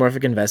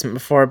skeuomorphic investment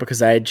before?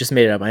 Because I just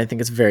made it up. I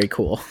think it's very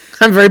cool.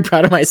 I'm very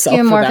proud of myself.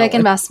 Skeuomorphic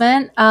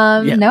investment?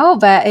 No,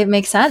 but it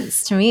makes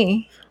sense to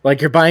me.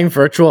 Like you're buying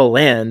virtual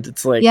land.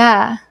 It's like,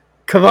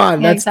 come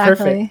on, that's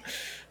perfect.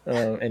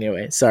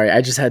 Anyway, sorry.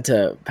 I just had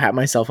to pat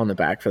myself on the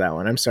back for that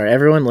one. I'm sorry.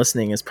 Everyone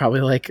listening is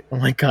probably like, oh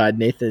my God,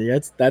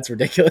 Nathan, that's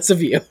ridiculous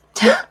of you.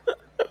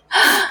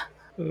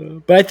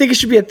 But I think it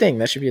should be a thing.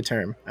 That should be a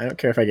term. I don't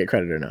care if I get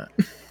credit or not.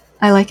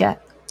 I like it.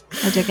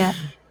 I dig it.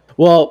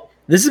 Well,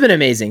 This has been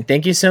amazing.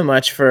 Thank you so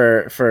much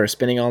for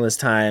spending all this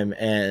time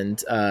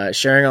and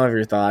sharing all of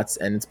your thoughts.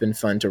 And it's been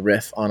fun to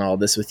riff on all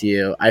this with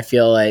you. I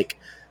feel like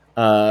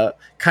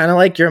kind of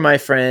like you're my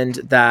friend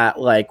that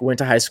like went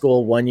to high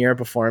school 1 year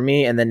before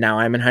me, and then now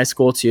I'm in high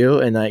school too,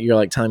 and that you're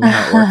like telling me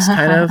how it works,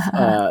 kind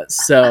of.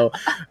 So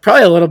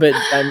probably a little bit.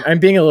 I'm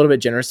being a little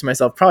bit generous to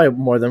myself. Probably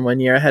more than 1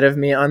 year ahead of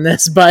me on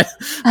this, but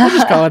we'll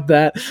just call it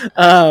that.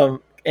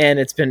 And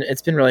it's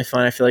been really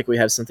fun. I feel like we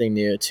have something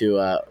new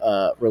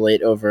to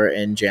relate over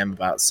and jam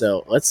about.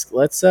 So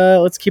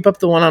let's keep up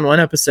the one-on-one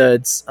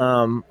episodes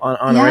on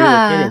a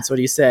regular cadence. What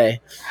do you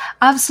say?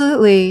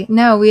 Absolutely.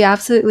 No, we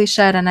absolutely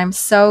should. And I'm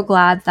so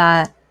glad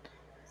that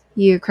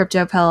you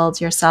crypto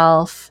pilled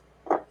yourself,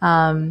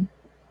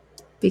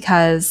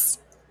 because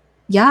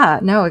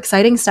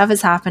exciting stuff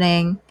is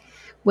happening.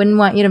 Wouldn't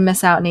want you to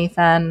miss out,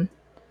 Nathan.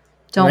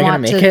 Don't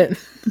want to make it.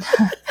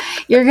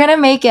 You're going to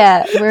make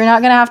it. We're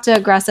not going to have to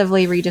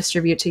aggressively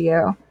redistribute to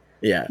you.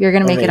 Yeah. You're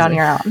going to make it on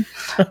your own.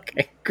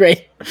 Okay,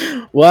 great.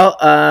 Well,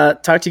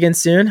 talk to you again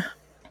soon.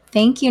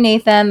 Thank you,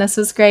 Nathan. This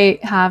was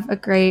great. Have a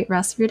great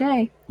rest of your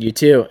day. You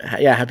too.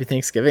 Yeah. Happy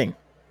Thanksgiving.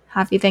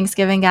 Happy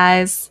Thanksgiving,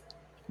 guys.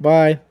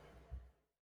 Bye.